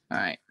 All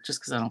right. Just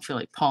because I don't feel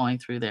like pawing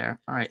through there.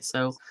 All right.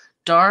 So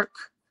dark,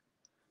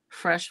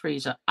 fresh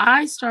freesia.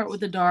 I start with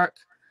the dark.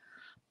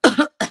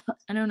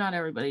 I know not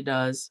everybody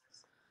does.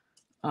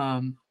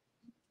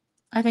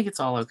 I think it's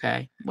all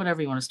okay.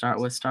 Whatever you want to start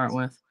with, start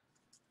with.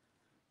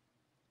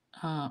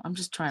 I'm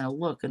just trying to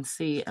look and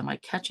see, am I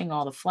catching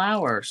all the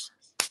flowers?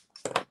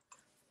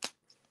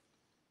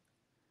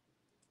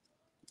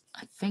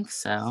 I think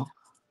so.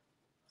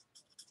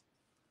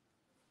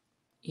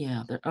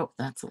 Yeah, there. Oh,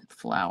 that's a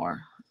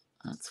flower.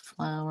 That's a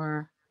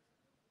flower.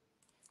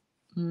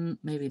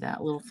 Maybe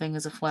that little thing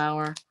is a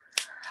flower.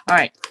 All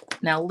right,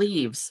 now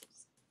leaves.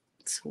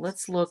 So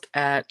let's look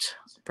at,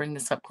 bring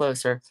this up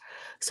closer.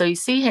 So you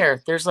see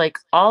here, there's like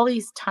all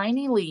these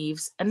tiny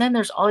leaves, and then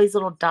there's all these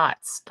little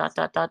dots. Dot,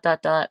 dot, dot,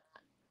 dot, dot.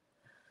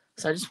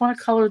 So I just want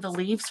to color the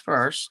leaves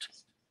first.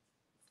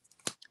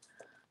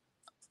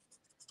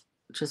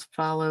 Just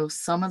follow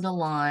some of the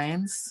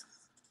lines.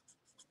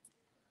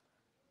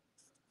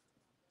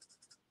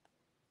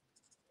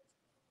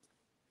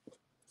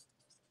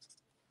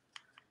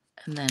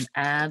 And then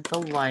add the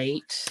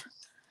light.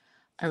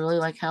 I really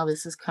like how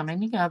this is coming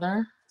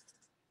together.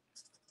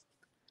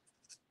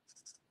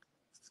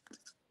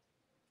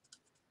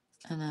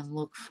 And then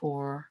look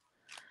for,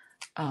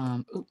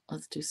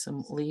 let's do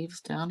some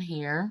leaves down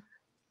here.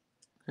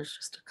 There's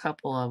just a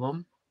couple of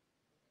them.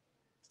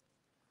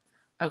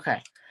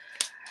 Okay.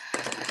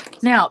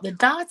 Now, the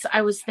dots,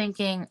 I was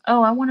thinking,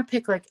 oh, I want to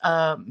pick like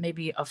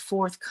maybe a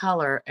fourth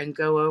color and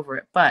go over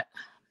it. But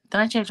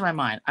then I changed my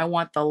mind. I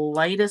want the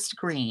lightest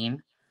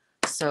green.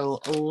 So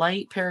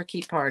light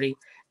parakeet party.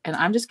 And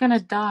I'm just going to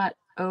dot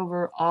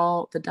over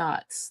all the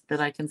dots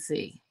that I can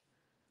see.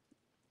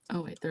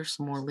 Oh, wait, there's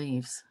some more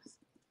leaves.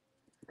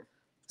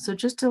 So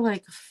just to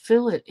like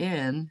fill it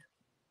in,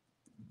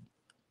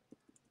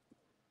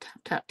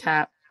 tap, tap,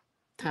 tap,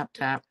 tap,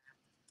 tap.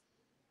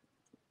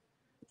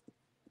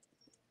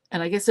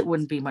 And I guess it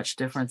wouldn't be much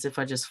difference if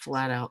I just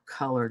flat out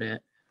colored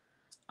it.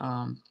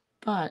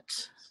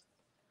 But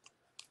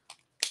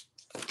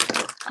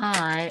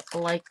I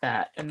like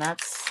that. And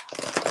that's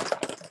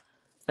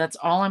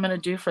all I'm going to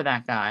do for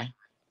that guy.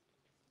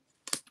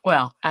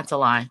 Well, that's a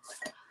lie.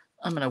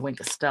 I'm going to wink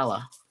a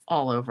Stella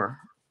all over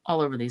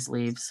these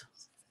leaves.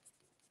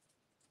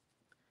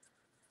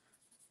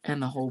 And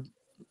the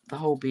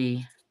whole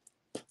bee.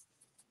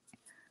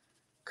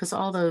 Because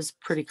all those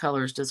pretty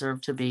colors deserve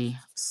to be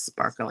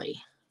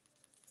sparkly.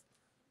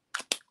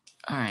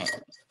 All right.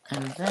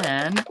 And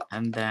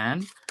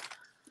then,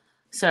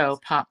 so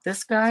pop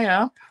this guy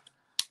up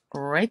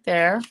right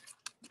there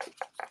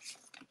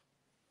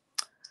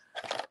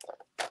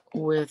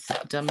with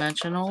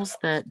dimensionals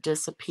that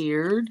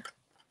disappeared.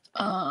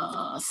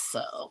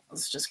 So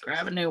let's just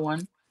grab a new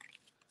one.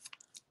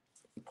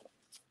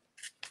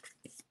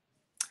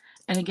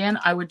 And again,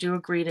 I would do a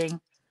greeting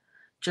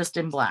just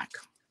in black.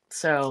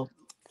 So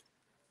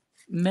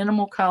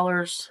minimal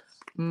colors,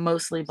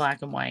 mostly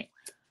black and white.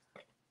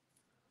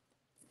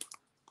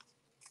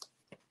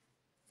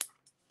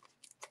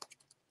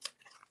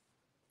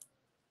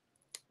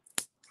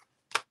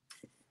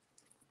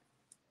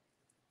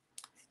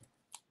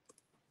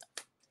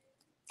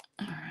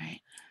 All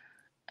right.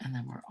 And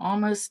then we're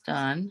almost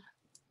done.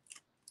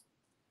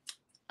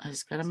 I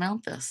just got to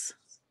mount this.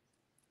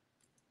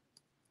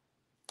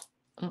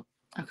 Oh,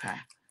 okay.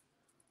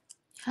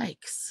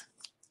 Yikes.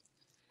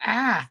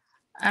 Ah,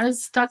 I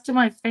was stuck to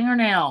my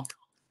fingernail.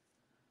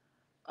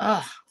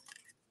 Ugh.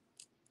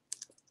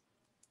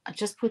 I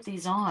just put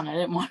these on. I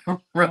didn't want to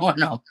ruin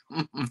them.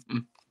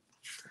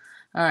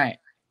 All right.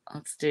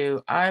 Let's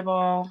do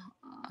eyeball,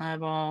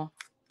 boop,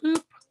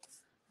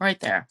 right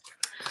there.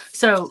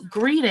 So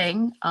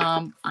greeting,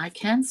 I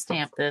can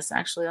stamp this.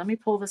 Actually, let me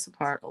pull this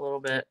apart a little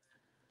bit.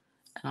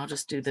 And I'll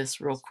just do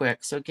this real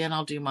quick. So again,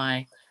 I'll do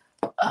my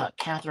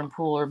Catherine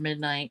Pooler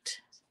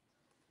Midnight.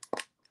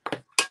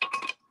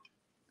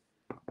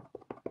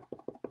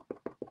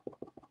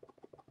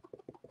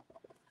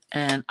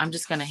 And I'm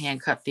just going to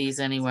hand cut these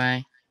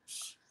anyway.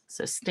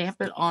 So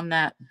stamp it on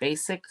that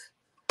basic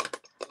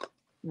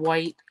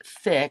white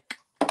thick.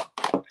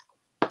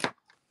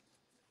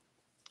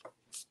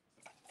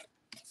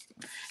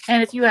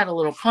 And if you had a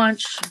little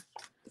punch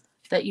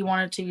that you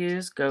wanted to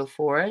use, go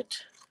for it.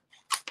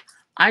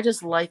 I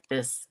just like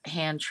this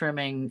hand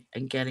trimming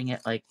and getting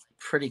it like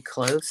pretty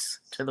close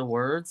to the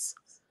words.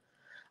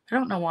 I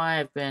don't know why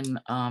I've been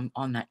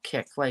on that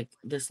kick like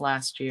this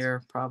last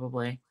year,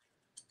 probably.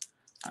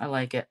 I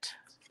like it.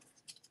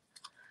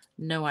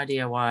 No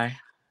idea why.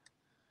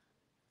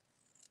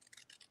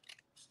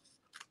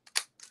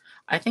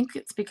 I think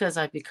it's because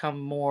I've become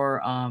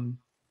more,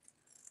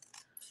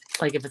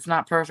 like if it's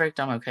not perfect,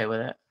 I'm okay with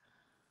it.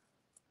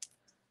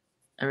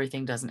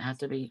 Everything doesn't have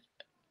to be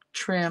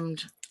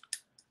trimmed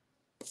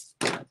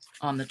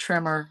on the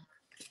trimmer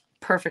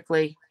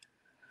perfectly.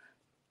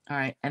 All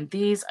right, and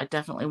these I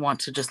definitely want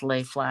to just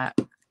lay flat.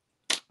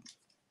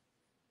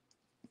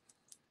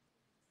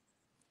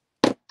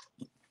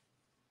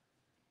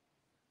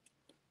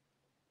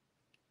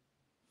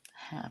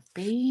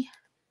 Happy.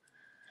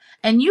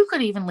 And you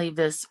could even leave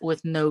this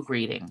with no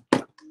greeting.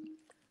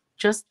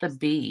 Just the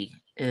B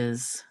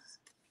is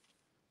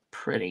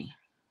pretty.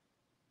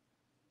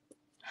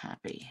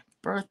 Happy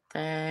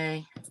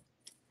birthday.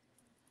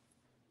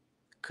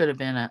 Could have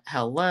been a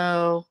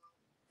hello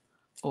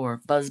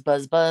or buzz,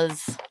 buzz,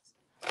 buzz.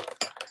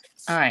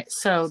 All right,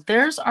 so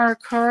there's our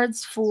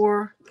cards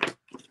for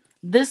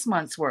this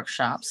month's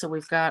workshop. So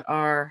we've got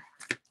our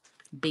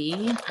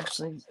B.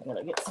 Actually, I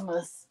gotta get some of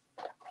this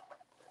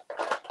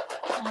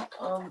out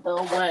of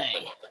the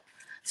way.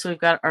 So we've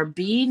got our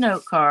B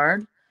note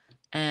card,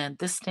 and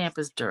this stamp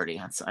is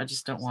dirty, so I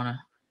just don't want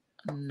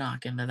to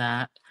knock into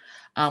that.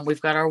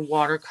 We've got our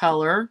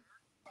watercolor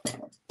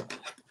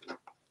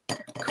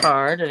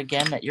card, and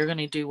again, that you're going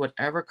to do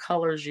whatever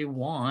colors you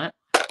want.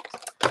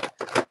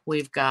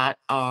 We've got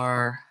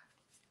our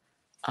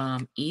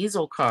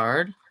easel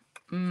card.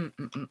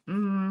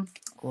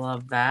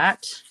 Love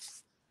that.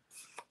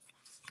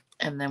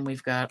 And then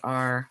we've got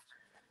our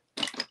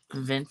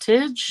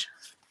vintage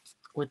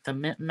with the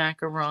mint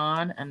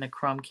macaron and the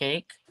crumb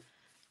cake.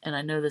 And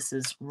I know this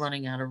is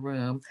running out of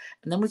room.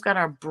 And then we've got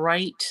our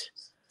bright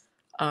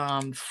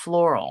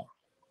floral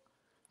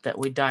that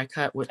we die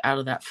cut with out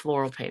of that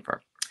floral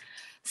paper.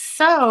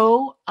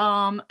 So,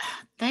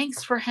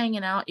 thanks for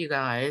hanging out, you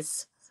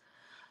guys.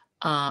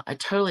 I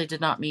totally did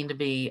not mean to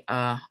be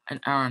an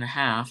hour and a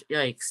half.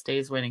 Yikes,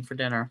 Dave's waiting for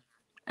dinner,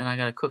 and I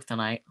gotta cook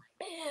tonight.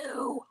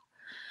 Ew.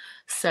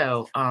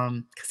 So,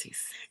 because he's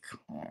sick.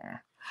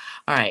 All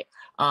right.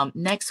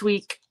 Next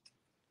week,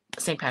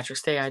 St.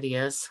 Patrick's Day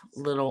ideas,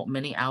 little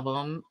mini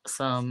album,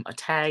 a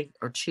tag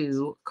or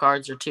two,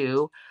 cards or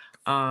two.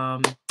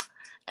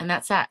 And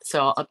that's that.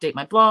 So I'll update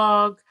my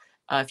blog.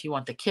 If you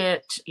want the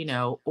kit,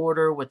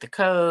 order with the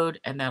code,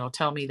 and that'll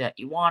tell me that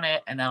you want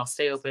it, and that'll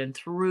stay open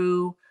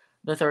through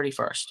the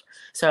 31st.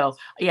 So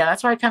yeah,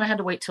 that's why I kind of had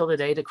to wait till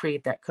today to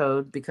create that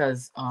code,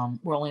 because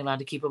we're only allowed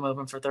to keep them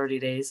open for 30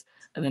 days,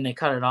 and then they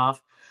cut it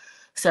off.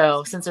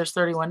 So since there's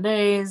 31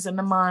 days in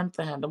the month,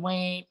 I had to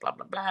wait, blah,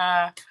 blah,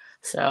 blah.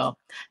 So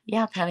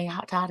yeah, Patty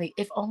Hot Toddy,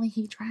 if only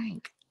he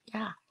drank.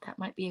 Yeah, that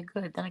might be a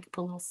good. Then I could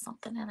put a little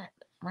something in it.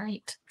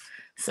 Right.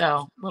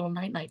 So little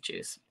night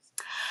juice.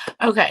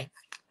 Okay.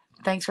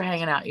 Thanks for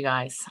hanging out, you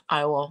guys.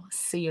 I will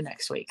see you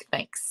next week.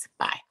 Thanks.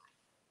 Bye.